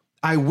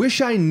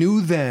I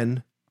knew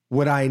then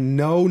what I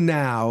know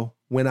now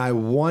when I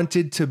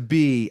wanted to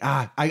be.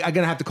 I'm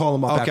gonna have to call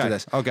him up after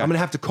this. Okay. I'm gonna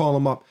have to call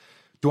him up.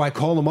 Do I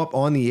call him up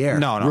on the air?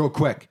 No. Real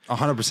quick.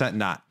 100%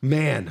 not.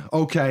 Man,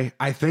 okay.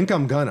 I think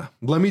I'm gonna.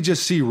 Let me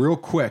just see real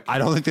quick. I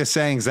don't think this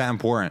saying's that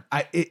important.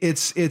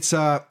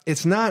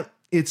 It's not.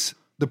 It's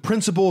the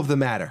principle of the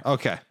matter.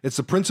 Okay. It's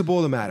the principle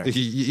of the matter.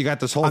 You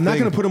got this whole thing. I'm not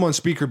going to put him on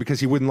speaker because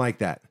he wouldn't like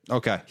that.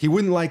 Okay. He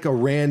wouldn't like a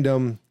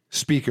random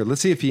speaker.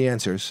 Let's see if he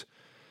answers.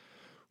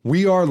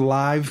 We are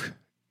live.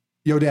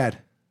 Yo, Dad.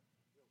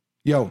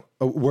 Yo,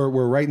 we're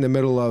right in the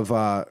middle of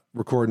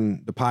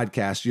recording the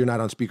podcast. You're not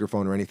on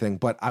speakerphone or anything,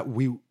 but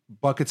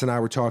Buckets and I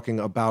were talking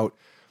about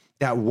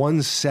that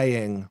one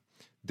saying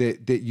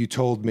that you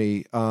told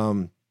me.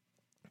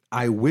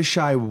 I wish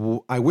I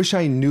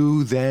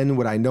knew then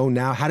what I know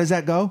now. How does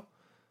that go?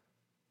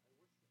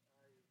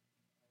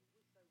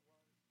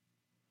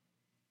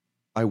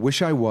 I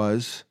wish I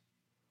was.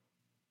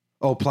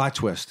 Oh, plot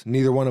twist.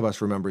 Neither one of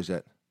us remembers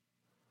it.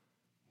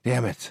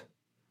 Damn it.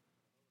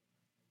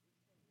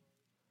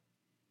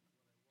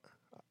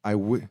 I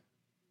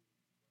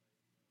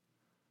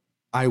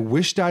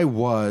wished I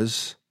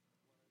was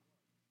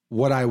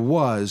what I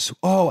was.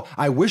 Oh,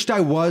 I wished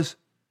I was.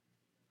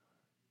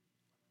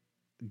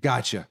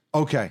 Gotcha.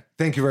 Okay.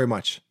 Thank you very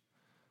much.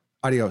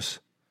 Adios.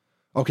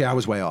 Okay, I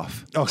was way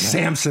off. Okay.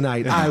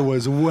 Samsonite. I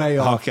was way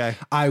off. Okay.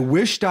 I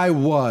wished I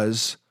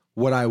was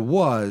what I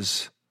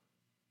was.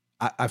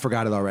 I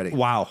forgot it already.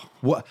 Wow.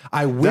 What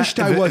I wished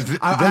I was.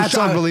 That's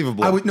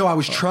unbelievable. I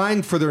was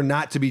trying for there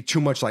not to be too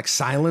much like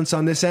silence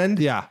on this end.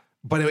 Yeah.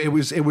 But it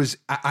was.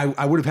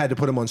 I would have had to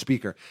put him on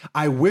speaker.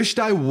 I wished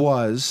I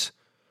was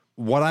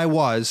what I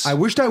was. I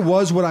wished I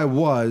was what I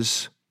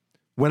was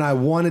when I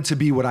wanted to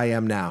be what I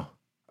am now.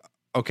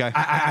 Okay.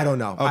 I don't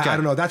know. Okay. I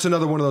don't know. That's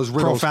another one of those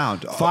riddles.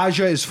 Profound.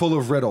 Faja is full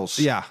of riddles.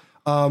 Yeah.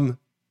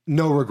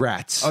 No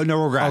regrets. Oh,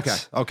 no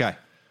regrets. Okay.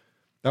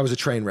 That was a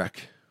train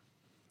wreck.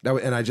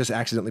 And I just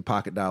accidentally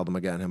pocket dialed him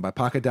again. And by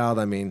pocket dialed,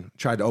 I mean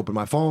tried to open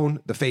my phone,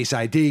 the Face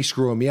ID,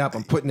 screwing me up.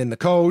 I'm putting in the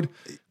code,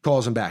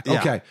 calls him back. Yeah.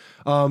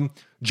 Okay.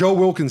 Joe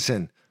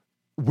Wilkinson,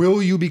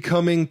 will you be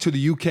coming to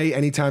the UK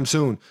anytime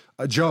soon?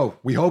 Joe,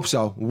 we hope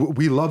so.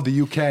 We love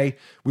the UK.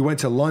 We went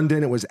to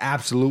London. It was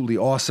absolutely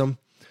awesome.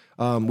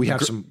 We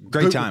have some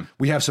great time.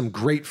 We have some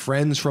great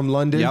friends from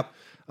London. Yep.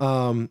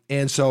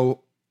 And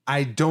so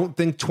I don't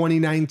think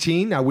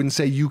 2019, I wouldn't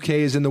say UK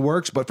is in the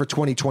works, but for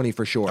 2020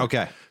 for sure.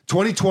 Okay.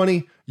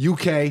 2020,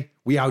 UK,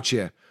 we out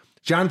here.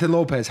 Jonathan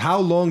Lopez, how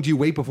long do you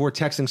wait before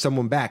texting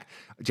someone back?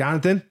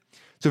 Jonathan,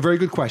 it's a very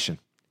good question.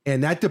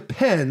 And that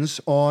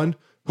depends on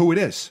who it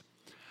is.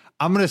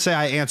 I'm going to say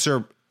I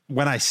answer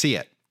when I see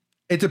it.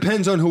 It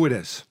depends on who it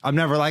is. I'm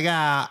never like,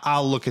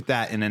 I'll look at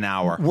that in an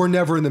hour. We're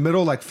never in the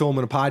middle, like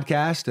filming a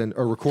podcast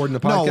or recording a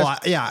podcast. No,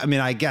 yeah. I mean,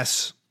 I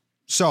guess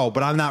so,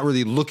 but I'm not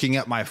really looking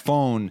at my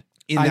phone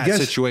in that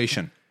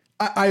situation.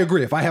 I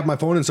agree. If I have my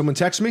phone and someone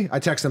texts me, I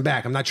text them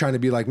back. I'm not trying to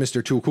be like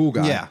Mr. Too Cool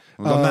guy. Yeah.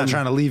 I'm not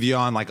trying to leave you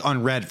on like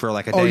unread for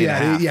like a day and a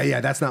half.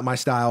 Yeah. That's not my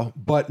style.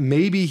 But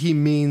maybe he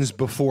means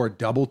before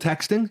double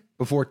texting,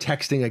 before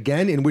texting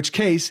again, in which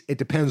case it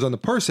depends on the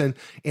person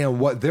and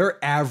what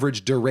their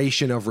average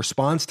duration of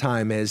response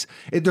time is.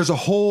 There's a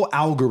whole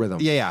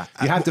algorithm. Yeah.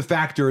 You have to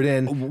factor it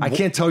in. I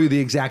can't tell you the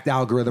exact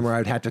algorithm or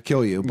I'd have to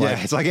kill you. But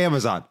yeah, it's like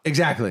Amazon.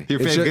 Exactly. Your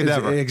favorite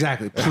endeavor.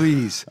 Exactly.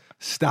 Please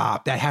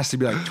stop. That has to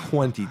be like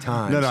 20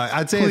 times. No,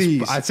 I'd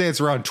say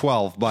it's around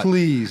 12, but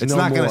please, it's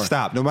not going to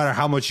stop no matter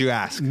how much you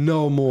ask.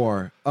 No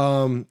more.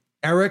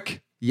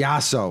 Eric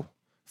Yasso,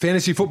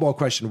 fantasy football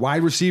question: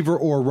 wide receiver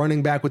or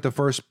running back with the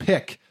first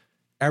pick?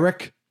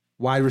 Eric,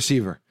 wide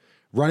receiver.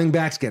 Running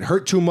backs get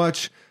hurt too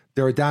much.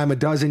 They're a dime a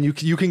dozen. You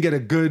can get a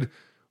good.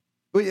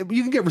 You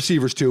can get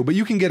receivers too, but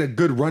you can get a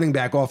good running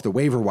back off the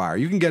waiver wire.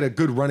 You can get a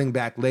good running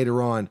back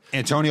later on.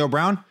 Antonio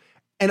Brown,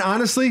 and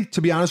honestly,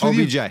 to be honest with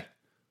OBJ. you,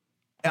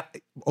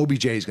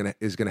 OBJ is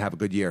gonna have a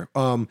good year.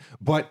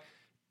 But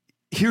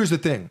here's the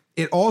thing: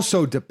 it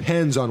also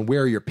depends on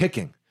where you're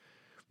picking,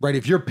 right?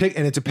 If you're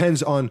and it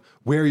depends on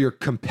where your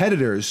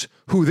competitors,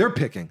 who they're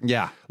picking.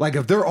 Yeah, like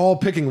if they're all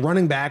picking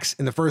running backs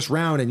in the first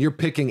round and you're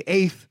picking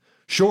 8th,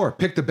 sure,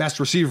 pick the best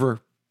receiver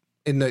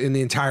in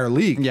the entire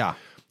league. Yeah,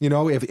 you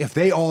know, if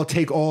they all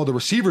take all the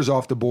receivers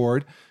off the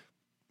board,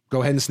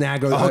 go ahead and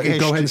snag. Go ahead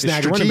and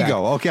snag a running back.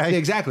 Okay, yeah,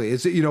 exactly.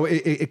 It's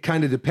it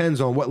kind of depends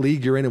on what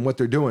league you're in and what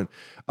they're doing.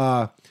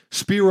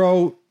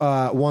 Spiro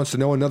wants to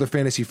know another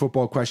fantasy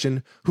football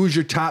question: who's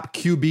your top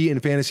QB in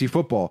fantasy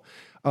football?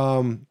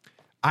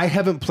 I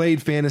haven't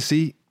played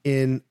fantasy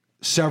in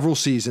several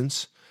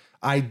seasons.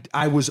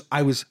 I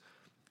was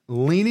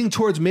leaning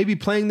towards maybe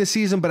playing this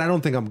season, but I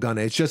don't think I'm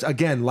gonna. It's just,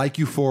 again, like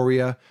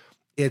Euphoria.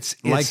 It's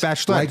like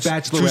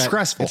Bachelorette. Too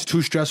stressful. It's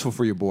too stressful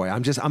for you, boy.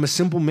 I'm a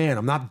simple man.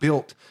 I'm not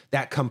built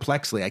that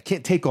complexly. I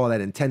can't take all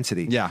that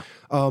intensity. Yeah.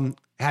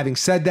 Having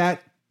said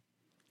that,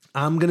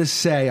 I'm going to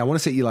say, I want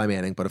to say Eli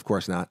Manning, but of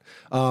course not.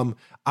 I'm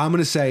going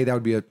to say that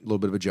would be a little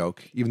bit of a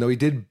joke, even though he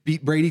did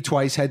beat Brady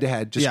twice head to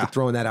head, just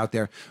throwing that out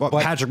there. Well,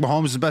 but Patrick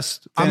Mahomes is the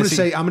best. I'm going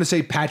to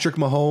say Patrick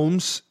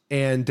Mahomes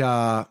and,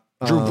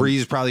 Drew Brees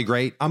is probably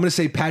great. I'm going to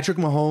say Patrick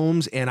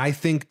Mahomes, and I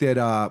think that,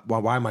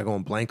 why am I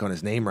going blank on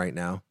his name right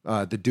now?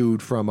 The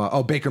dude from,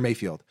 Baker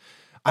Mayfield.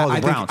 The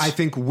Browns. I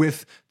think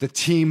with the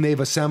team they've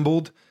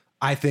assembled,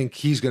 I think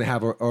he's going to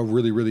have a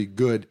really, really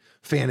good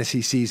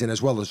fantasy season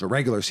as well as a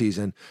regular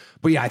season.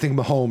 But yeah, I think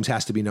Mahomes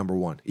has to be number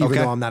one, even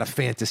though I'm not a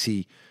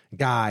fantasy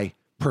guy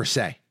per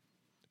se.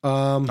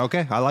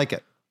 Okay, I like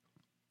it.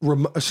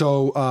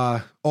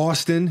 So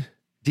Austin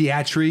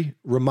Diatri,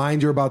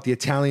 reminder about the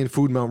Italian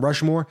food Mount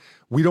Rushmore.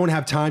 We don't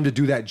have time to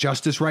do that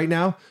justice right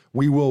now.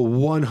 We will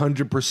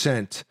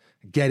 100%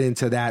 get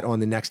into that on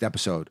the next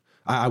episode.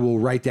 I will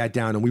write that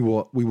down and we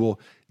will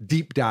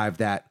deep dive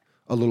that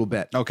a little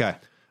bit. Okay.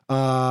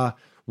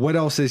 What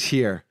else is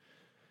here?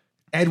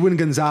 Edwin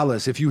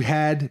Gonzalez, if you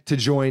had to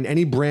join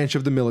any branch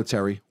of the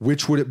military,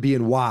 which would it be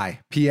and why?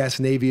 P.S.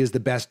 Navy is the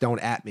best. Don't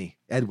at me.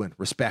 Edwin,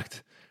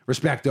 respect.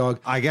 Respect, dog.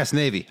 I guess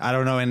Navy. I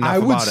don't know enough I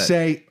would about it.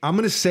 say, I'm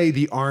going to say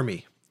the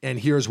Army, and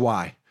here's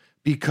why.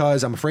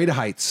 Because I'm afraid of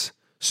heights.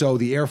 So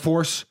the Air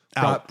Force,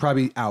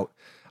 probably out.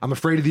 I'm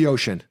afraid of the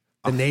ocean.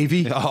 The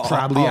Navy,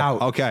 probably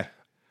out. Okay.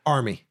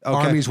 Army.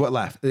 Okay. Army's what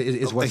left,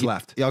 is what's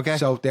left. Okay.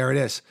 So there it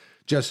is.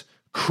 Just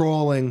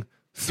crawling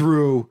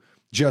through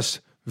just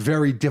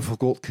very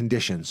difficult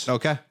conditions.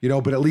 Okay. You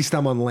know, but at least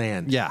I'm on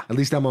land. Yeah. At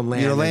least I'm on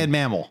land. You're a land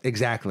mammal.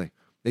 Exactly.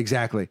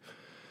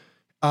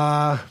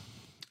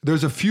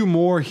 There's a few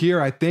more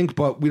here, I think,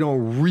 but we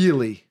don't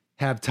really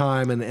have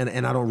time,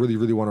 and I don't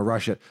really want to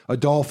rush it.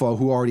 Adolfo,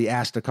 who already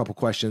asked a couple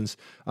questions,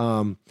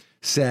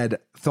 said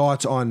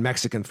thoughts on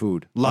Mexican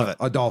food. Love it.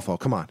 Adolfo,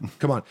 come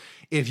on.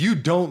 If you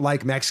don't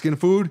like Mexican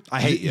food,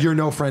 I hate you. You're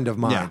no friend of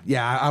mine.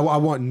 Yeah,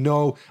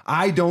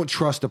 I don't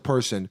trust a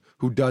person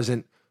who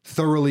doesn't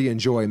thoroughly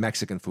enjoy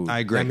Mexican food. I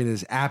agree. I mean,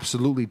 it's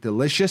absolutely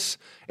delicious,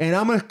 and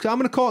I'm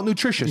gonna call it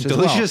nutritious.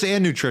 Delicious as well.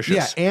 and nutritious.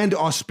 Yeah, and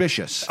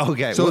auspicious.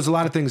 Okay, so there's a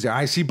lot of things there.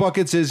 I see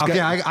buckets is Okay,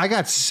 I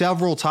got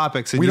several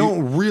topics. And we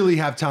don't really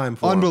have time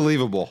for them.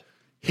 Unbelievable.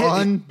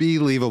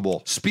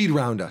 Unbelievable. Speed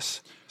round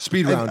us.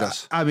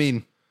 I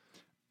mean,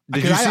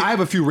 did 'Cause you see? I have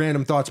a few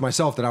random thoughts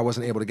myself that I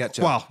wasn't able to get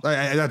to. Well,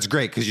 that's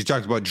great because you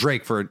talked about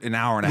Drake for an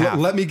hour and a half.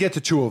 Let me get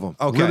to two of them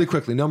really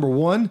quickly. Number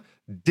one,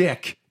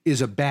 Dick is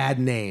a bad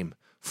name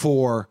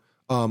for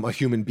a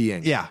human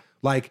being. Yeah.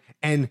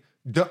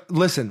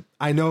 Listen,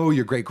 I know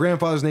your great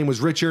grandfather's name was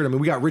Richard. I mean,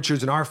 we got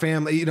Richards in our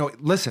family. You know,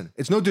 listen,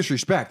 it's no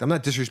disrespect. I'm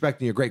not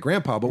disrespecting your great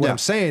grandpa, but what I'm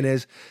saying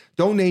is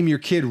don't name your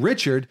kid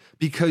Richard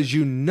because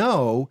you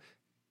know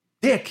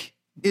Dick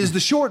is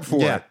the short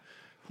for it.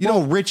 You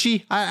know,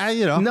 Richie,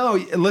 you know. No,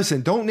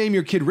 listen, don't name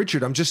your kid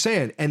Richard. I'm just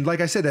saying. And like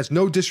I said, that's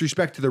no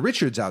disrespect to the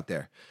Richards out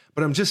there.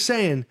 But I'm just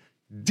saying,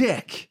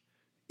 Dick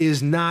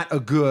is not a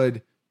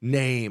good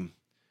name.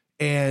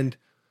 And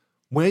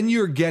when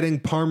you're getting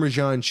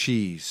Parmesan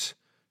cheese,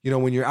 you know,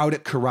 when you're out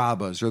at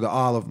Carrabba's or the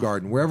Olive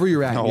Garden, wherever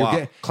you're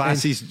at,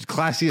 classy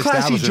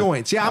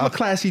joints. Yeah, I'm a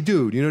classy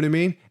dude. You know what I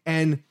mean?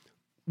 And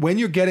when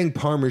you're getting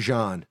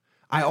Parmesan,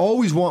 I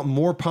always want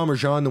more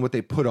Parmesan than what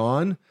they put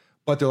on.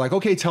 But they're like,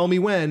 okay, tell me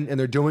when, and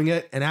they're doing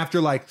it. And after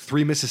like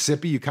 3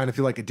 Mississippi, you kind of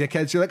feel like a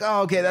dickhead. So you're like,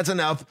 oh, okay, that's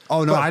enough.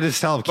 Oh no, I just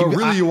tell them.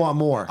 You want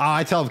more.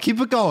 I tell them, keep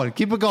it going.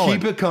 Keep it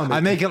coming. I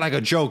make it like a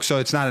joke, so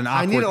it's not an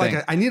awkward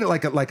thing. I need it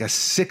like a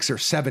 6 or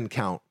 7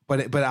 count.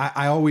 But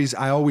I always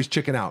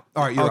chicken out.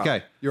 All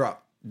right, you're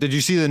up. Did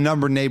you see the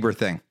number neighbor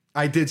thing?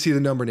 I did see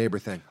the number neighbor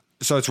thing.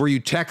 So it's where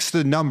you text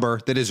the number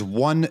that is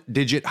 1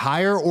 digit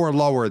higher or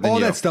lower than you. All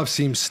that stuff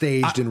seems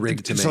staged and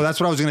rigged to me. So that's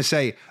what I was going to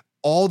say.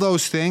 All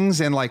those things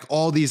and like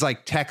all these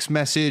like text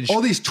message,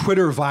 all these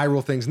Twitter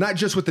viral things, not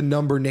just with the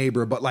number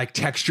neighbor, but like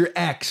text your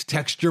ex,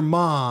 text your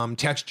mom,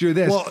 text your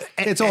this. Well,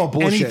 it's all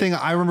bullshit. Anything.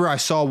 I remember I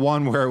saw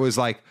one where it was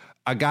like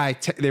a guy,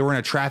 they were in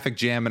a traffic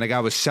jam and a guy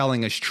was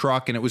selling his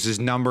truck and it was his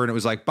number and it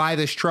was like, buy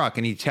this truck.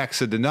 And he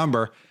texted the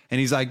number and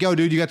he's like, yo,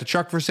 dude, you got the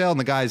truck for sale? And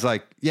the guy's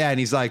like, yeah. And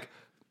he's like,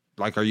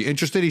 are you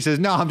interested? He says,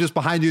 no, I'm just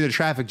behind you in a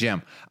traffic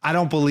jam. I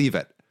don't believe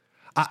it.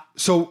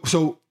 So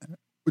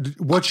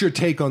what's your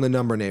take on the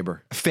number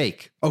neighbor?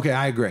 Fake. Okay,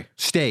 I agree.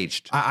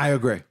 Staged. I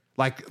agree.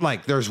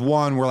 Like there's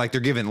one where like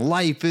they're giving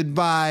life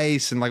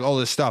advice and like all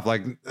this stuff.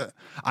 Like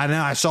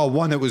I saw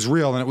one that was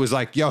real and it was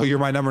like, yo, you're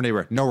my number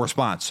neighbor. No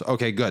response.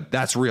 Okay, good.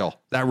 That's real.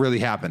 That really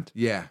happened.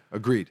 Yeah,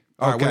 agreed.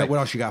 All right, what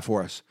else you got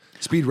for us?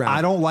 Speed round.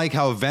 I don't like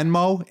how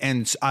Venmo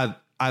and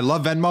I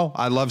love Venmo.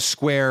 I love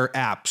Square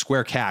app,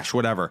 Square Cash,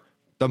 whatever.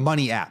 The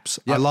money apps.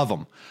 Yep. I love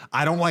them.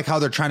 I don't like how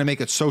they're trying to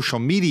make it social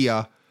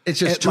media. It's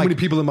just too many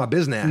people in my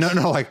business.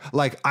 No.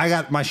 Like I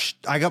got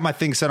my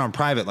thing set on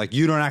private. Like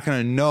you're not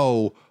going to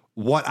know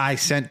what I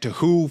sent to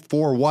who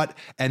for what.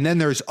 And then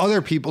there's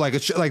other people like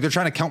it's like they're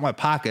trying to count my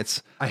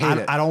pockets. I hate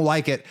it. I don't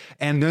like it.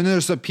 And then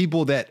there's the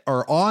people that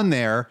are on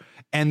there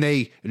and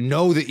they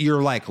know that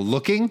you're like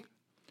looking.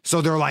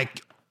 So they're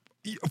like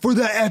for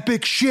the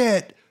epic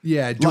shit.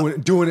 Yeah,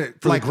 doing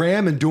it for like, the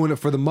gram and doing it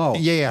for the mo.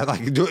 Yeah,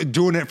 like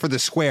doing it for the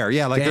square.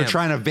 Yeah, like they're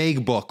trying to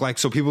vague book. Like,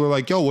 so people are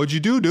like, yo, what'd you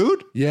do,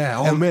 dude?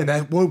 Yeah, man,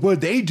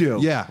 what'd they do?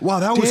 Yeah, wow,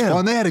 that was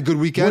fun. They had a good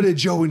weekend. What did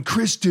Joe and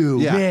Chris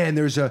do? Yeah. Man,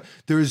 there's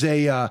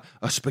a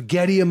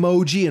spaghetti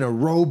emoji and a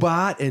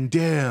robot and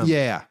damn.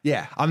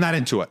 Yeah. I'm not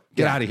into it.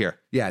 Get out of here.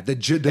 Yeah,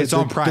 it's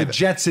on private. The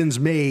Jetsons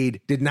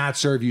made did not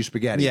serve you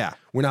spaghetti. Yeah.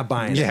 We're not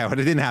buying it. Yeah, but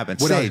it didn't happen.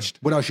 Staged.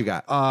 What else you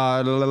got?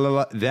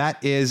 That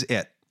is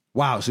it.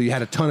 Wow, so you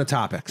had a ton of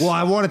topics. Well,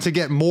 I wanted to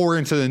get more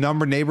into the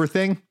number neighbor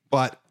thing,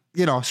 but,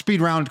 you know,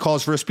 speed round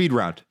calls for a speed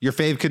round. Your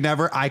fave could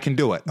never, I can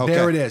do it. Okay.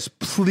 There it is.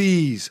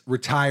 Please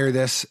retire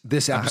this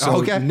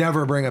episode. Okay.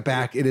 Never bring it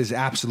back. It is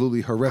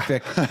absolutely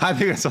horrific. I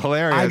think it's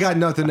hilarious. I got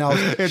nothing else.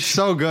 It's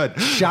so good.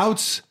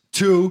 Shouts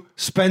to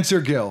Spencer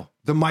Gill,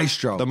 the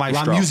maestro.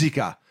 La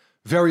Musica.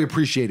 Very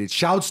appreciated.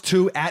 Shouts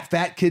to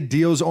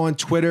 @FatKidDeals on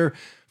Twitter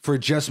for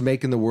just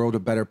making the world a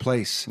better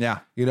place.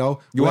 Yeah. You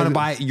know, you want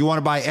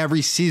to buy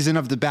every season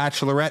of The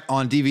Bachelorette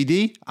on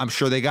DVD? I'm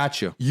sure they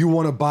got you. You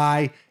want to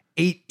buy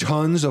 8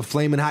 tons of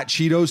Flamin' Hot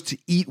Cheetos to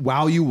eat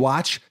while you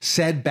watch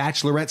said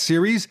Bachelorette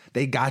series,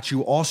 they got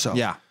you also.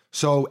 Yeah.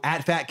 So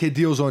at Fat Kid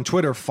Deals on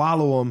Twitter,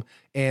 follow them,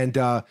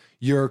 and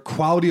your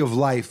quality of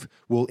life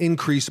will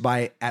increase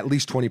by at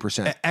least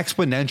 20%.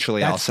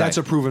 Exponentially, I'll say. That's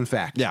a proven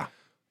fact. Yeah.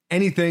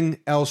 Anything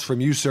else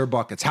from you, Sir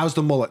Buckets? How's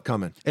the mullet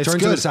coming? It's Turn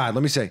to good. the side.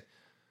 Let me see.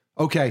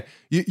 Okay.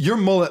 Your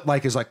mullet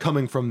is like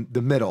coming from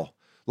the middle.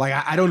 Like,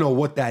 I don't know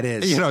what that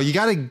is. You know, you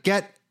got to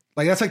get...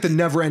 Like, that's like the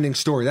never-ending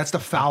story. That's the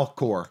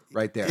Falcor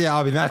right there. Yeah,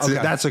 I mean,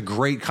 that's a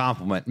great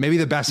compliment. Maybe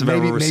the best I've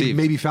ever received.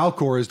 Maybe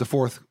Falcor is the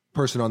 4th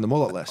person on the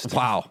mullet list.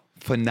 Wow.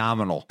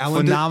 Phenomenal.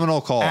 Ellen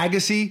Phenomenal call.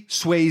 Agassi,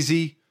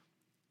 Swayze,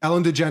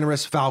 Ellen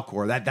DeGeneres,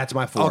 Falcor. That's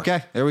my 4.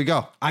 Okay, there we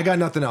go. I got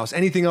nothing else.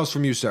 Anything else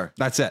from you, sir?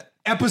 That's it.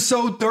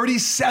 Episode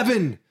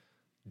 37.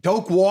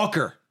 Doak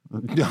Walker.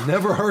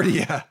 Never heard of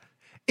ya.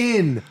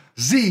 In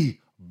the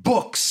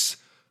books.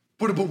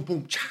 Boom, boom,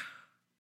 boom.